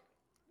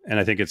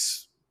I think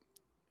there's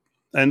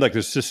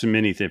just so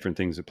many different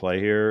things at play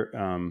here.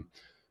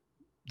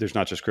 There's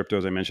not just crypto,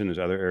 as I mentioned, there's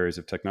other areas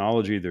of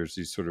technology. There's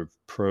these sort of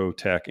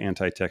pro-tech,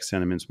 anti-tech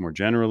sentiments more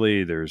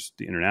generally. There's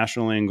the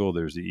international angle,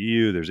 there's the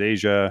EU, there's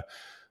Asia.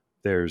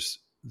 There's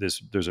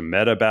a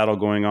meta battle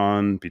going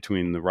on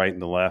between the right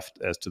and the left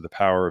as to the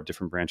power of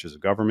different branches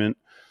of government.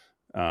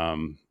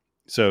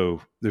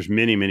 So there's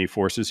many, many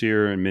forces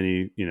here, and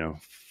many,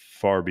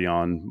 far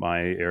beyond my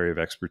area of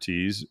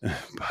expertise,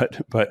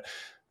 but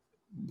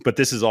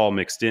this is all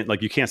mixed in.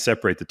 Like you can't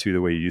separate the two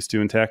the way you used to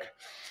in tech.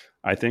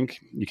 I think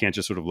you can't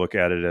just sort of look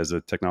at it as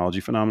a technology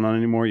phenomenon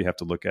anymore. You have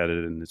to look at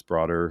it in its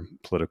broader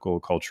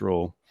political,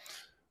 cultural,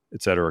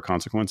 et cetera,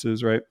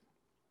 consequences. Right.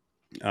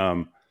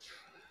 So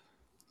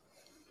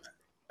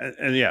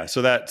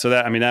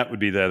that, I mean, that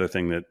would be the other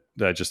thing that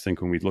I just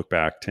think when we look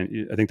back,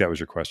 I think that was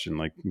your question.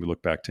 Like we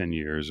look back 10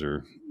 years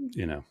or,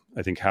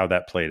 I think how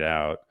that played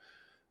out.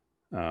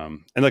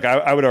 And like,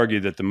 I would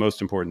argue that the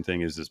most important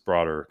thing is this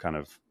broader kind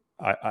of,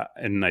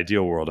 in an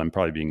ideal world, I'm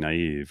probably being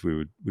naive.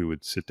 We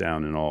would sit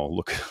down and all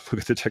look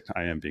at the tech.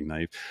 I am being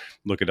naive.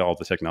 Look at all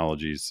the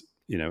technologies,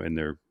 in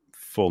their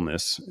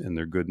fullness, and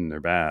their good and their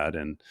bad,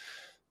 and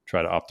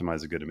try to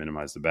optimize the good and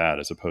minimize the bad,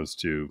 as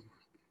opposed to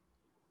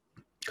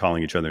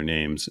calling each other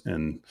names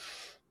and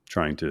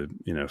trying to,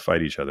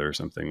 fight each other or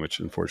something,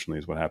 which unfortunately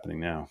is what's happening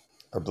now.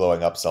 Or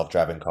blowing up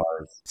self-driving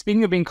cars.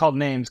 Speaking of being called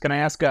names, can I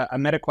ask a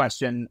meta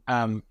question?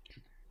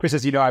 Chris,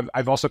 as you know,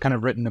 I've also kind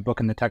of written a book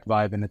in the tech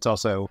vibe, and it's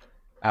also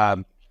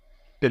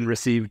been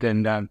received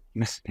in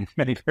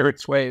many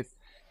various ways.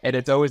 And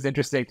it's always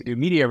interesting to do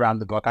media around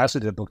the book. I also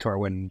did a book tour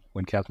when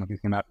Chaos Monkeys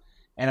came out.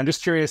 And I'm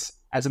just curious,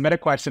 as a meta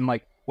question,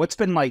 like, what's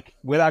been like,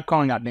 without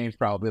calling out names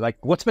probably, like,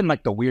 what's been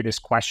like the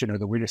weirdest question or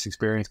the weirdest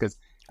experience? Because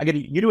again,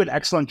 you do an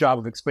excellent job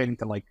of explaining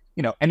to like,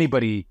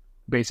 anybody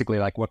basically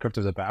like what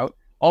crypto's about.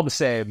 All the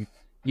same,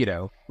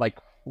 like,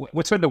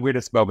 What's been the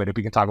weirdest moment, if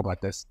we can talk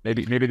about this?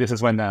 Maybe this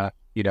is when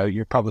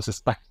your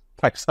publicist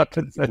pipes up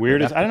and says,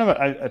 weirdest. I don't know.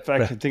 In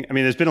fact, I think. I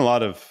mean, there's been a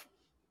lot of,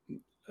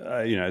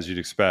 as you'd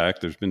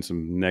expect. There's been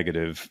some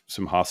negative,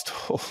 some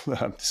hostile.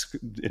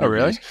 Oh,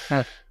 really?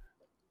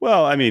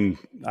 Well, I mean,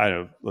 I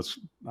don't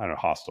know,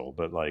 hostile,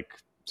 but like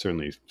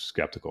certainly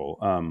skeptical.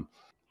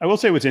 I will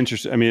say what's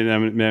interesting. I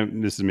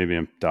mean, this is maybe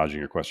I'm dodging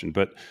your question,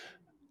 but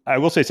I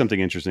will say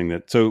something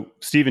interesting so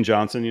Stephen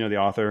Johnson, the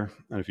author, I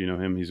don't know if you know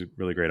him, he's a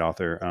really great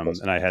author.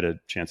 And I had a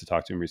chance to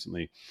talk to him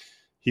recently.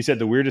 He said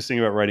the weirdest thing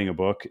about writing a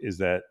book is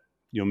that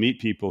you'll meet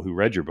people who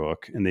read your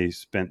book and they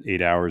spent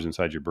 8 hours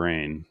inside your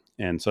brain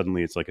and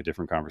suddenly it's like a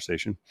different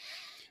conversation.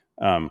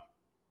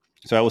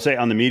 So I will say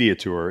on the media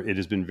tour, it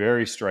has been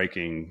very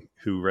striking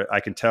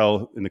I can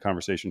tell in the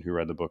conversation who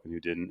read the book and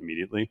who didn't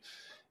immediately.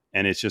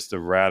 And it's just a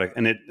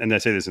radical, and I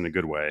say this in a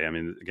good way. I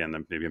mean, again,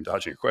 maybe I'm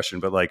dodging your question,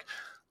 but like,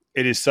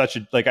 it is such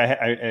a, like I had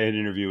an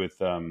interview with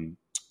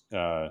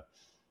the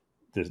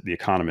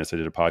Economist. I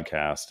did a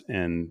podcast,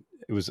 and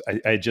it was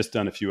I had just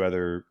done a few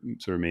other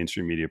sort of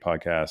mainstream media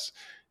podcasts,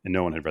 and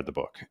no one had read the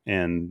book.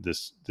 And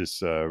this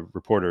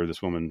reporter,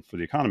 this woman for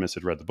the Economist,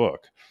 had read the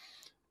book,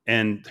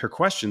 and her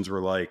questions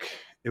were like,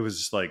 it was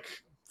just like,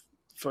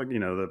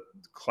 the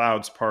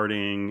clouds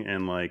parting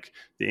and like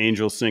the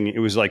angels singing. It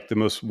was like the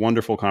most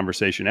wonderful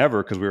conversation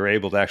ever because we were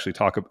able to actually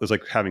talk. It was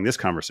like having this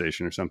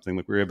conversation or something.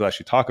 Like we were able to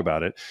actually talk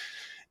about it.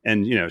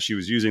 And, she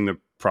was using the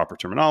proper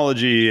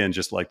terminology and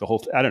just like the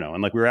whole, I don't know.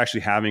 And like, we were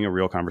actually having a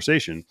real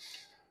conversation,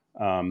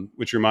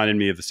 which reminded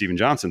me of the Stephen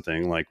Johnson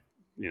thing. Like,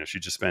 she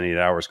just spent 8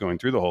 hours going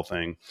through the whole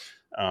thing.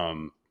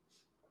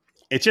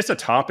 It's just a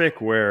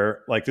topic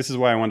where like, this is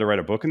why I wanted to write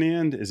a book in the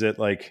end, is it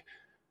like,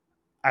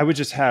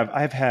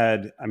 I've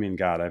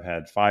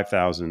had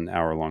 5,000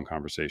 hour-long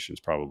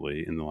conversations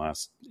probably in the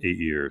last 8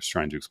 years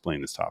trying to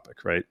explain this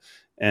topic, right?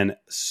 And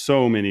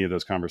so many of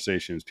those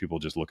conversations, people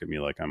just look at me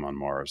like I'm on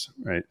Mars,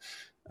 right?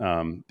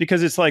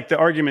 Because it's like the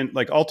argument,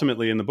 like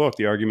ultimately in the book,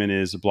 the argument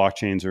is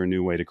blockchains are a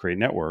new way to create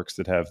networks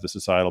that have the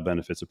societal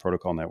benefits of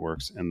protocol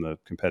networks and the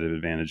competitive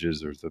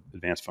advantages or the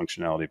advanced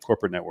functionality of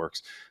corporate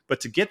networks. But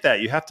to get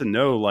that, you have to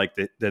know like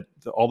that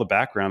all the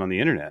background on the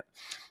internet.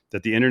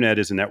 That the internet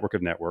is a network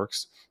of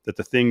networks, that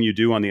the thing you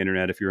do on the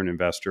internet, if you're an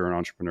investor or an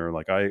entrepreneur,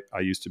 like I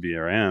used to be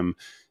or am,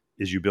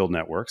 is you build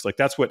networks. Like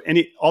that's what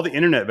all the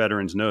internet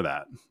veterans know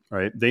that,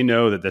 right? They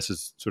know that this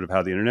is sort of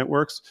how the internet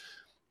works.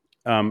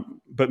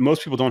 But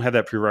most people don't have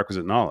that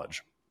prerequisite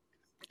knowledge.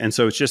 And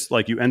so it's just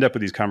like you end up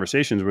with these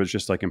conversations where it's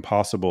just like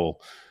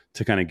impossible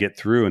to kind of get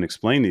through and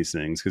explain these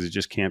things because it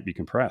just can't be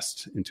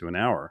compressed into an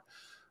hour.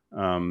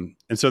 And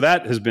so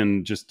that has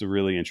been just a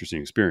really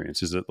interesting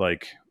experience. Is that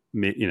like,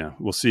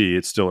 we'll see.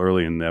 It's still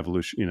early in the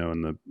evolution,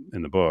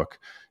 in the book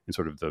and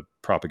sort of the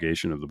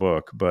propagation of the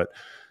book. But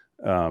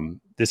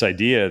this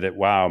idea that,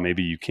 wow,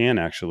 maybe you can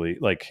actually,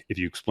 like, if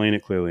you explain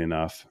it clearly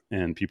enough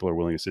and people are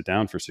willing to sit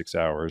down for 6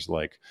 hours,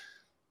 like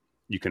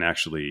you can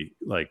actually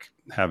like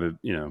come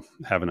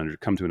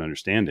to an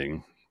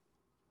understanding,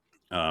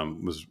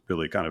 was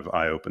really kind of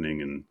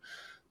eye-opening and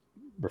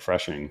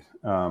refreshing.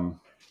 I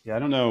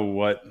don't know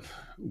what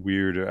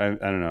weird, I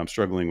don't know. I'm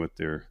struggling with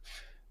their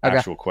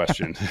actual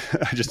question.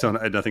 I just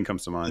don't. Nothing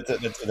comes to mind.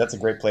 That's a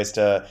great place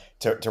to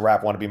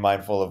wrap. Want to be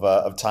mindful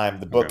of time.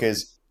 The book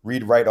is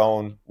Read, Write,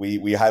 Own.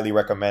 We highly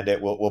recommend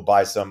it. We'll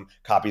buy some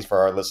copies for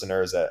our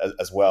listeners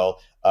as well.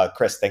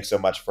 Chris, thanks so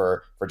much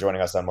for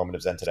joining us on Moment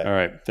of Zen today. All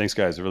right, thanks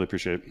guys. I really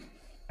appreciate it.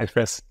 Thanks,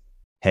 Chris.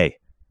 Hey,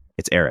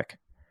 it's Eric.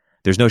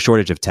 There's no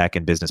shortage of tech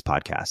and business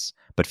podcasts,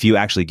 but few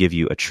actually give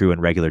you a true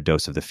and regular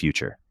dose of the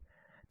future.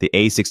 The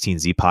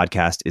A16Z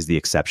podcast is the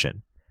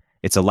exception.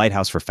 It's a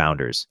lighthouse for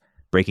founders,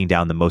 breaking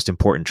down the most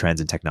important trends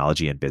in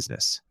technology and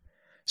business.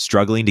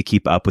 Struggling to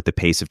keep up with the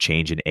pace of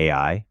change in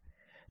AI?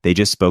 They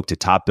just spoke to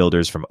top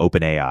builders from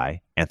OpenAI,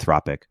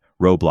 Anthropic,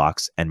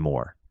 Roblox, and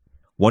more.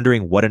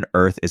 Wondering what on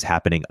earth is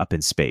happening up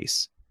in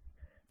space?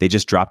 They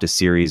just dropped a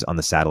series on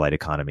the satellite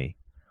economy.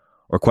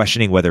 Or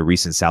questioning whether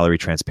recent salary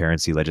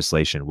transparency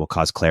legislation will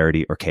cause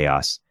clarity or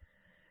chaos?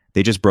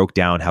 They just broke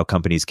down how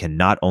companies can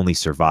not only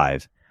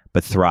survive,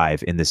 but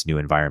thrive in this new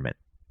environment.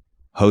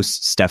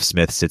 Host Steph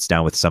Smith sits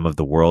down with some of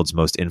the world's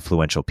most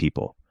influential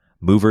people,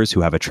 movers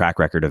who have a track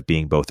record of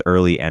being both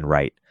early and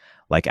right,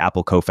 like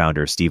Apple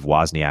co-founder Steve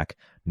Wozniak,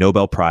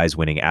 Nobel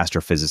Prize-winning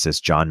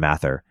astrophysicist John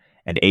Mather,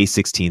 and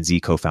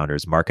A16Z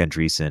co-founders Mark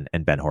Andreessen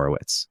and Ben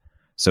Horowitz.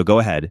 So go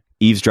ahead,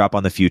 eavesdrop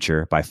on the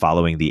future by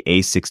following the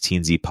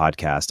A16Z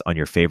podcast on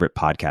your favorite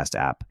podcast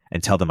app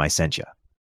and tell them I sent you.